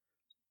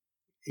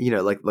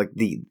 like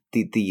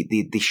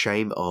the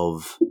shame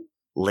of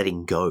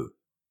letting go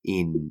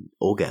in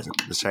orgasm,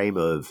 the shame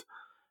of,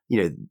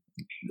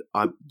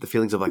 the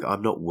feelings of like,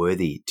 I'm not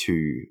worthy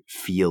to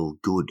feel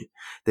good.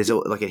 There's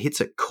like, it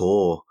hits at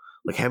core.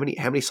 Like how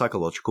many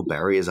psychological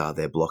barriers are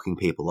there blocking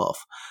people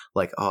off?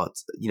 Like,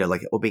 it's,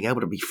 or being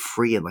able to be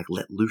free and like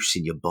let loose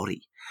in your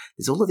body.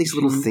 There's all of these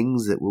little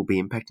things that will be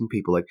impacting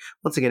people. Like,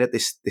 once again, at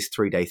this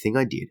 3-day thing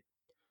I did,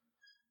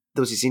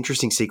 there was this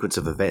interesting sequence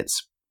of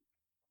events.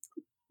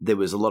 There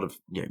was a lot of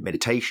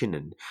meditation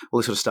and all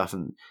this sort of stuff,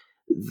 and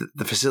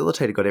the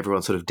facilitator got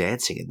everyone sort of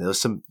dancing, and there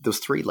was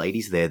 3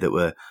 ladies there that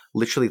were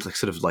literally like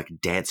sort of like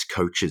dance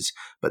coaches,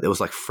 but there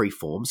was like free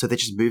form, so they're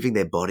just moving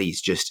their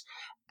bodies just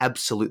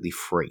absolutely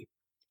free.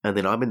 And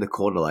then I'm in the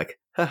corner like,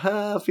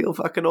 haha, I feel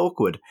fucking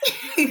awkward.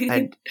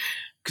 And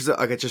because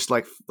I get just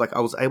like I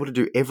was able to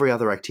do every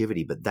other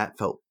activity, but that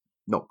felt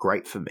not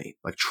great for me,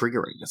 like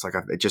triggering. It's like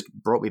it just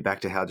brought me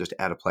back to how just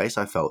out of place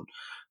I felt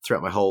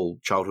throughout my whole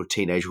childhood,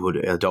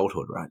 teenagehood,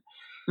 adulthood, right?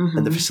 Mm-hmm.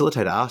 And the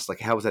facilitator asked, like,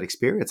 how was that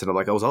experience? And I'm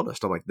like, I was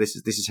honest. I'm like, this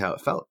is how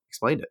it felt.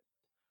 Explained it.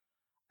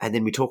 And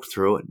then we talked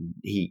through it, and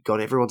he got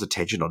everyone's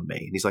attention on me.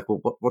 And he's like,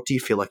 well, what do you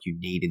feel like you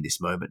need in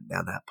this moment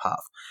down that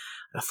path?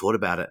 And I thought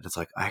about it, and it's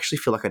like, I actually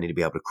feel like I need to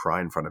be able to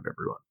cry in front of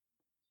everyone.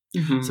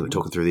 Mm-hmm. So we're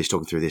talking through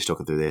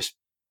this.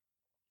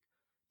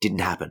 Didn't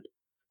happen.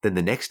 Then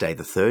the next day,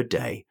 the 3rd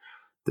day,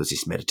 there was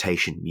this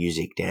meditation,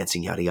 music,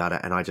 dancing, yada,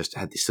 yada. And I just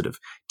had this sort of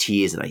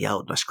tears, and I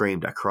yelled, and I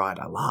screamed, I cried,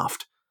 I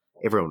laughed.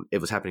 It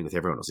was happening with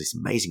everyone. It was this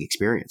amazing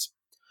experience.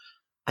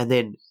 And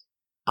then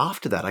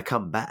after that, I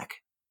come back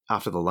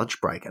after the lunch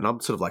break, and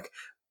I'm sort of like,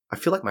 I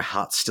feel like my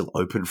heart's still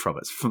open from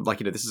it. From like,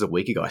 this is a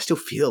week ago. I still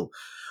feel,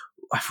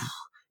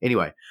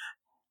 anyway.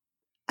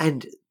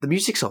 And the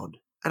music's on,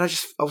 and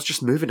I was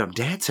just moving. I'm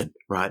dancing,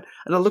 right?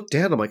 And I look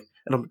down. I'm like,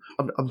 and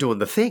I'm doing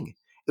the thing.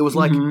 It was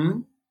like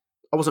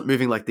I wasn't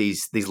moving like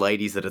these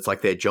ladies that it's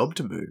like their job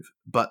to move,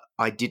 but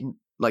I didn't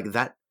like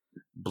that.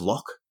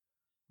 Block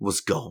was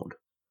gone.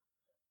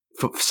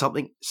 For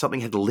something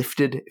had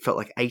lifted. It felt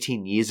like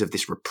 18 years of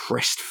this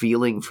repressed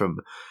feeling from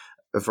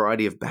a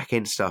variety of back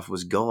end stuff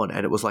was gone,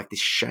 and it was like this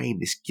shame,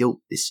 this guilt,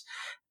 this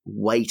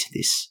weight,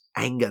 this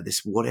anger,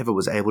 this whatever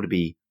was able to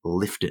be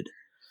lifted.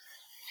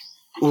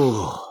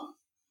 Oh,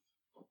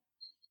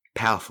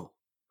 powerful,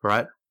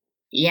 right?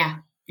 Yeah,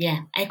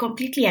 I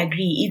completely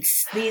agree.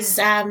 It's this.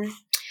 I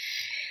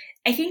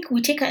think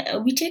we take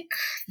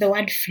the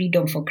word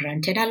freedom for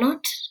granted a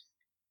lot.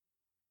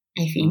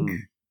 I think.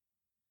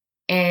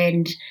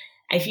 And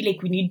I feel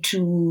like we need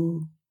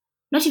to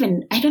that's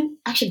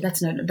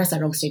a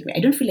wrong statement.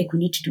 I don't feel like we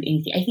need to do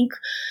anything. I think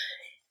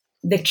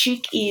the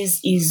trick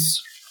is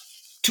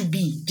to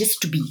be,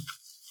 just to be.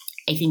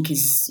 I think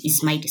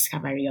is my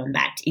discovery on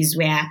that, is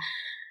where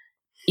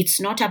it's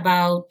not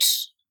about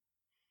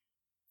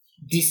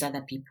these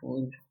other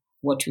people,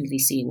 what will they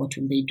say, what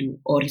will they do,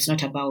 or it's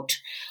not about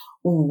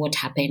what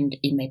happened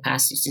in my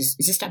past. It's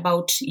just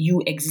about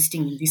you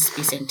existing in this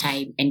space and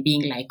time and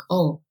being like,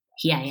 oh,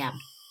 here I am.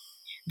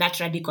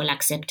 That radical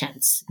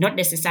acceptance, not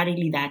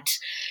necessarily that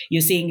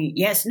you're saying,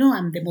 yes, no,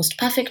 I'm the most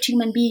perfect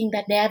human being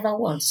that there ever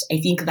was. I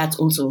think that's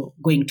also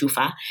going too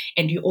far.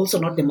 And you're also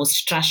not the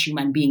most trash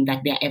human being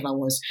that there ever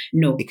was.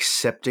 No.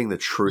 Accepting the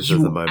truth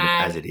of the moment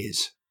as it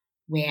is.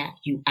 Where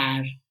you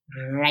are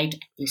right at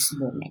this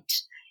moment.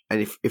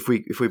 And if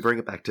we bring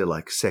it back to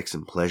like sex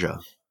and pleasure,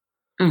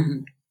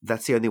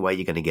 that's the only way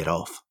you're going to get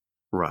off,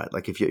 right?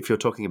 Like if you're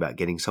talking about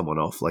getting someone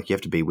off, like you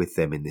have to be with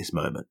them in this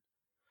moment.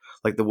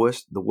 Like the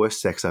worst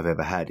sex I've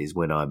ever had is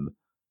when I'm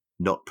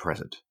not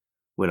present,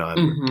 when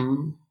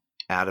I'm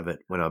out of it,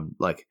 when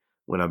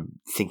I'm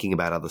thinking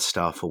about other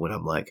stuff, or when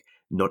I'm like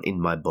not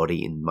in my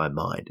body, in my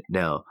mind.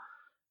 Now,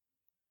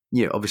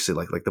 obviously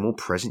like the more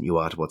present you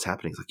are to what's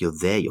happening, it's like you're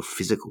there, you're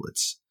physical,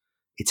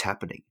 it's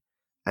happening.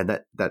 And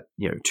that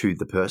to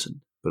the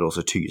person, but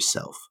also to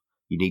yourself.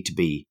 You need to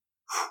be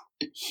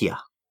here.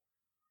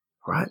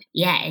 Right?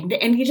 Yeah, and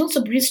it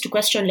also brings to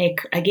question,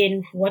 like,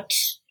 again, what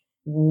is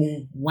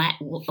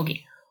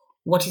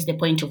the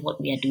point of what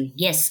we are doing?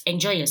 Yes,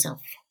 enjoy yourself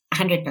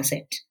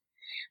 100%,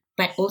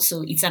 but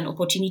also it's an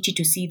opportunity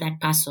to see that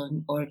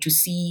person, or to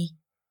see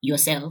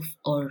yourself,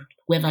 or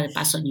whoever the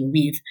person you're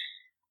with,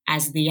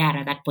 as they are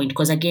at that point.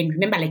 Because again,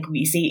 remember, like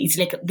we say, it's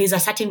like there's a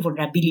certain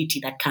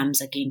vulnerability that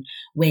comes again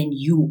when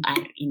you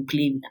are in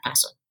play with a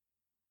person.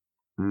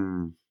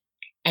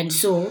 And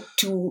so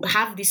to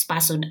have this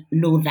person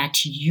know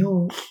that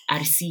you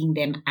are seeing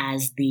them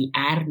as they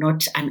are,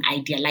 not an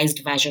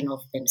idealized version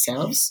of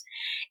themselves,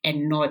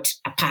 and not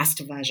a past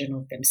version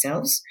of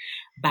themselves,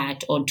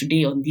 but on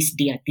today, on this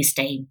day, at this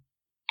time,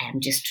 I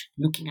am just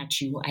looking at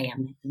you, I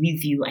am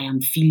with you, I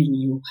am feeling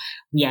you,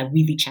 we are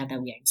with each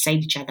other, we are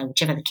inside each other,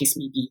 whichever the case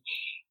may be.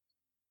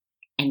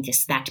 And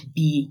just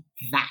be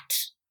that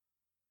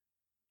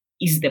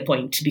is the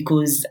point,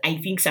 because I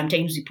think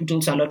sometimes we put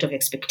also a lot of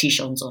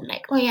expectations on,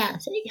 like, oh yeah,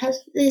 so it has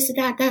this,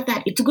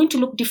 that. It's going to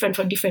look different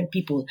for different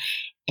people,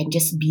 and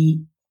just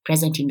be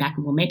present in that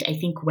moment. I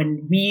think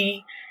when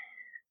we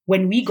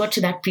got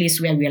to that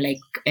place where we're like,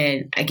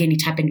 again,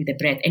 it happened with the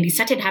breath, and it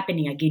started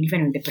happening again,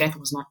 even when the breath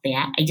was not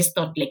there. I just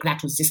thought like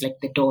that was just like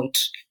the door. It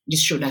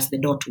just showed us the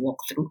door to walk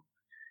through.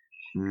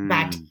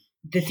 But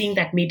the thing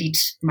that made it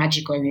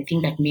magical, and the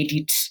thing that made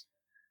it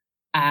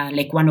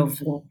like one of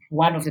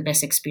the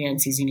best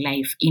experiences in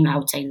life in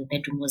outside the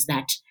bedroom, was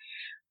that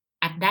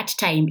at that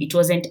time it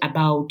wasn't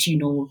about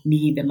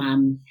me, the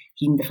mom,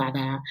 him, the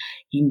father,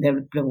 him,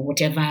 the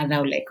whatever.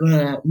 Like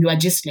we were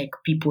just like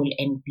people,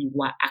 and we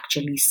were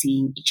actually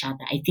seeing each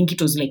other. I think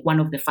it was like one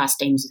of the first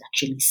times we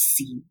actually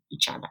seen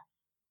each other,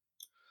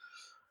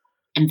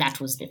 and that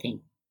was the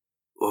thing.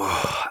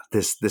 Oh,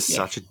 there's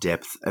such a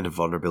depth and a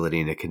vulnerability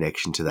and a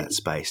connection to that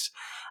space,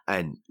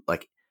 and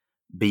like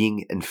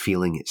being and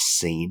feeling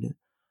seen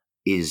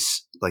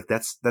is like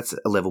that's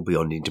a level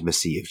beyond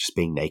intimacy of just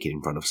being naked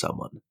in front of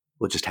someone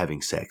or just having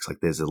sex. Like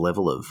there's a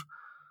level of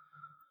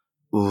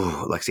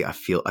I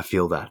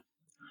feel that.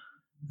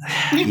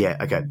 Yeah,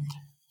 okay.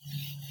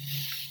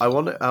 I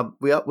want to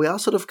we are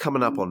sort of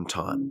coming up on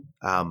time.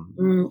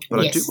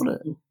 But yes.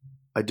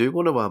 I do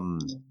want to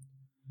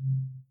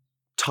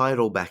tie it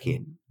all back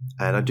in,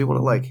 and I do want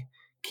to, like,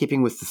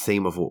 keeping with the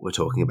theme of what we're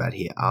talking about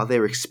here, are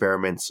there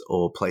experiments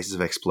or places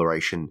of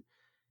exploration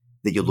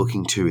that you're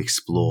looking to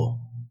explore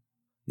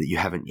that you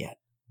haven't yet,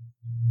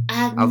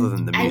 other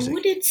than the music? I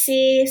wouldn't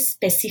say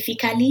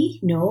specifically,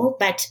 no,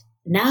 but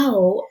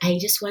now I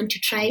just want to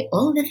try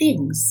all the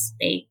things.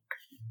 Like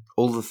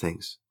all the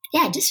things?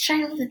 Yeah, just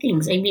try all the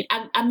things. I mean,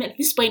 I'm at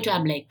this point where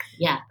I'm like,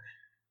 yeah,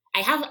 I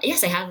have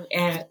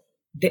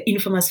the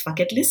infamous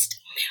bucket list,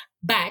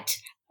 but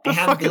the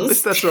bucket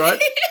list, that's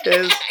right.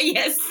 Yes.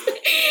 Yes,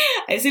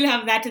 I still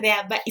have that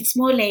there, but it's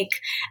more like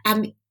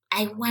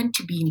I want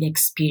to be in the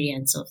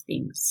experience of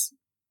things.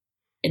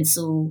 And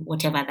so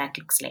whatever that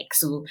looks like.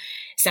 So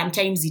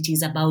sometimes it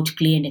is about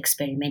play and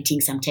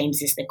experimenting.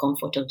 Sometimes it's the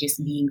comfort of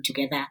just being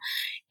together.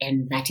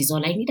 And that is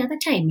all I need at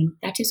the time. And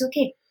that is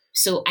okay.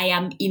 So I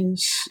am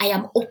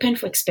open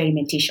for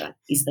experimentation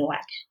is the word.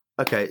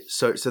 Okay.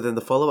 So then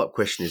the follow-up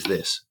question is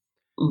this.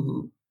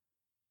 Mm-hmm.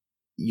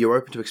 You're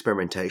open to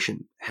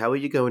experimentation. How are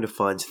you going to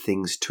find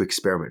things to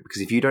experiment?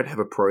 Because if you don't have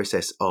a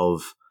process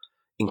of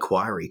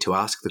inquiry to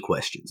ask the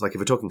questions, like if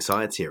we're talking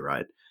science here,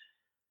 right?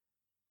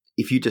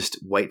 If you just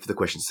wait for the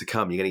questions to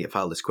come, you're going to get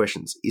far less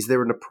questions. Is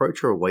there an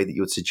approach or a way that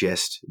you would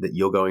suggest that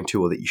you're going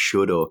to, or that you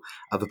should, or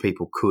other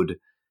people could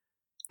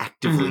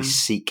actively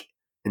seek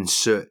and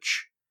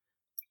search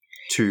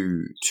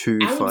to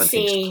find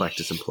things to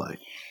practice and play?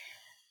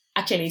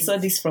 Actually, I saw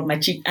this from a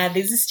chick.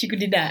 There's this chick who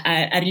did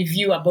a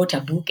review about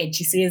a book, and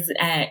she says,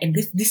 and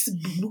this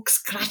book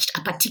scratched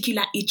a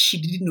particular itch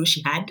she didn't know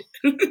she had.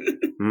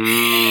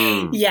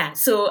 Yeah,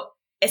 so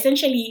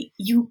essentially,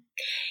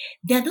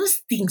 there are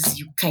those things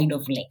you kind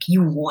of like,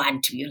 you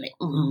want to, you're like,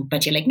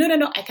 but you're like,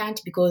 no, I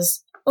can't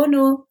because, oh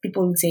no,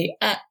 people will say,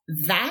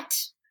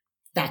 that's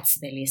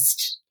the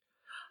list.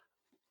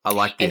 I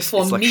like this.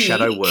 It's like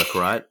shadow work,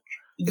 right?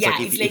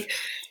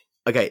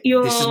 Okay,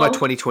 this is my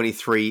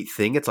 2023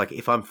 thing. It's like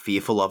if I'm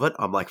fearful of it,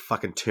 I'm like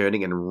fucking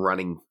turning and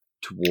running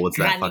towards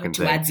that fucking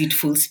thing. Towards it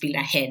full speed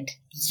ahead.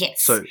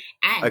 Yes. So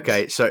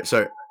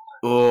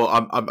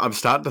I'm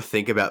starting to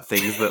think about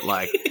things that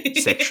like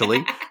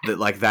sexually that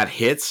like that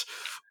hits.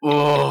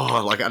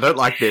 Oh, like I don't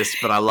like this,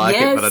 but I like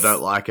it, but I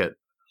don't like it.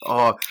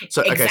 Oh,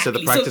 so okay, so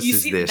the practice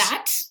is this.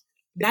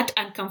 That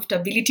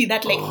uncomfortability,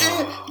 that like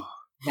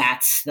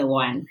that's the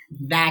one.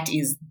 That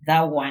is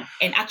the one.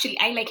 And actually,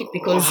 I like it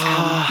because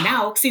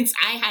now, since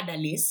I had a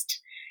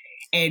list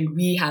and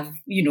we have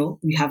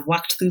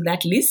worked through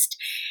that list,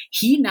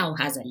 he now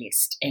has a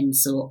list. And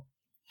so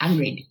I'm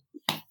ready.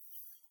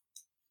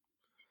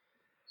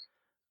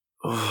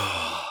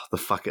 Oh, the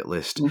fuck it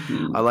list.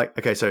 Mm-hmm. I like,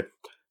 okay, so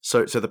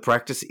the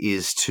practice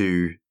is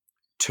to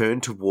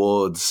turn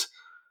towards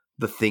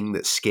the thing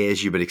that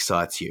scares you but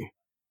excites you.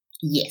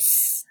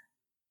 Yes.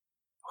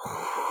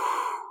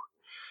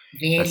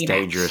 That's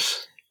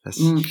dangerous. That's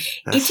it is,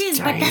 dangerous.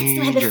 But that's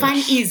where the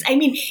fun is. I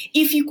mean,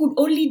 if you could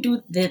only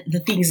do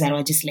the things that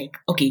are just like,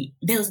 okay,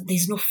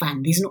 there's no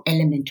fun, there's no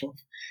element of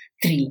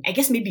thrill. I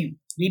guess maybe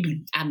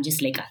I'm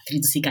just like a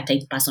thrill seeker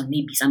type person,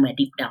 maybe somewhere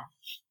deep down.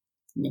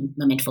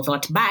 Moment for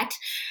thought. But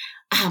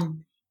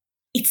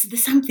it's the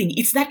something.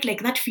 It's that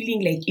like that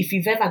feeling like if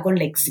you've ever gone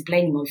like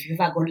ziplining or if you've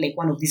ever gone like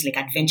one of these like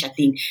adventure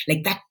thing,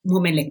 like that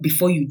moment like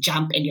before you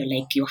jump and you're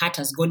like your heart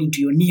has gone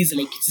into your knees,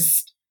 like it's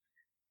just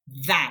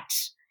that.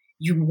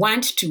 You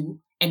want to,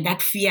 and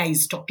that fear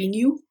is stopping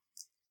you,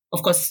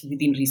 of course,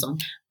 within reason.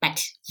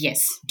 But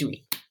yes, do it.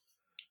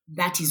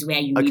 That is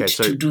where you need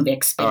to do the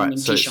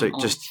experimentation.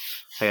 All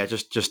right, so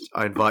just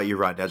I invite you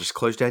right now. Just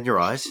close down your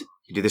eyes.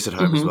 You do this at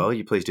home as well.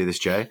 You please do this,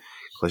 Jay.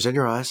 Close down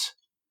your eyes.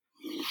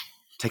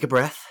 Take a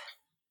breath.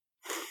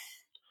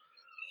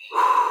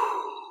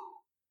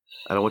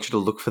 And I want you to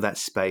look for that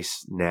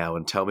space now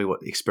and tell me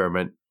what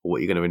experiment or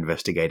what you're going to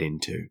investigate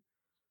into.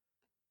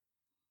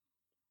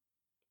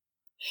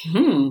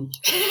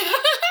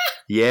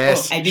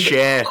 Yes,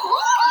 share.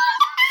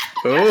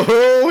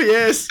 Oh,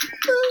 yes.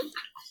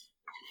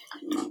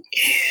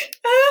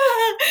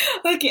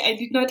 Okay, I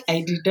did not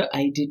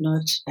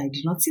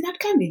see that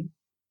coming.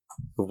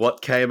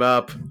 What came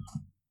up?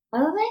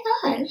 Oh my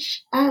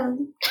gosh.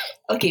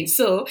 Okay,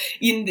 so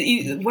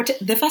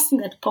the first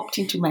thing that popped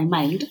into my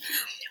mind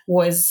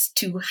was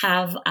to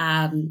have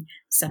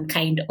some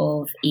kind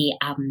of a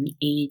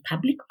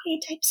public play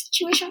type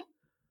situation.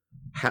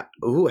 How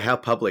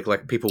public?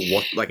 Like people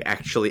like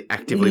actually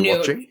actively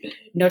watching?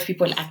 Not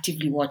people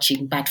actively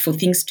watching, but for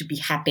things to be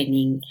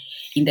happening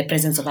in the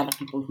presence of other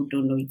people who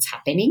don't know it's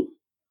happening.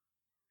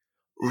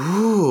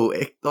 Ooh.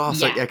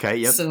 Okay,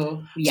 yep.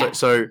 So, yeah.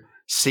 So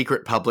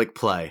secret public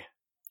play.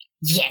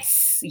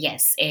 Yes.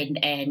 And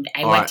I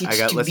want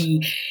it to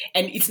be,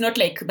 and it's not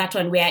like that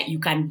one where you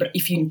can,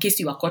 in case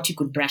you are caught, you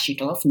could brush it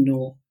off.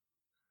 No.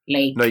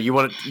 Like, no, you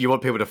want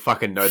people to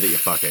fucking know that you're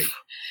fucking.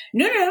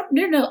 No.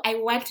 I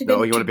want them you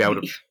want to be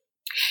able to.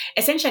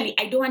 Essentially,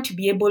 I don't want to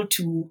be able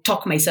to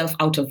talk myself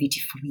out of it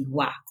if we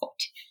were caught.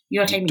 You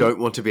know what I mean? You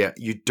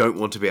don't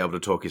want to be able to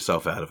talk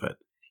yourself out of it.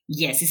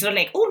 Yes, it's not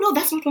like, oh no,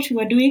 that's not what we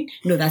were doing.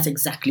 No, that's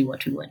exactly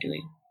what we were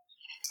doing.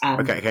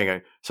 Okay, hang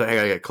on. So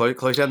hang on.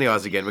 Close down the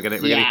eyes again.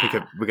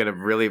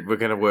 We're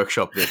gonna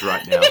workshop this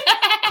right now.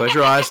 Close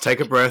your eyes.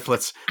 Take a breath.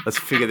 Let's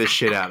figure this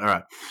shit out. All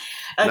right.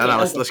 Okay,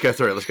 let's go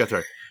through it.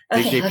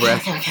 Deep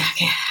breath.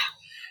 Okay.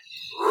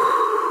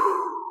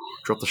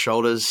 Drop the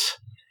shoulders.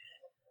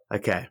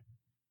 Okay.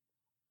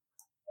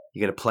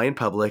 You're going to play in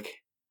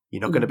public.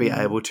 You're not going to be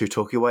able to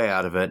talk your way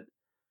out of it.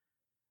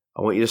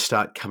 I want you to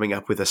start coming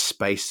up with a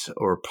space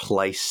or a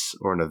place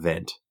or an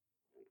event.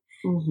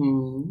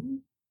 Mm-hmm.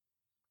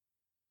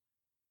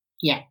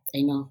 Yeah,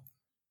 I know.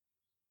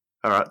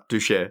 All right, do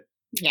share.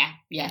 Yeah.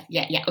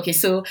 Okay,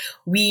 so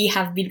we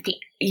have been,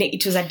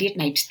 it was a date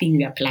night thing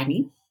we are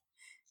planning.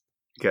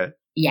 Okay.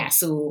 Yeah,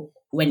 so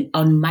when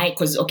my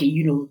turn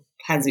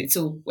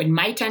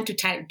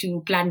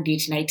to plan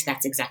date night,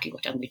 that's exactly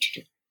what I'm going to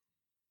do.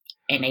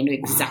 And I know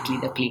exactly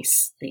the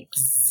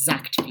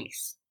exact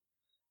place.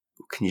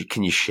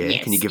 Can you share?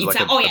 Yes. Can you give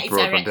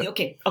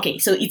Okay.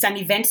 So it's an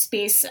event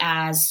space /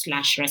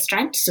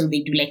 restaurant. So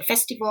they do like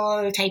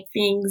festival type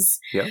things.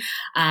 Yeah.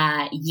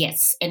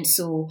 Yes. And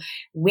so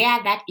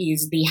where that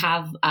is, they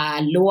have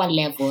a lower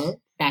level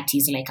that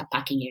is like a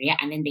parking area,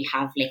 and then they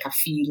have like a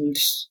field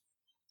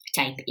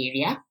type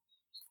area.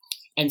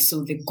 And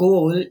so the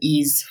goal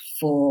is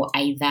for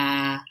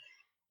either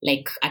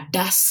like a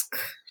dusk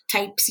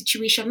type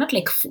situation, not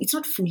like, it's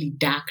not fully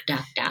dark,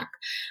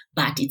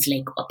 but it's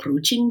like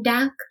approaching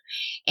dark.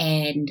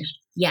 And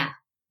yeah,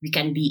 we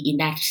can be in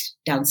that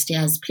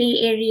downstairs play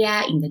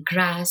area in the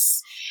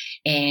grass.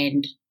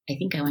 And I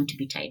think I want to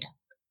be tied up.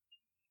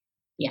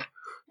 Yeah.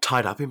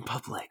 Tied up in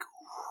public.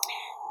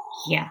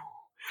 Yeah.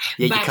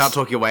 Yeah, but you can't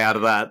talk your way out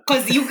of that.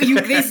 Because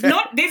there's no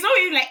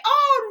way like,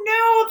 oh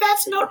no,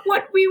 that's not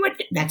what we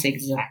would. That's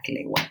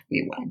exactly what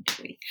we want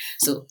to do.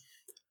 So,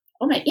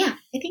 all right, yeah,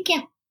 I think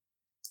yeah.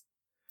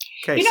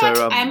 Okay, you know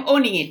what? I'm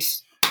owning it.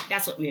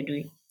 That's what we're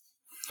doing.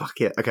 Fuck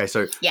yeah. Okay,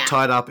 so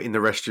tied up in the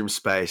restroom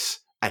space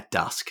at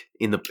dusk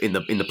in the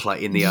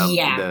play in the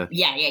yeah.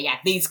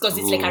 Because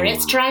it's like a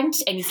restaurant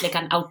and it's like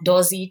an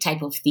outdoorsy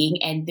type of thing,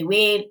 and the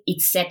way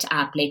it's set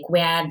up, like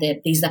where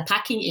there's a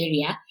parking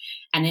area,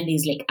 and then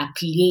there's like a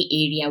play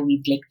area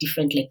with like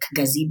different like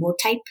gazebo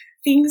type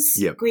things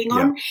going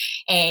on,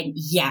 and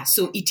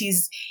so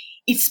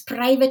it's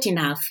private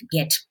enough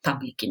yet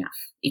public enough.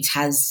 It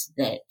has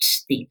that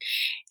thing,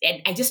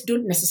 and I just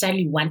don't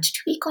necessarily want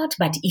to be caught.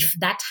 But if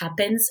that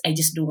happens, I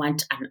just don't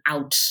want an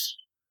out,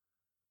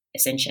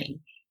 essentially.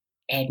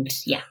 And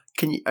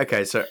can you?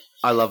 Okay, so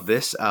I love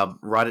this.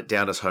 Write it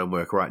down as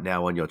homework right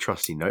now on your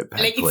trusty notepad,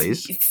 like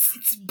please.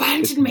 It's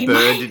burned in my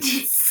mind.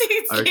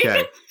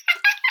 Okay.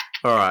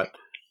 All right.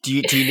 Do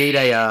you need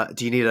a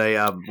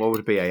what would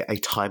it be, a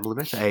time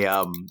limit,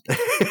 a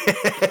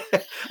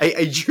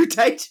due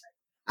date?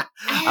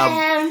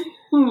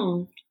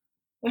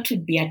 What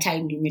would be a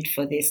time limit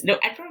for this? No,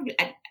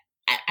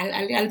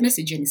 I'll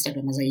message you on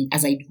Instagram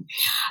as I do.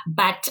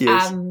 But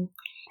yes.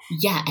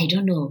 I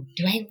don't know.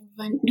 Do I even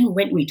no?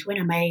 Wait. When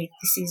am I?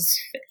 This is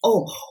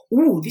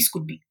this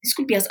could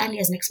be as early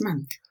as next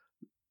month.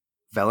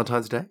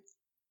 Valentine's Day?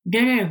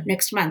 No,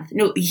 next month.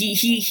 No,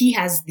 he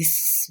has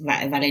this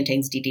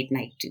Valentine's Day date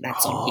night.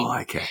 That's on him. Oh,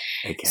 okay.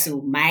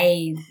 So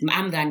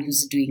I'm the one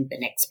who's planning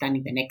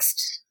the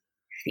next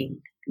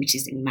thing, which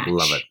is in March.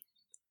 Love it.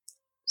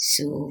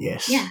 So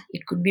yes.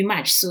 It could be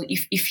March. So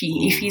if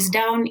he's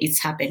down,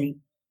 it's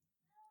happening.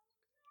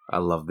 I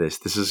love this.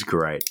 This is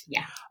great.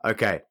 Yeah.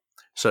 Okay.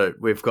 So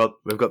we've got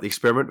the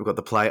experiment, we've got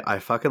the play. I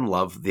fucking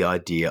love the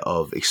idea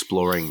of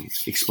exploring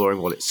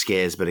what it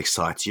scares but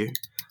excites you.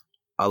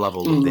 I love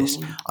all of this.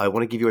 I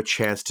want to give you a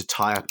chance to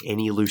tie up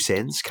any loose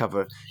ends,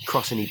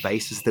 cross any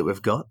bases that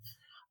we've got,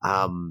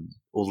 or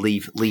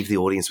leave the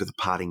audience with a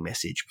parting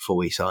message before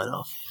we sign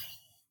off.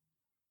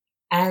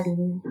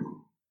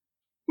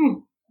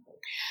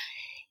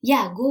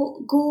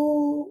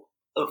 Go.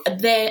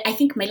 I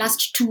think my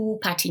last two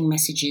parting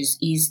messages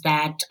is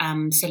that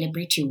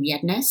celebrate your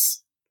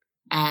weirdness.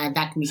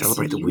 That makes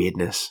celebrate the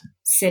weirdness.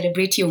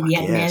 Celebrate your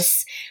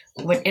weirdness,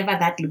 whatever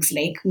that looks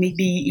like.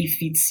 Maybe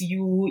if it's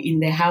you in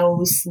the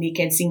house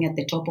naked, singing at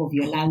the top of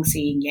your lungs,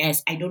 saying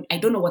yes. I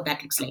don't know what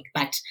that looks like,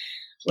 but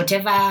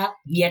whatever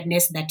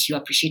weirdness that you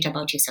appreciate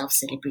about yourself,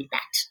 celebrate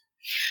that.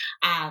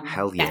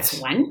 Hell yes. That's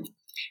one.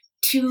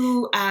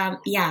 Two,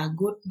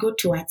 go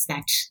towards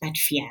that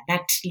fear,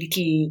 that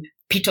little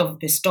pit of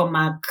the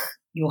stomach,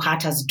 your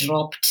heart has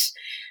dropped.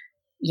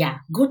 Yeah,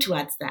 go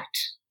towards that.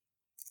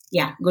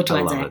 Yeah, go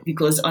towards that,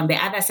 because on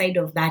the other side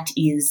of that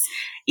is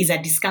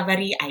a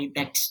discovery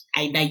that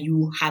either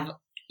you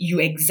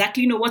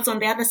exactly know what's on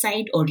the other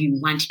side, or you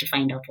want to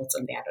find out what's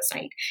on the other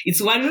side. It's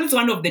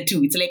one of the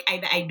two. It's like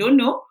either I don't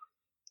know,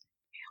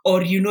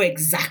 or you know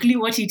exactly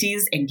what it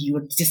is and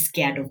you're just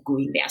scared of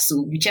going there.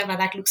 So whichever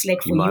that looks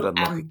like for you, might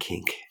unlock a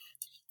kink.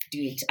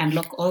 Do it.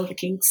 Unlock all the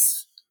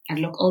kinks.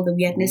 Unlock all the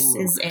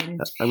weirdnesses. And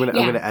I'm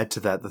going to add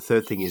to that. The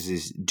third thing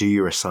is do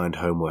your assigned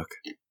homework.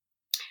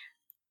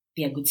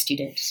 Be a good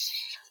student.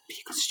 Be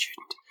a good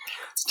student.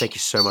 Thank you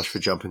so much for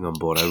jumping on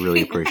board. I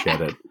really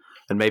appreciate it.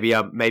 And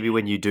maybe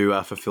when you do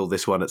fulfill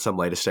this one at some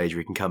later stage,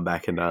 we can come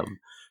back and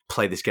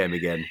play this game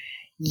again.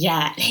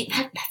 Yeah,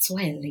 that's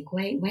why. Like,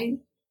 why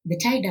the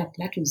tied up?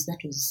 That was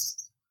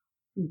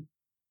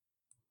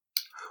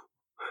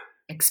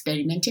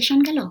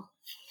experimentation galore.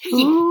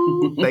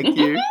 Ooh, thank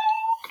you.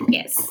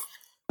 Yes.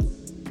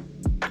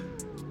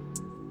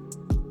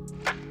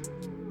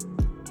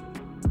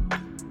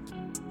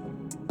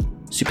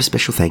 Super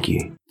special thank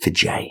you for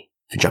Jay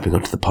for jumping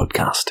onto the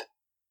podcast.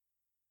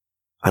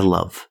 I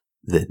love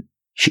that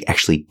she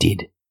actually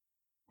did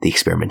the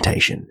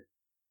experimentation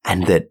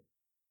and that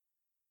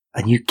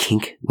a new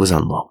kink was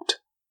unlocked.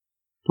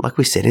 Like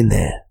we said in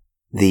there,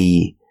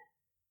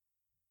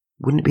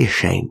 wouldn't it be a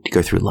shame to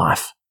go through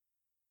life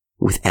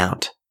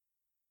without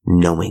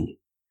knowing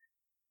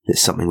that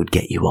something would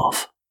get you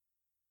off?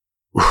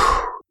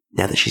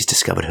 Now that she's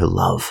discovered her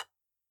love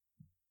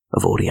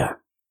of audio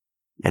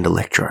and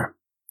electro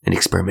and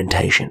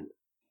experimentation,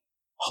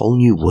 whole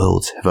new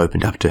worlds have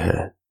opened up to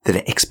her that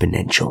are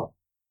exponential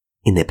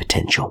in their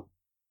potential.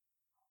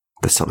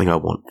 That's something I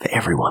want for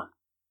everyone.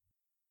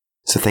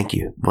 So thank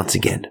you once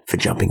again for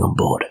jumping on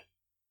board.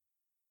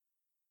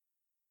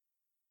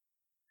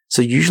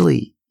 So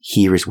usually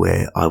here is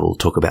where I will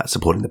talk about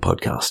supporting the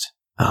podcast.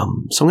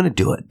 So I'm going to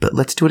do it, but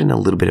let's do it in a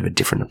little bit of a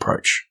different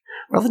approach.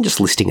 Rather than just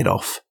listing it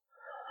off,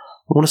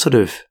 I want to sort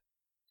of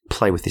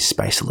play with this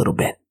space a little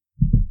bit.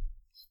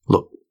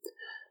 Look,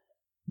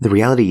 the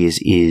reality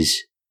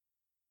is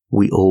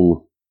we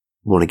all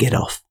want to get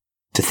off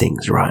to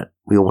things, right?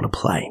 We all want to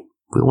play.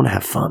 We want to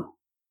have fun.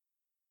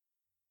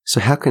 So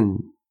how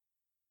can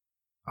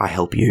I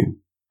help you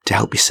to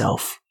help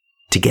yourself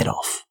to get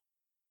off?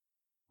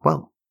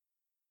 Well,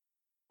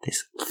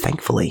 there's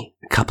thankfully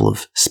a couple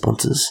of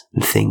sponsors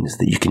and things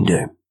that you can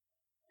do.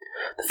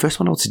 The first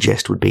one I would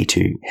suggest would be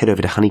to head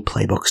over to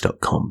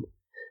honeyplaybox.com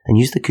and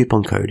use the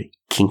coupon code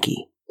KINKY,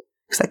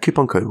 because that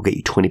coupon code will get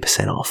you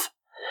 20% off.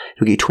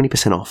 It'll get you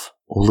 20% off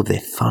all of their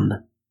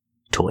fun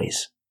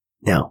toys.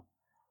 Now,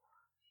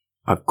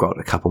 I've got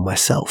a couple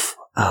myself.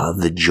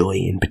 The Joy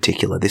in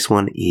particular. This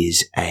one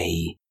is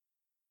a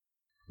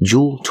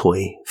jewel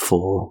toy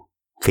for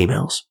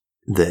females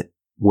that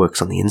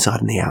works on the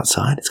inside and the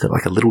outside. It's got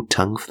like a little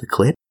tongue for the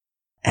clit,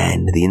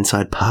 and the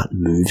inside part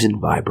moves and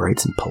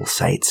vibrates and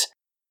pulsates.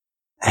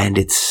 And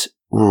it's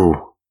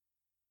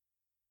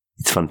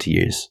fun to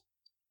use.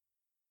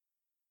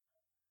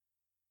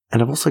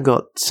 And I've also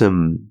got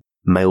some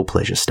male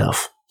pleasure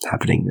stuff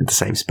happening in the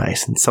same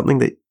space. And something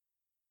that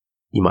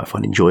you might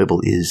find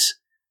enjoyable is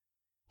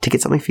to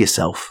get something for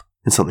yourself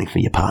and something for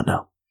your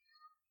partner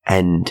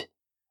and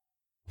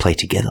play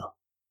together.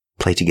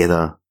 Play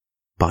together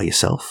by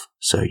yourself,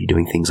 so you're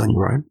doing things on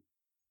your own,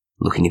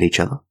 looking at each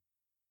other,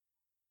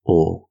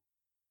 or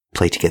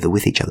play together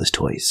with each other's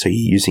toys, so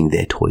you're using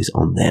their toys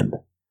on them,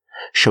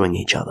 showing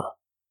each other,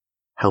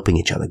 helping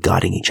each other,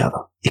 guiding each other,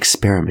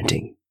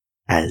 experimenting,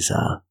 as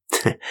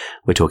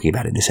we're talking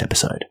about in this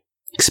episode.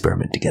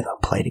 Experiment together,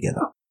 play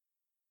together.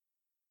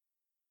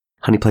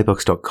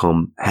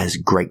 Honeyplaybox.com has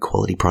great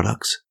quality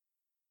products,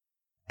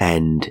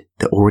 and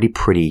they're already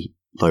pretty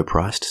low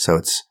priced, so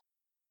it's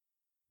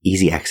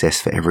easy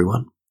access for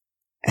everyone.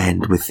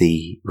 And with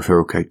the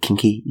referral code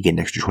KINKY, you get an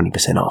extra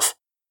 20% off.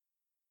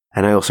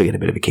 And I also get a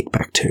bit of a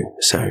kickback too,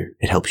 so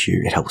it helps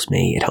you, it helps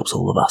me, it helps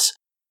all of us.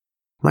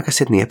 Like I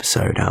said in the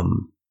episode, I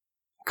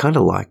kind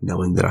of like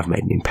knowing that I've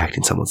made an impact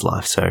in someone's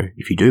life, so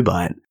if you do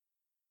buy it,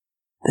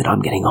 then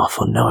I'm getting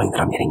off on knowing that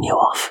I'm getting you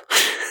off.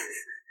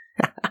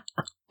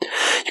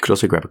 You could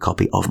also grab a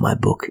copy of my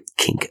book,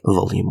 Kink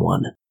Volume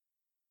 1.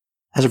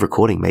 As of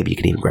recording, maybe you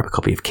can even grab a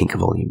copy of Kink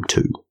Volume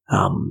 2.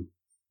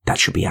 That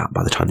should be out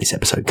by the time this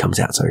episode comes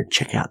out, so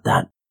check out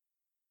that.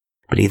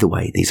 But either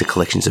way, these are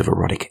collections of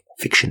erotic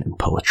fiction and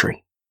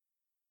poetry.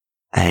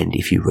 And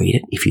if you read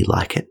it, if you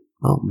like it,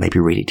 well, maybe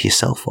read it to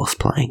yourself whilst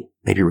playing.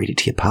 Maybe read it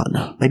to your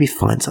partner. Maybe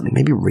find something.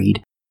 Maybe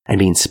read and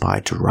be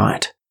inspired to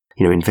write.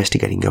 You know,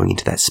 investigating going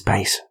into that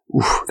space.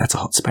 Oof, that's a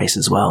hot space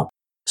as well.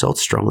 So I'd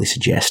strongly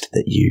suggest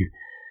that you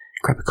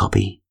grab a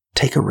copy,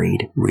 take a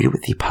read it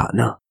with your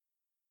partner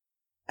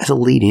as a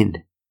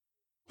lead-in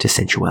to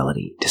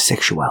sensuality, to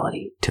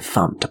sexuality, to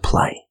fun, to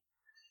play.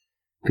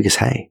 Because,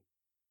 hey,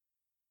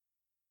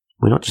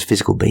 we're not just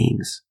physical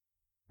beings.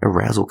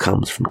 Arousal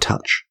comes from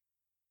touch,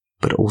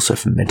 but also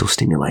from mental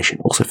stimulation,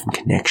 also from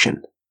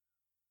connection.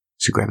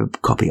 So grab a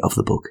copy of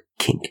the book,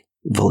 Kink,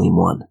 Volume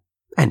 1,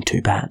 and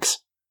 2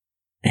 perhaps,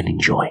 and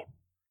enjoy.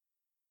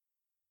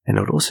 And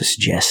I would also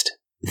suggest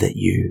that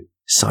you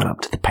sign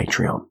up to the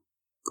Patreon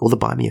or the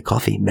Buy Me a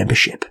Coffee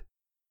membership,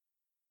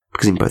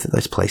 because in both of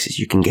those places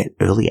you can get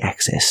early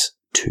access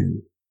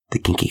to the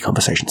Kinky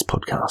Conversations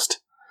podcast.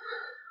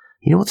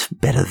 You know what's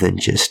better than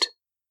just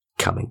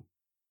coming?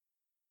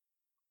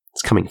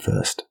 It's coming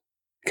first,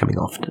 coming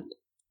often,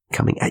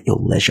 coming at your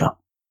leisure.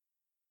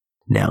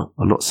 Now,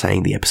 I'm not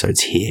saying the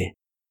episodes here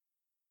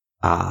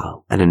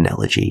are an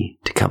analogy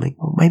to coming,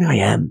 or maybe I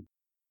am.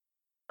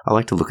 I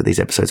like to look at these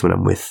episodes when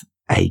I'm with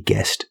a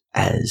guest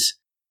as,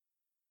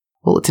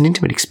 well, it's an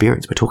intimate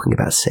experience. We're talking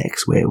about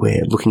sex.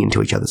 We're looking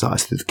into each other's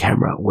eyes through the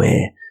camera.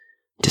 We're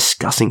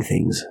discussing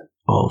things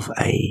of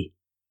a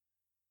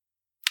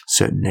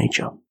certain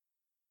nature.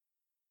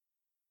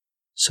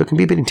 So it can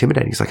be a bit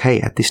intimidating. It's like, hey,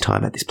 at this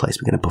time, at this place,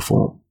 we're going to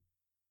perform.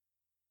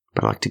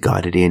 But I like to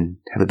guide it in,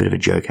 have a bit of a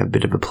joke, have a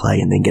bit of a play,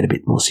 and then get a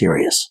bit more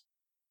serious.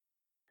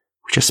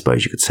 Which I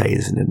suppose you could say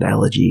is an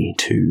analogy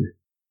to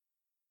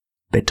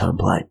bedtime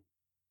play.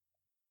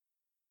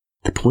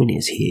 The point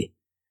is here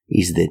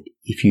is that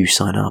if you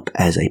sign up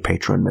as a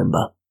Patreon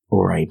member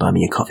or a Buy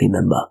Me a Coffee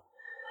member,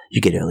 you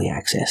get early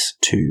access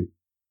to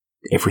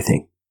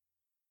everything.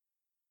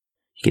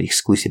 You get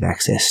exclusive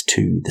access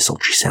to the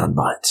sultry sound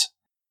bites.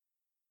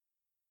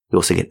 You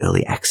also get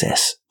early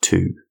access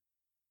to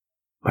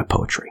my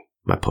poetry,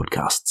 my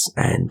podcasts,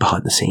 and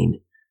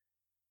behind-the-scene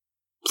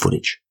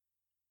footage.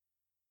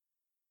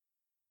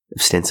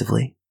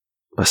 Ostensibly,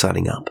 by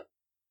signing up,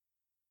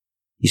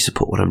 you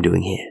support what I'm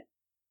doing here.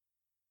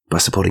 By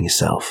supporting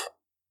yourself,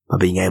 by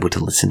being able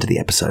to listen to the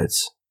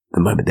episodes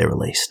the moment they're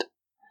released.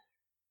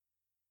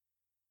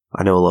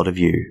 I know a lot of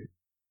you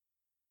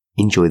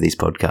enjoy these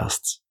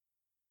podcasts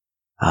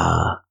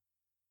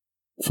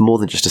for more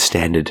than just a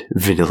standard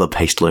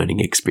vanilla-based learning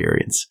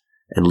experience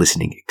and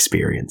listening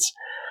experience.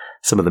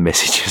 Some of the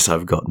messages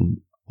I've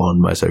gotten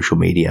on my social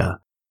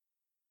media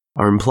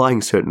are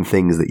implying certain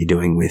things that you're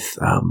doing with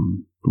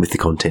the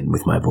content,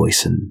 with my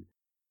voice, and,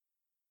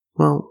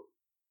 well,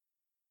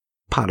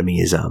 part of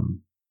me is a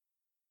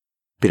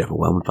bit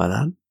overwhelmed by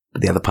that,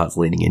 but the other part's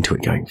leaning into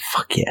it going,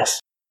 fuck yes.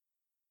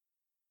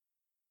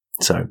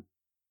 So,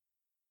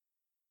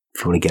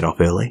 if you want to get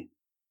off early,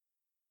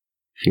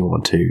 if you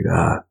want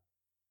to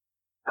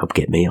help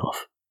get me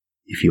off,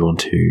 if you want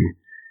to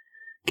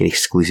get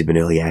exclusive and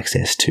early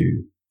access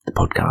to the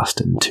podcast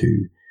and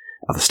to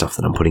other stuff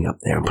that I'm putting up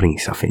there, I'm putting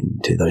stuff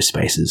into those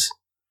spaces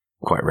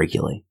quite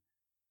regularly.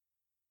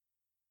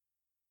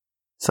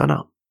 Sign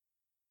up.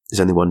 There's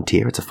only one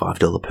tier. It's a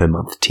 $5 per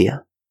month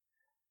tier.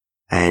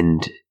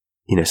 And,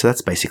 so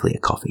that's basically a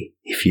coffee.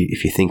 If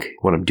you think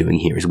what I'm doing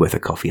here is worth a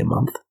coffee a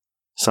month,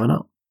 sign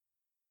up.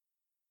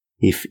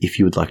 If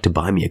you would like to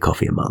buy me a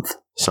coffee a month,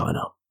 sign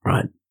up,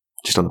 right?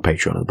 Just on the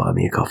Patreon of the Buy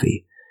Me a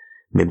Coffee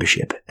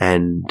membership.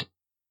 And,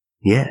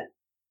 yeah,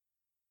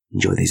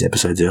 enjoy these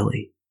episodes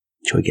early.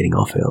 Enjoy getting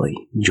off early.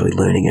 Enjoy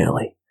learning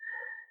early.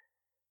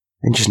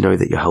 And just know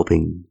that you're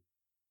helping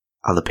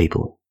other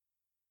people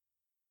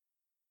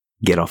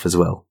get off as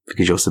well,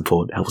 because your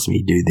support helps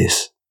me do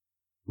this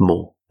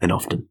more and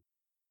often.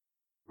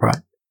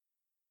 Right?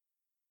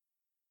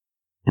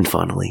 And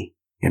finally,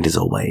 and as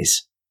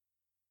always,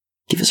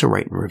 give us a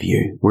rate and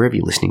review wherever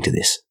you're listening to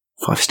this.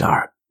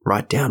 5-star.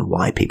 Write down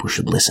why people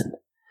should listen.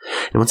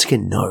 And once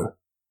again, know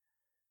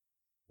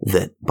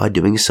that by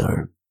doing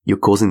so, you're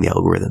causing the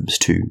algorithms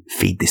to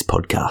feed this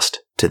podcast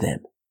to them.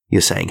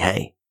 You're saying,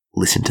 hey,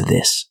 listen to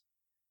this.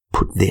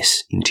 Put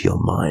this into your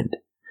mind.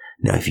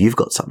 Now, if you've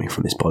got something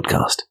from this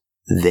podcast,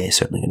 they're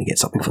certainly going to get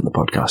something from the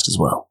podcast as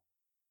well.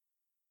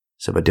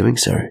 So by doing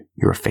so,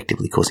 you're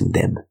effectively causing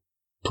them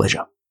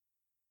pleasure.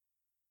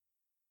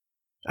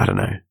 I don't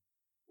know.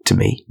 To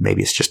me,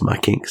 maybe it's just my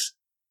kinks,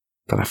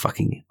 but I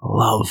fucking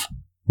love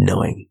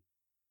knowing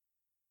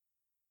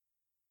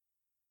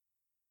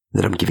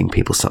that I'm giving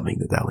people something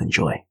that they'll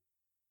enjoy.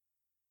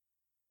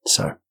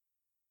 So,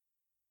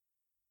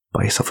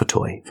 buy yourself a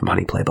toy from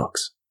Honey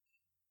Playbox.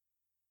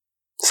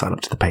 Sign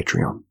up to the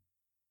Patreon.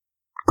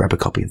 Grab a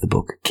copy of the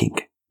book,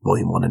 Kink,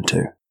 Volume 1 and 2.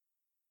 And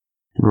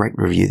rate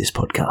and review this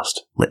podcast.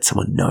 Let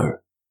someone know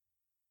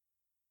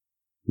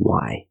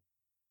why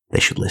they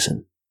should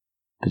listen.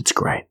 That it's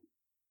great.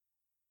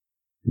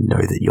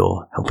 Know that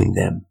you're helping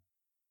them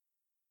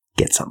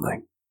get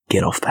something.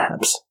 Get off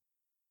perhaps.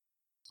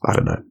 I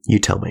don't know. You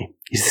tell me.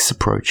 Is this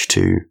approach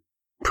to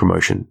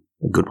promotion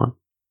a good one?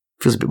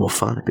 Feels a bit more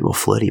fun, a bit more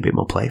flirty, a bit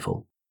more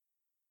playful,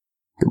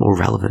 a bit more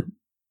relevant,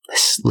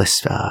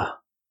 less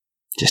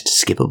just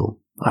skippable.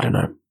 I don't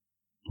know.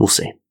 We'll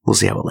see. We'll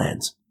see how it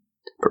lands.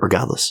 But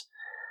regardless,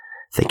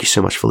 thank you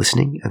so much for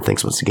listening, and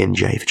thanks once again,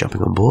 Jay, for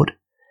jumping on board.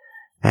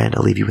 And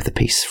I'll leave you with a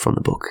piece from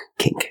the book,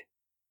 Kink,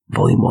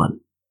 Volume 1.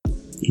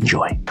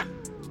 Enjoy.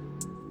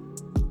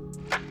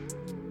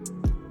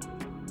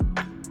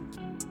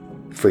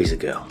 Freezer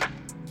Girl.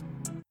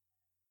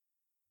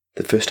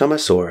 The first time I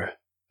saw her,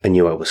 I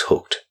knew I was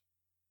hooked.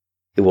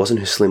 It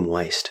wasn't her slim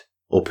waist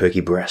or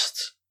perky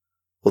breasts,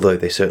 although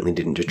they certainly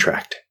didn't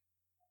detract.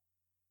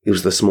 It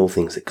was the small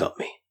things that got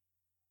me.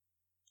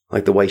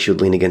 Like the way she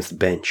would lean against the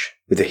bench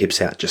with her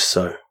hips out just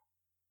so,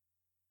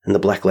 and the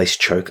black lace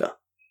choker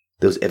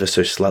that was ever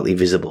so slightly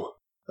visible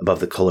above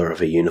the collar of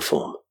her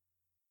uniform.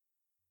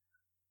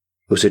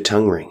 It was her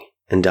tongue ring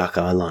and dark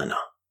eyeliner.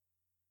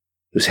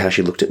 It was how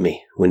she looked at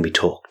me when we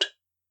talked,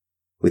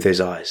 with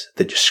those eyes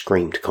that just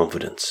screamed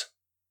confidence,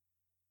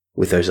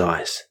 with those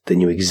eyes that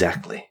knew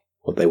exactly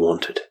what they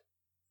wanted.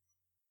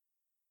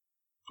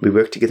 We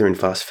worked together in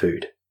fast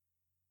food.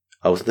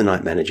 I was the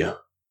night manager.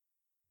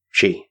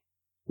 She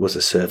was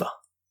a server.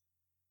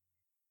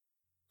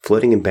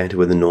 Flirting and banter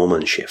were the norm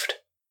on shift.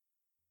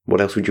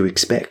 What else would you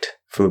expect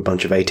from a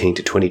bunch of 18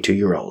 to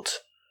 22-year-olds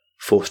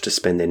forced to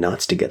spend their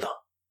nights together?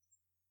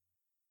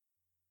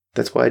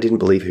 That's why I didn't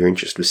believe her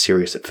interest was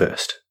serious at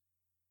first.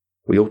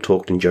 We all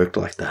talked and joked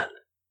like that.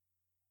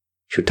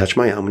 She would touch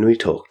my arm when we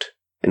talked,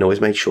 and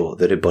always made sure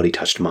that her body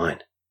touched mine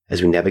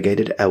as we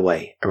navigated our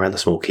way around the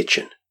small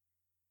kitchen.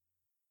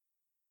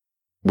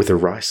 With a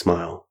wry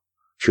smile,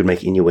 she would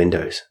make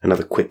innuendos and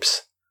other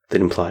quips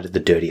that implied the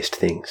dirtiest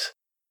things.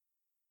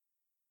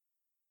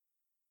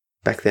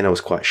 Back then I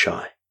was quite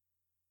shy.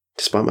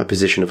 Despite my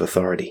position of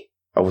authority,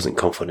 I wasn't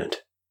confident.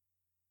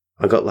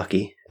 I got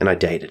lucky and I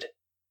dated,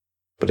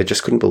 but I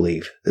just couldn't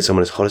believe that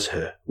someone as hot as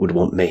her would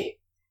want me.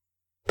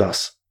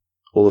 Thus,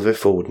 all of her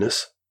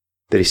forwardness,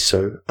 that is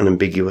so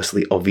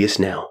unambiguously obvious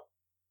now,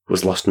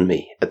 was lost on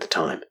me at the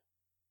time.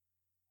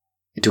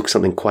 It took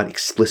something quite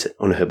explicit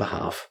on her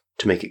behalf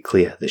to make it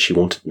clear that she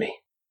wanted me.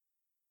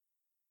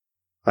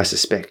 I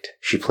suspect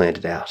she planned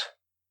it out.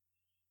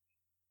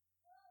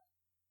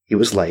 It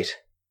was late,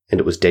 and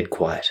it was dead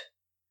quiet.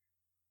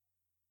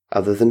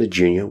 Other than a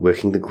junior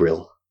working the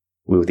grill,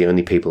 we were the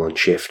only people on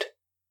shift.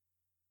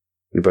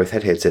 We both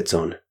had headsets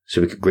on, so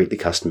we could greet the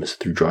customers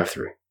through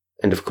drive-thru,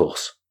 and of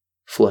course,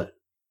 flirt.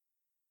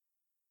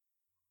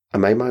 I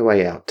made my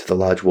way out to the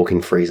large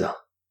walk-in freezer,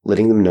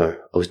 letting them know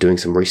I was doing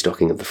some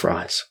restocking of the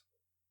fries.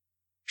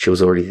 She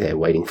was already there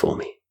waiting for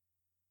me.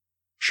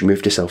 She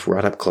moved herself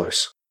right up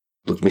close,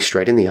 looked me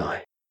straight in the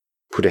eye,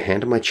 put her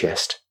hand on my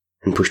chest,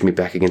 and pushed me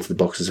back against the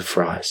boxes of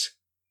fries.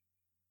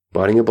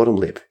 Biting her bottom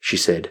lip, she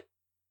said,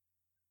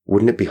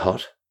 "Wouldn't it be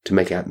hot to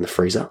make out in the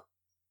freezer?"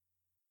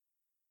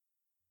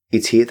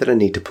 It's here that I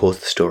need to pause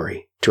the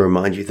story to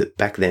remind you that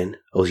back then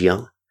I was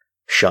young,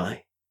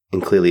 shy,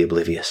 and clearly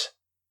oblivious.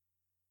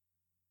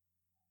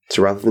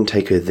 So rather than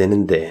take her then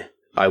and there,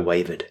 I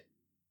wavered.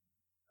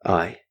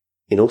 I,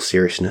 in all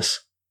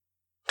seriousness,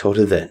 told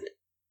her then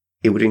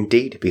it would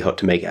indeed be hot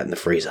to make out in the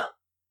freezer.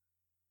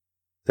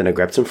 Then I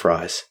grabbed some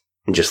fries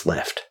and just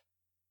left.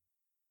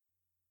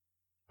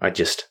 I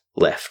just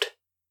left.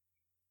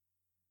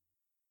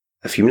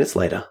 A few minutes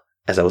later,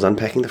 as I was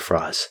unpacking the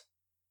fries,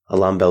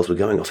 alarm bells were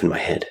going off in my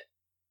head.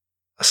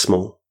 A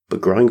small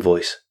but growing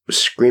voice was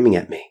screaming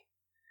at me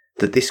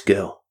that this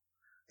girl,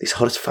 this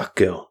hot as fuck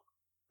girl,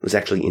 was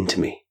actually into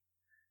me,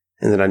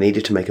 and that I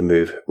needed to make a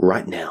move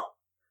right now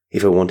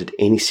if I wanted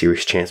any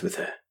serious chance with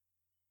her.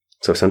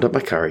 So I summed up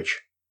my courage,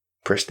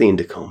 pressed the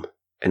intercom,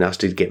 and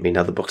asked her to get me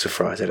another box of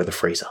fries out of the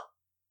freezer.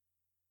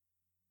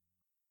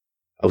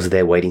 I was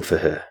there waiting for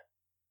her,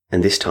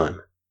 and this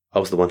time I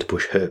was the one to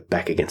push her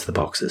back against the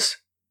boxes.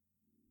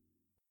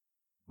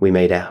 We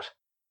made out.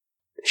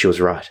 She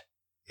was right.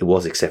 It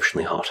was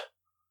exceptionally hot.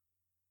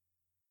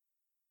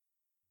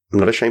 I'm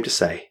not ashamed to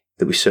say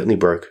that we certainly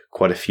broke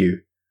quite a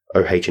few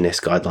OH&S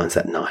guidelines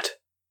that night.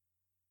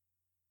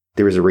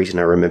 There is a reason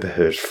I remember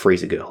her as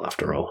Freezer Girl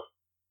after all.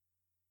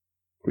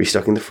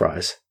 Restocking the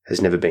fries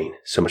has never been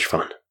so much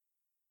fun.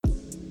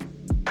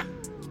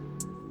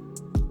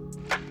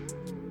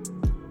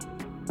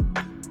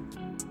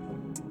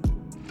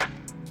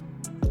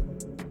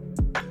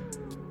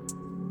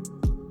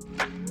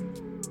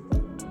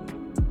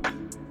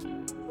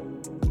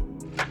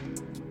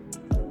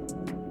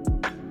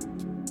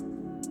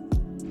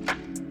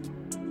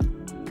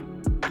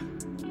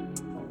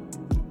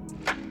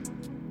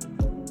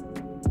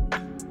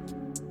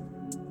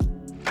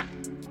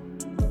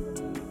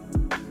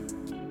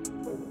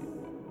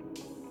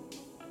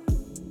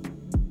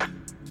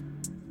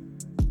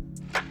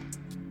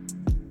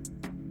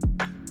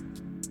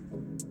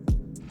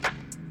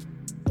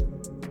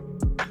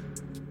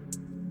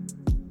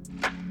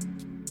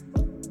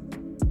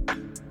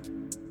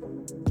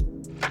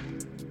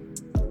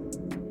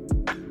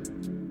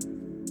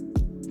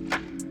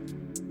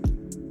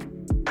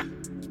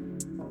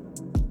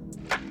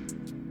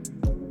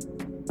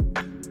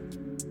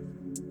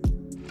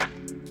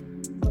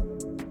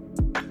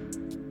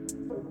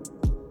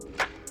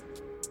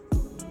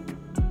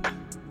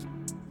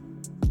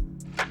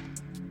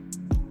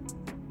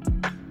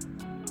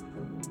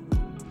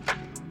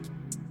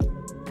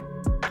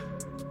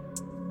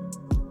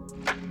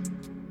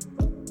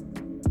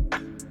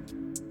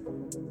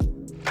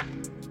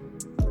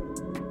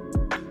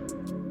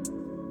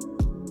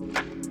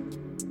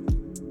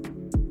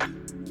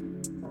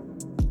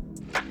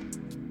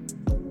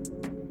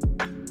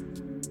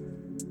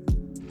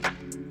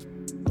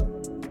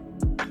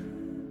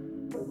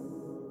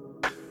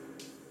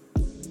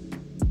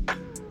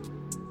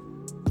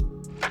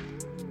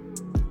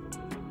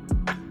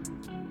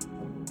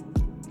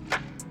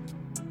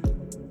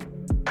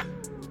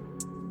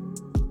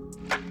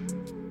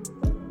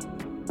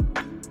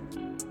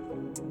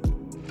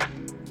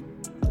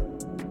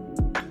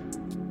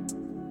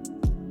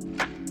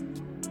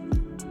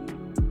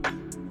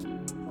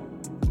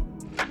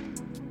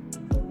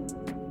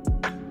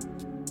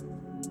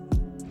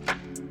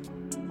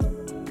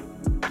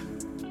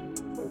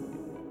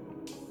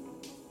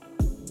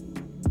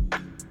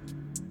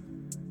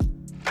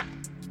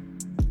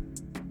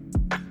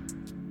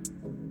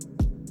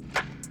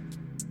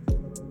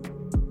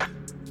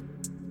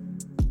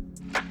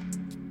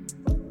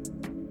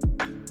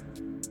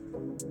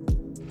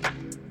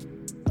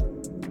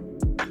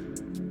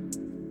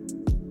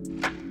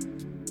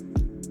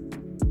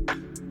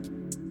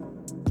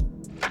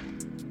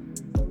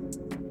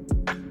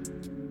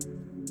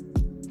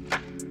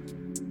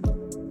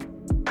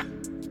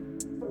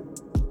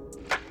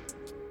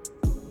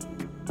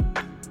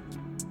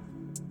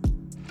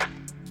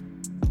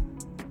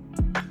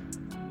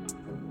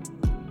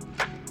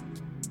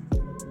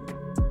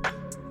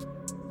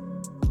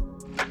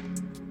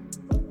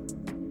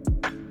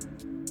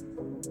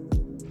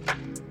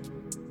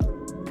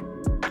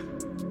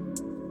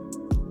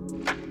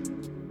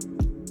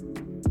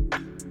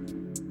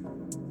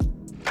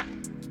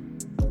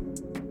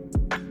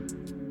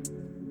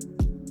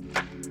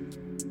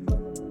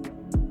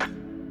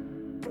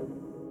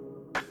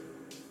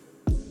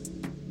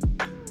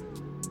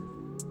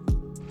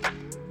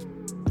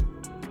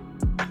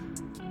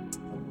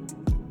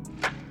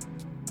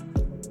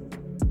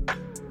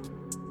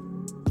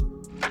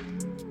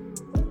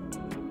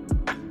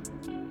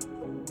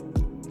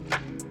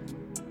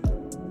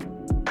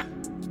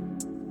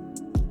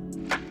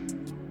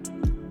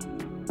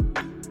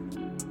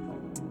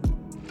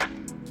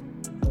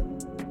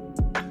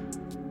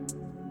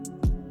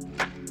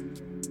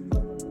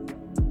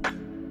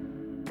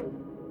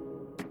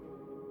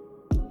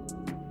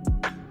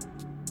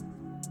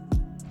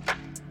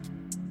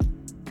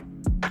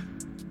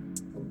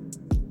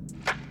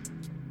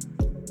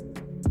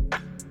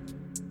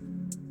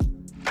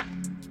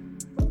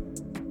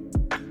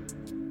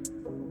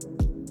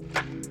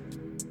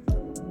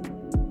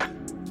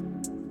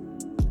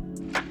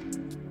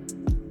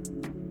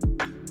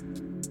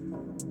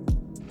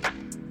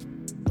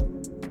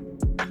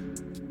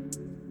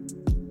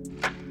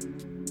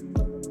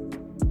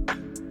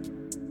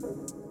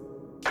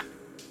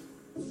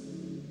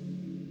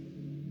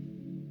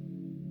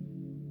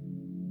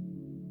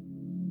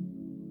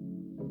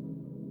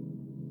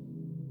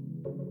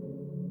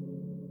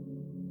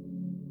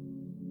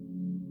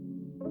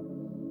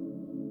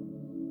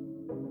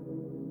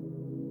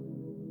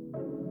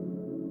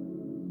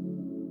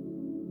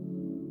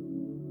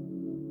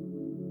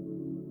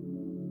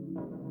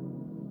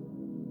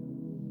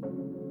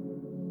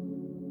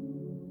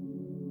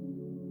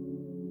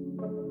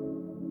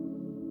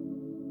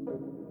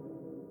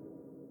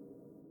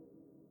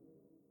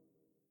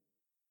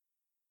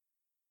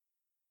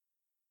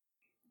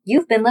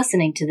 You've been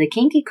listening to the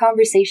Kinky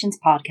Conversations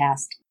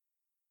podcast.